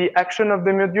 And the action of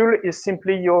the module is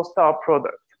simply your star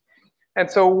product. And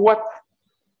so what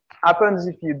happens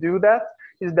if you do that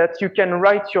is that you can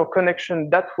write your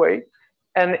connection that way,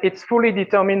 and it's fully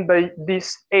determined by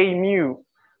this A mu,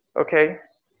 okay?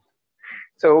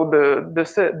 So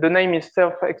the name is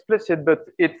self-explicit, but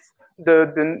it's the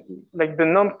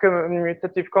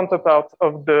non-commutative counterpart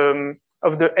of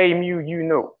the A mu you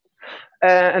know.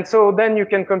 And so then you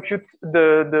can compute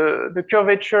the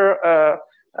curvature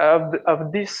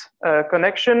of this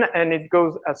connection, and it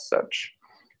goes as such.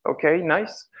 Okay,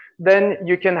 nice. Then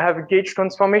you can have gauge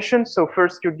transformation. So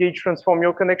first you gauge transform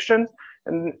your connection,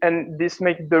 and this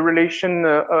makes the relation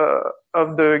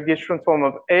of the gauge transform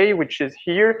of A, which is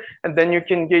here. And then you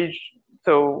can gauge,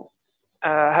 so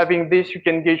having this, you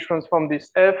can gauge transform this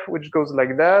F, which goes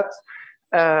like that.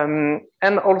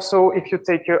 And also, if you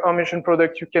take a Hermitian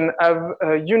product, you can have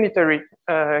a unitary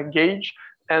gauge,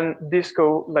 and this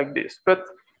go like this. But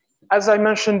as I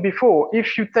mentioned before,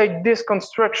 if you take this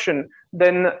construction,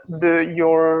 then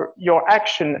your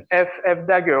action F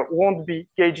dagger won't be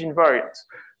gauge invariant,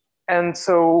 and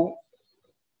so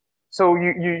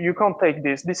you can't take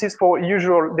this. This is for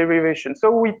usual derivation.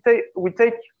 So we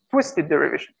take twisted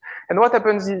derivation. And what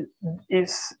happens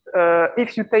is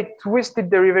if you take twisted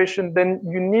derivation, then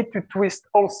you need to twist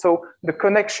also the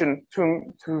connection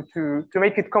to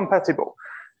make it compatible.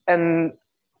 And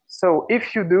so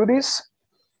if you do this,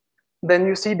 then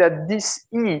you see that this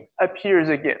E appears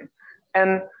again.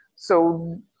 And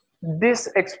so this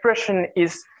expression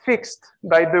is fixed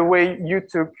by the way you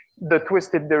took the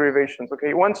twisted derivations,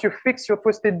 okay? Once you fix your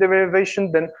twisted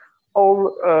derivation, then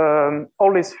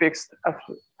all is fixed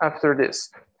after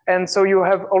this. And so you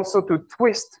have also to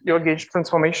twist your gauge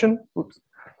transformation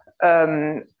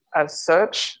as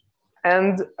such,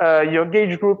 and your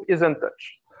gauge group is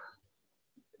untouched.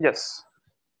 Yes.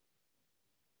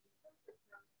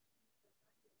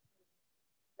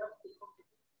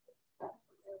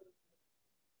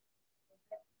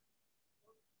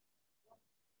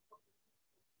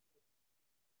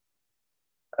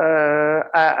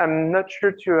 I'm not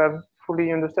sure to have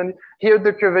fully understand it. Here,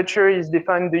 the curvature is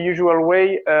defined the usual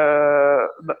way.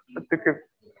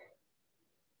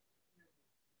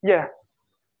 Yeah.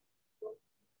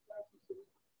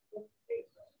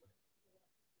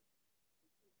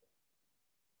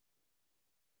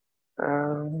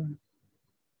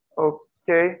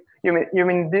 Okay. You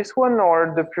mean this one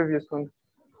or the previous one?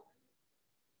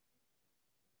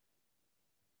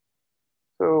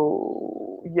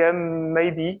 So yeah,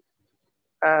 maybe.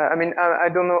 I mean, I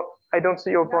don't know. I don't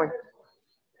see your point.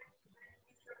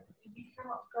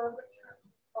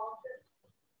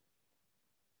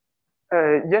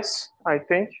 Yes, I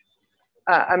think.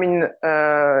 I mean,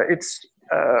 it's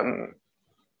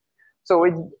so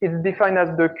it's defined as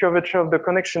the curvature of the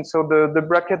connection. So the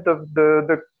bracket of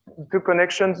the two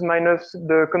connections minus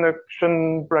the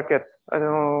connection bracket. I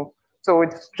don't know. So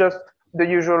it's just the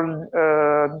usual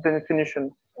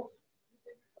definition.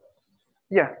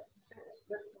 Yeah.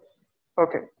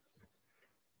 Okay.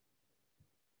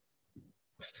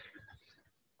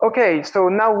 Okay, so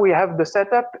now we have the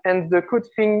setup, and the good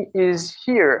thing is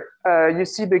here, you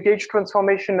see the gauge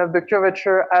transformation of the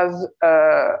curvature as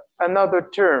another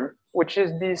term, which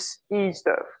is this E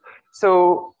stuff.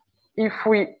 So if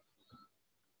we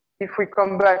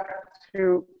come back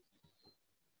to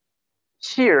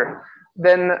here,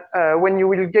 then when you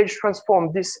will gauge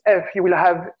transform this F, you will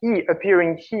have E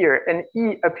appearing here and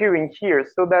E appearing here,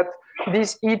 so that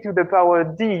this E to the power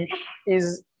D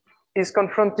is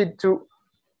confronted to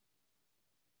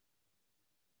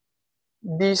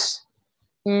this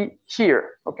E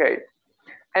here, okay?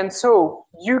 And so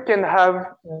you can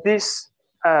have this,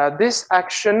 this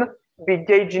action be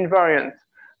gauge invariant,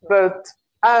 but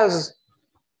as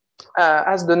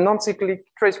the non-cyclic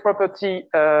trace property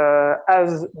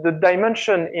has the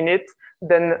dimension in it,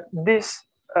 then this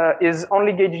is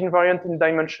only gauge invariant in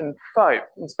dimension 5,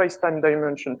 in space-time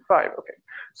dimension 5, okay?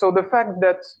 So the fact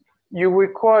that you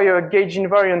require gauge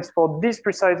invariance for this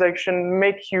precise action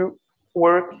make you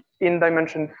work in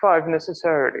dimension 5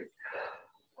 necessarily.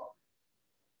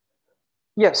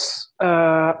 Yes,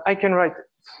 I can write it.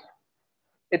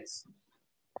 It's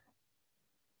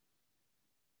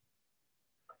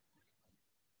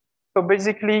so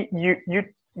basically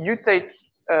you take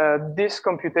this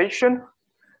computation,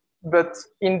 but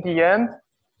in the end,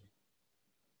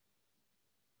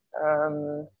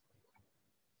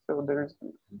 so there's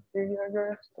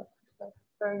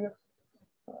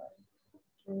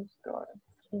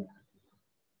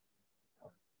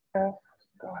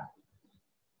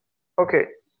okay.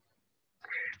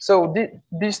 So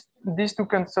these two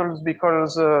cancels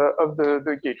because of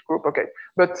the gauge group. Okay,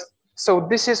 but so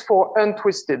this is for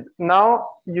untwisted.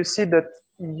 Now you see that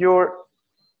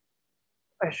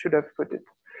I should have put it.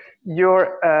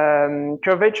 Your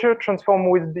curvature transform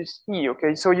with this E.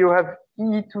 Okay, so you have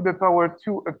E to the power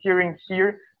 2 appearing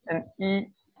here, and E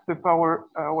to the power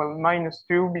well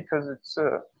 -2 because it's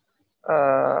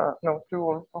no 2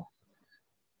 also.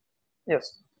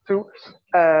 Yes, 2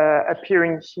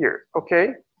 appearing here.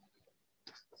 Okay.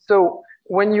 So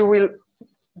when you will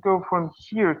go from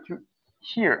here to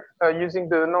here using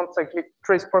the non-cyclic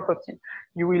trace property,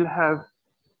 you will have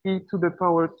E to the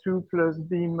power 2 plus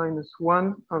D minus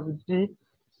 1 of G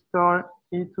star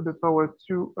E to the power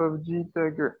 2 of G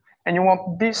dagger. And you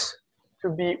want this to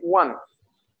be 1.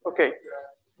 Okay.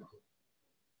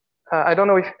 I don't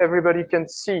know if everybody can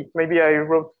see. Maybe I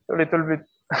wrote a little bit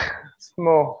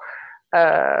small.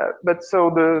 But so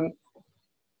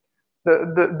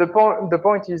the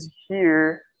point is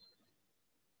here.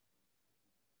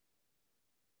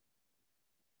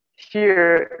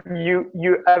 Here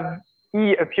you have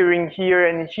E appearing here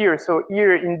and here. So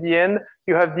here in the end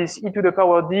you have this E to the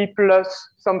power D plus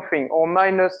something or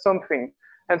minus something.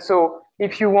 And so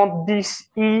if you want this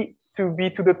E to be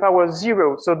to the power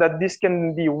 0 so that this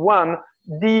can be 1,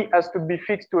 D has to be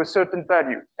fixed to a certain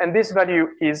value, and this value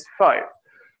is 5.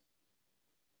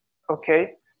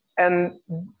 Okay, and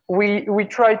we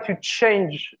try to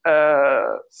change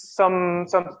some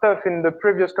stuff in the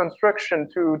previous construction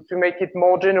to make it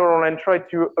more general and try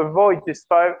to avoid this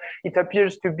 5. It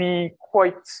appears to be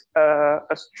quite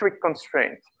a strict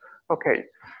constraint. Okay,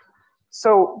 so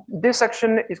this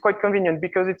action is quite convenient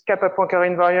because it's kappa-Poincare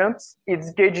invariant. It's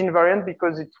gauge invariant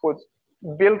because it was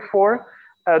built for.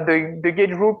 The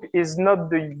gauge group is not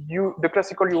the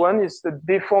classical U1, it's the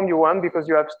deformed U1 because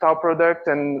you have star product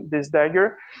and this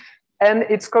dagger. And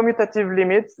its commutative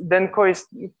limits then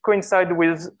coincide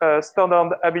with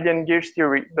standard abelian gauge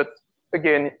theory, but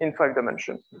again in 5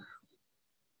 dimensions.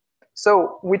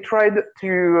 So we tried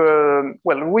to,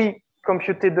 well, we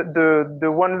computed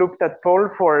the one loop tadpole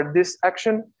for this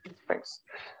action. Thanks.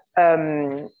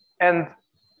 And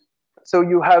So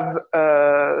you have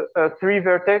 3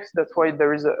 vertex. That's why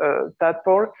there is a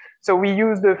tadpole. So we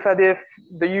use the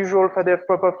usual FADF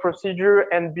pop-up procedure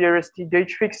and BRST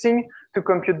gauge fixing to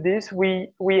compute this. We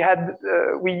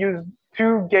used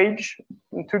two gauge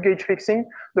fixing.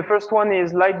 The first one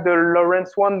is like the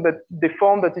Lorentz one, but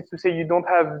deformed. That is to say, you don't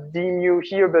have d mu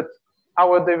here, but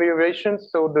our derivations,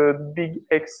 so the big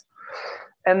X.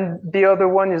 And the other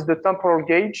one is the temporal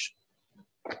gauge,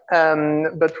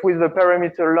 but with the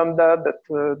parameter lambda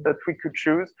that we could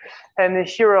choose. And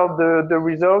here are the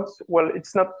results. Well,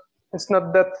 it's not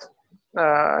that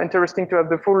interesting to have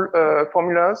the full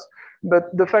formulas,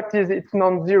 but the fact is it's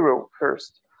non-zero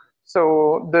first.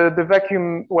 So the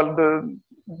vacuum, well,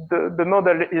 the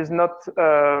model is not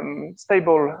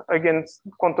stable against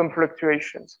quantum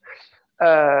fluctuations.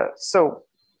 So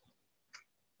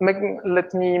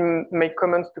let me make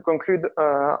comments to conclude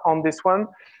on this one.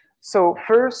 So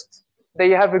first, they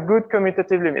have a good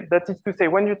commutative limit. That is to say,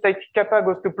 when you take kappa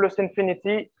goes to plus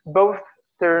infinity, both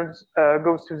terms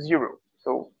goes to 0.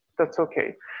 So that's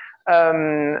okay.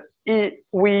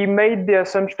 We made the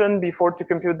assumption before to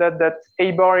compute that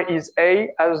A bar is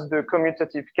A as the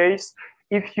commutative case.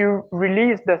 If you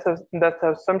release that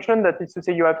assumption, that is to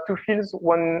say you have two fields,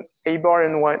 one A bar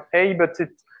and one A, but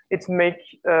it make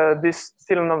this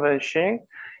still non-vanishing.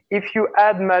 If you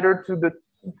add matter to the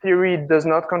theory, it does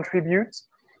not contribute.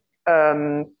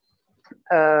 Well,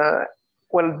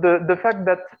 the fact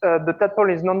that the tadpole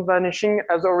is non-vanishing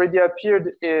has already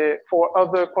appeared for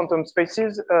other quantum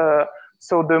spaces.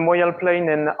 So the Moyal plane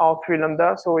and R3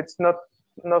 lambda, so it's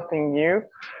nothing new.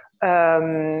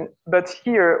 But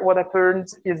here, what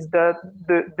happens is that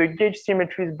the gauge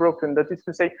symmetry is broken. That is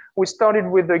to say, we started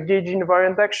with the gauge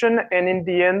invariant action, and in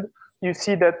the end, you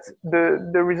see that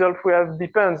the result we have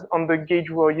depends on the gauge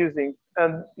we're using.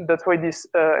 And that's why this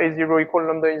A0 equal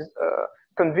lambda is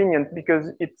convenient,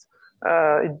 because it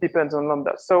depends on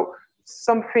lambda. So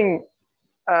something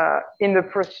in the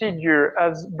procedure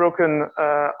has broken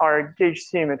our gauge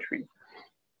symmetry.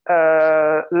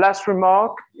 Last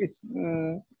remark,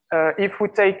 if we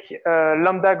take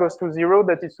lambda goes to 0,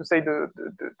 that is to say the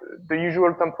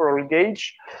usual temporal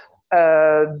gauge,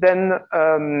 then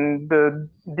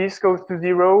this goes to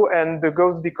 0 and the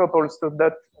gauge decouples so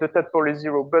that the tadpole is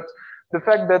 0. But the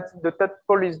fact that the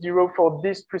tadpole is 0 for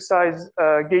this precise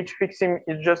gauge fixing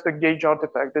is just a gauge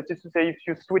artifact. That is to say, if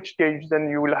you switch gauge, then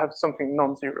you will have something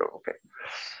non-zero. Okay.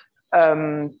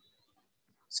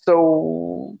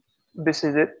 So this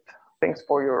is it. Thanks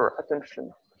for your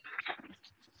attention.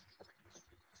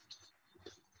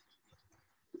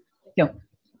 Yeah.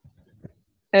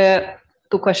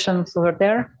 Two questions over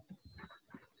there.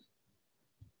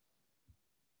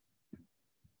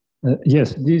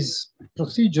 Yes, this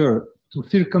procedure to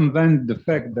circumvent the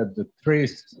fact that the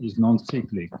trace is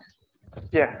non-cyclic.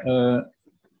 Yeah.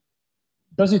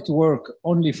 Does it work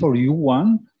only for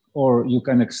U1, or you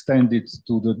can extend it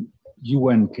to the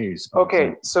UN case?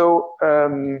 Okay, so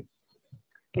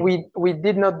we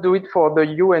did not do it for the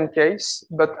UN case,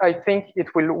 but I think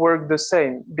it will work the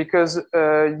same, because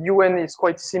UN is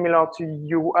quite similar to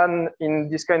UN in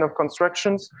this kind of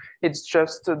constructions. It's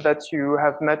just that you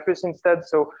have matrix instead.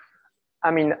 So, I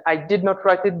mean, I did not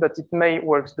write it, but it may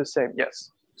work the same,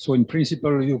 yes. So in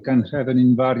principle, you can have an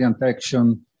invariant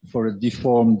action for a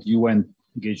deformed UN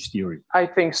gauge theory? I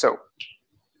think so.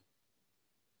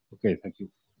 Okay, thank you.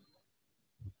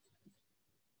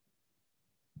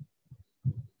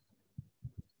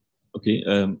 Okay,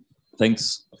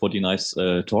 thanks for the nice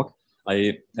talk.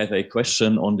 I have a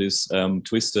question on this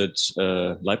twisted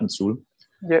Leibniz rule.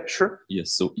 Yeah, sure.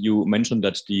 Yes, so you mentioned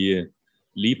that the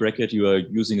Lie bracket you are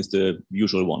using is the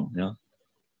usual one, yeah?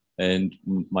 And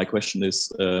my question is,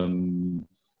 do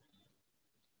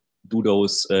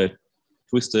those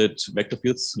twisted vector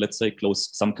fields, let's say, close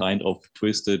some kind of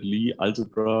twisted Lie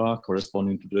algebra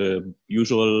corresponding to the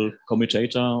usual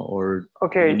commutator, or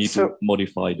okay, you need to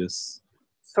modify this?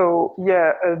 So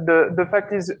yeah, the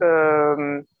fact is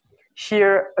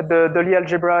here the Lie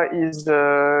algebra is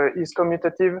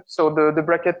commutative. So the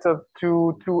bracket of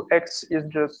 2x is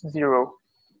just 0.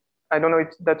 I don't know if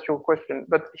that's your question,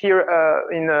 but here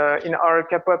in our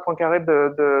kappa Poincaré,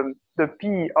 the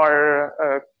p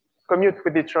are commute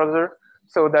with each other,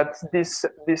 so that this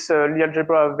Lie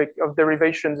algebra of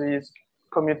derivations is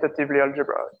commutative Lie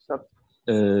algebra. It's not.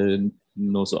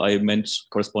 No, so I meant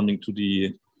corresponding to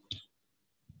the.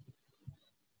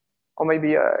 Or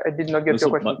maybe I did not get your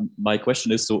question. My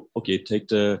question is, so okay, take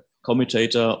the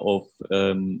commutator of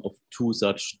two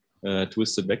such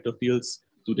twisted vector fields.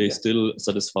 Do they still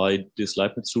satisfy this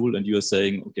Leibniz rule? And you are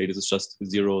saying, okay, this is just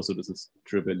 0, so this is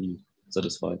trivially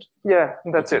satisfied. Yeah,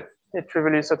 that's okay. It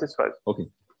trivially satisfies. Okay.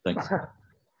 Thanks.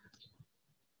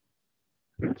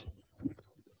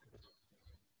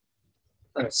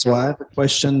 So I have a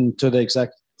question to the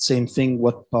exact same thing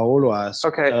what Paolo asked.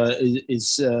 Okay.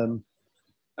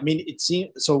 I mean, it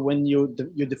seems so when you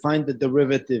define the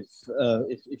derivative.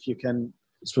 If you can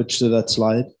switch to that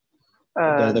slide,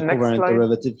 the covariant slide.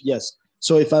 derivative. Yes.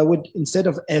 So if I would, instead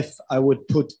of f, I would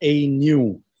put a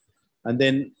nu, and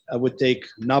then I would take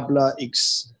nabla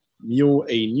x mu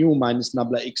a nu minus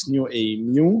nabla x nu a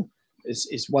mu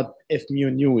is what f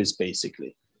mu nu is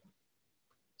basically.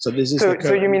 So this is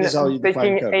so you mean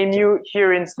taking a mu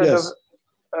here instead of?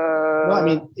 No, I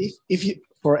mean if you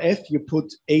for f you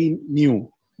put a nu,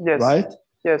 yes, right?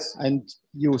 Yes, and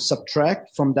you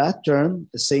subtract from that term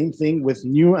the same thing with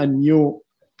nu and mu.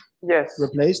 Yes,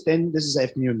 replaced. Then this is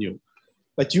f mu nu.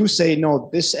 But you say no,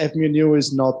 this f mu nu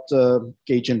is not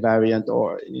gauge invariant,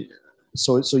 or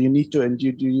so you need to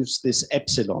introduce this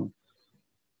epsilon,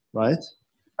 right?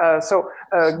 So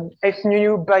f mu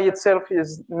nu by itself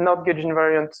is not gauge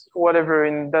invariant, whatever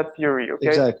in that theory. Okay,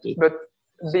 exactly. But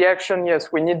the action,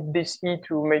 yes, we need this e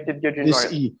to make it gauge invariant.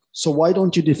 This e. So why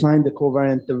don't you define the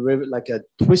covariant derivative like a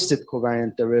twisted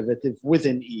covariant derivative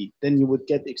within e? Then you would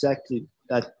get exactly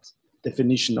that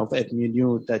definition of f mu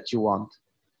nu that you want.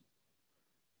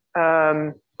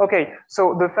 Okay,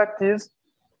 so the fact is,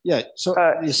 yeah. So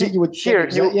you see, you would here.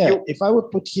 If I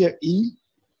would put here e,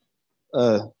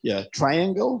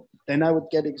 triangle, then I would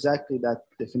get exactly that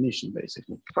definition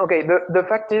basically. Okay. The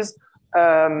fact is,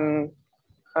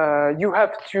 you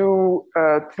have to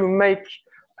make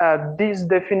this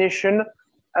definition.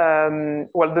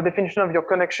 Well, the definition of your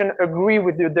connection agree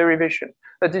with the derivation.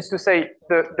 That is to say,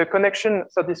 the connection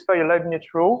satisfies a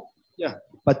Leibniz rule. Yeah,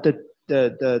 but the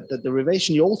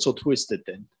derivation you also twisted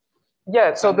then.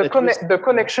 Yeah, so the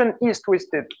connection is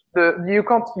twisted. You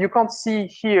can't see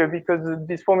here because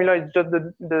this formula is just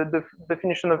the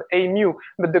definition of a mu,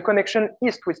 but the connection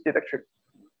is twisted actually.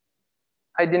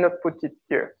 I did not put it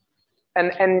here.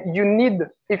 And you need,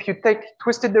 if you take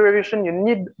twisted derivation, you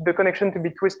need the connection to be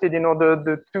twisted in order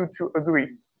the two to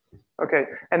agree. Okay,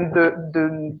 and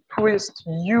the twist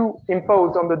you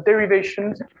impose on the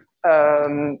derivations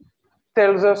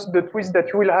tells us the twist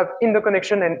that you will have in the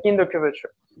connection and in the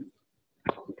curvature.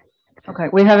 Okay,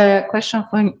 we have a question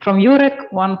from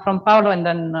Jurek, one from Paolo, and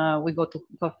then we go to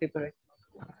coffee break.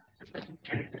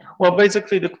 Well,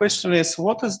 basically the question is,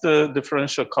 what is the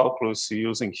differential calculus you're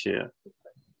using here?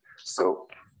 So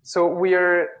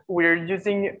we're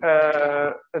using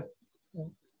a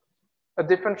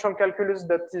differential calculus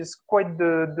that is quite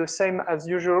the same as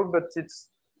usual, but it's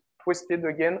twisted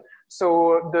again.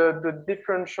 So the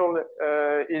differential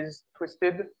is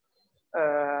twisted,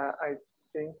 I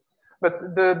think.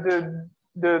 But the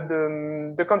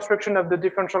construction of the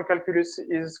differential calculus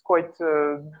is quite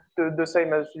the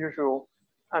same as usual.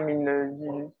 I mean,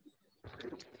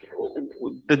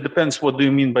 that depends. What do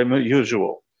you mean by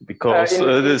usual?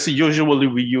 Because usually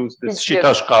we use this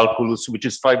Shitash calculus, which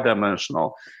is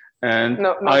 5-dimensional, and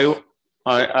my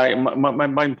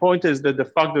point is that the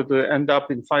fact that they end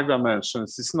up in 5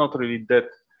 dimensions is not really that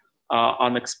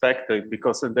unexpected,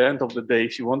 because at the end of the day,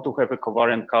 if you want to have a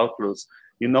covariant calculus,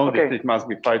 you know that it must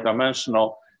be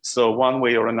 5-dimensional. So one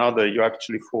way or another, you're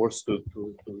actually forced to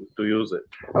use it.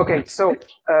 Okay, so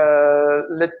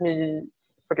let me.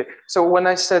 Okay, so when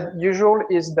I said usual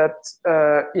is that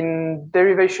in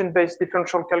derivation-based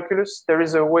differential calculus, there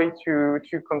is a way to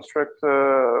construct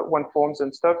one forms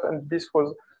and stuff, and this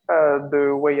was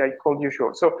the way I called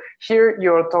usual. So here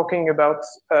you're talking about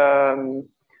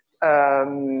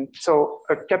so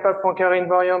a kappa-Poincare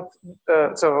invariant,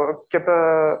 so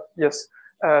kappa, yes,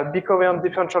 bicovariant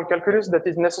differential calculus that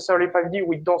is necessarily 5D.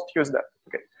 We don't use that.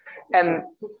 Okay,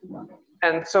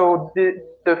 and so the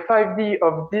 5D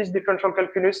of this differential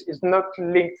calculus is not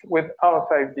linked with our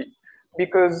 5D,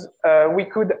 because we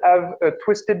could have a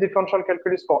twisted differential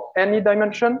calculus for any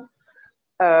dimension,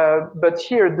 but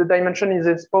here the dimension is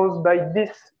exposed by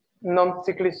this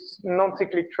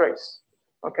non-cyclic trace.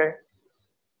 Okay.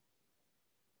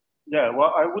 Yeah,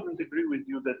 well, I wouldn't agree with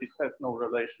you that it has no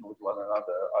relation with one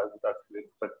another. I would actually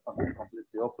expect something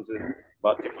completely opposite.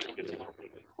 But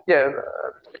yeah,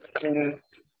 I mean,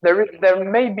 there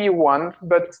may be one,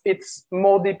 but it's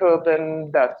more deeper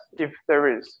than that, if there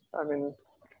is. I mean,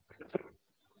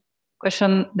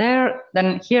 question there,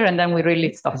 then here, and then we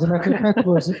really stop. As a matter of fact,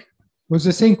 was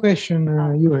the same question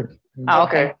you had.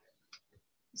 Okay.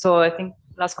 So I think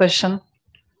last question.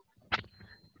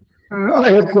 I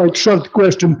have quite short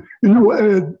question. You know,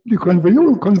 the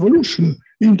convolution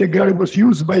integral was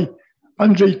used by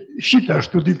Andrzej Shitash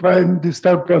to define the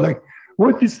star product.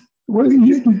 Is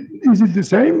it the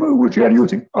same which you are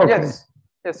using? Okay. Yes.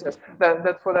 Yes, yes.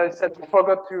 That's what I said. I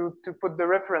forgot to put the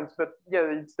reference, but yeah,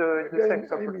 it's the same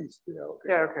software.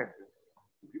 Yeah, okay.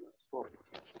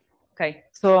 Okay,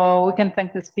 so we can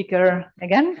thank the speaker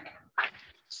again.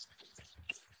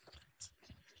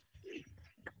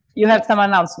 You have some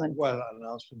announcement. Well,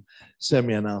 announcement,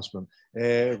 semi-announcement.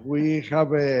 We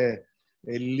have a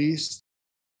list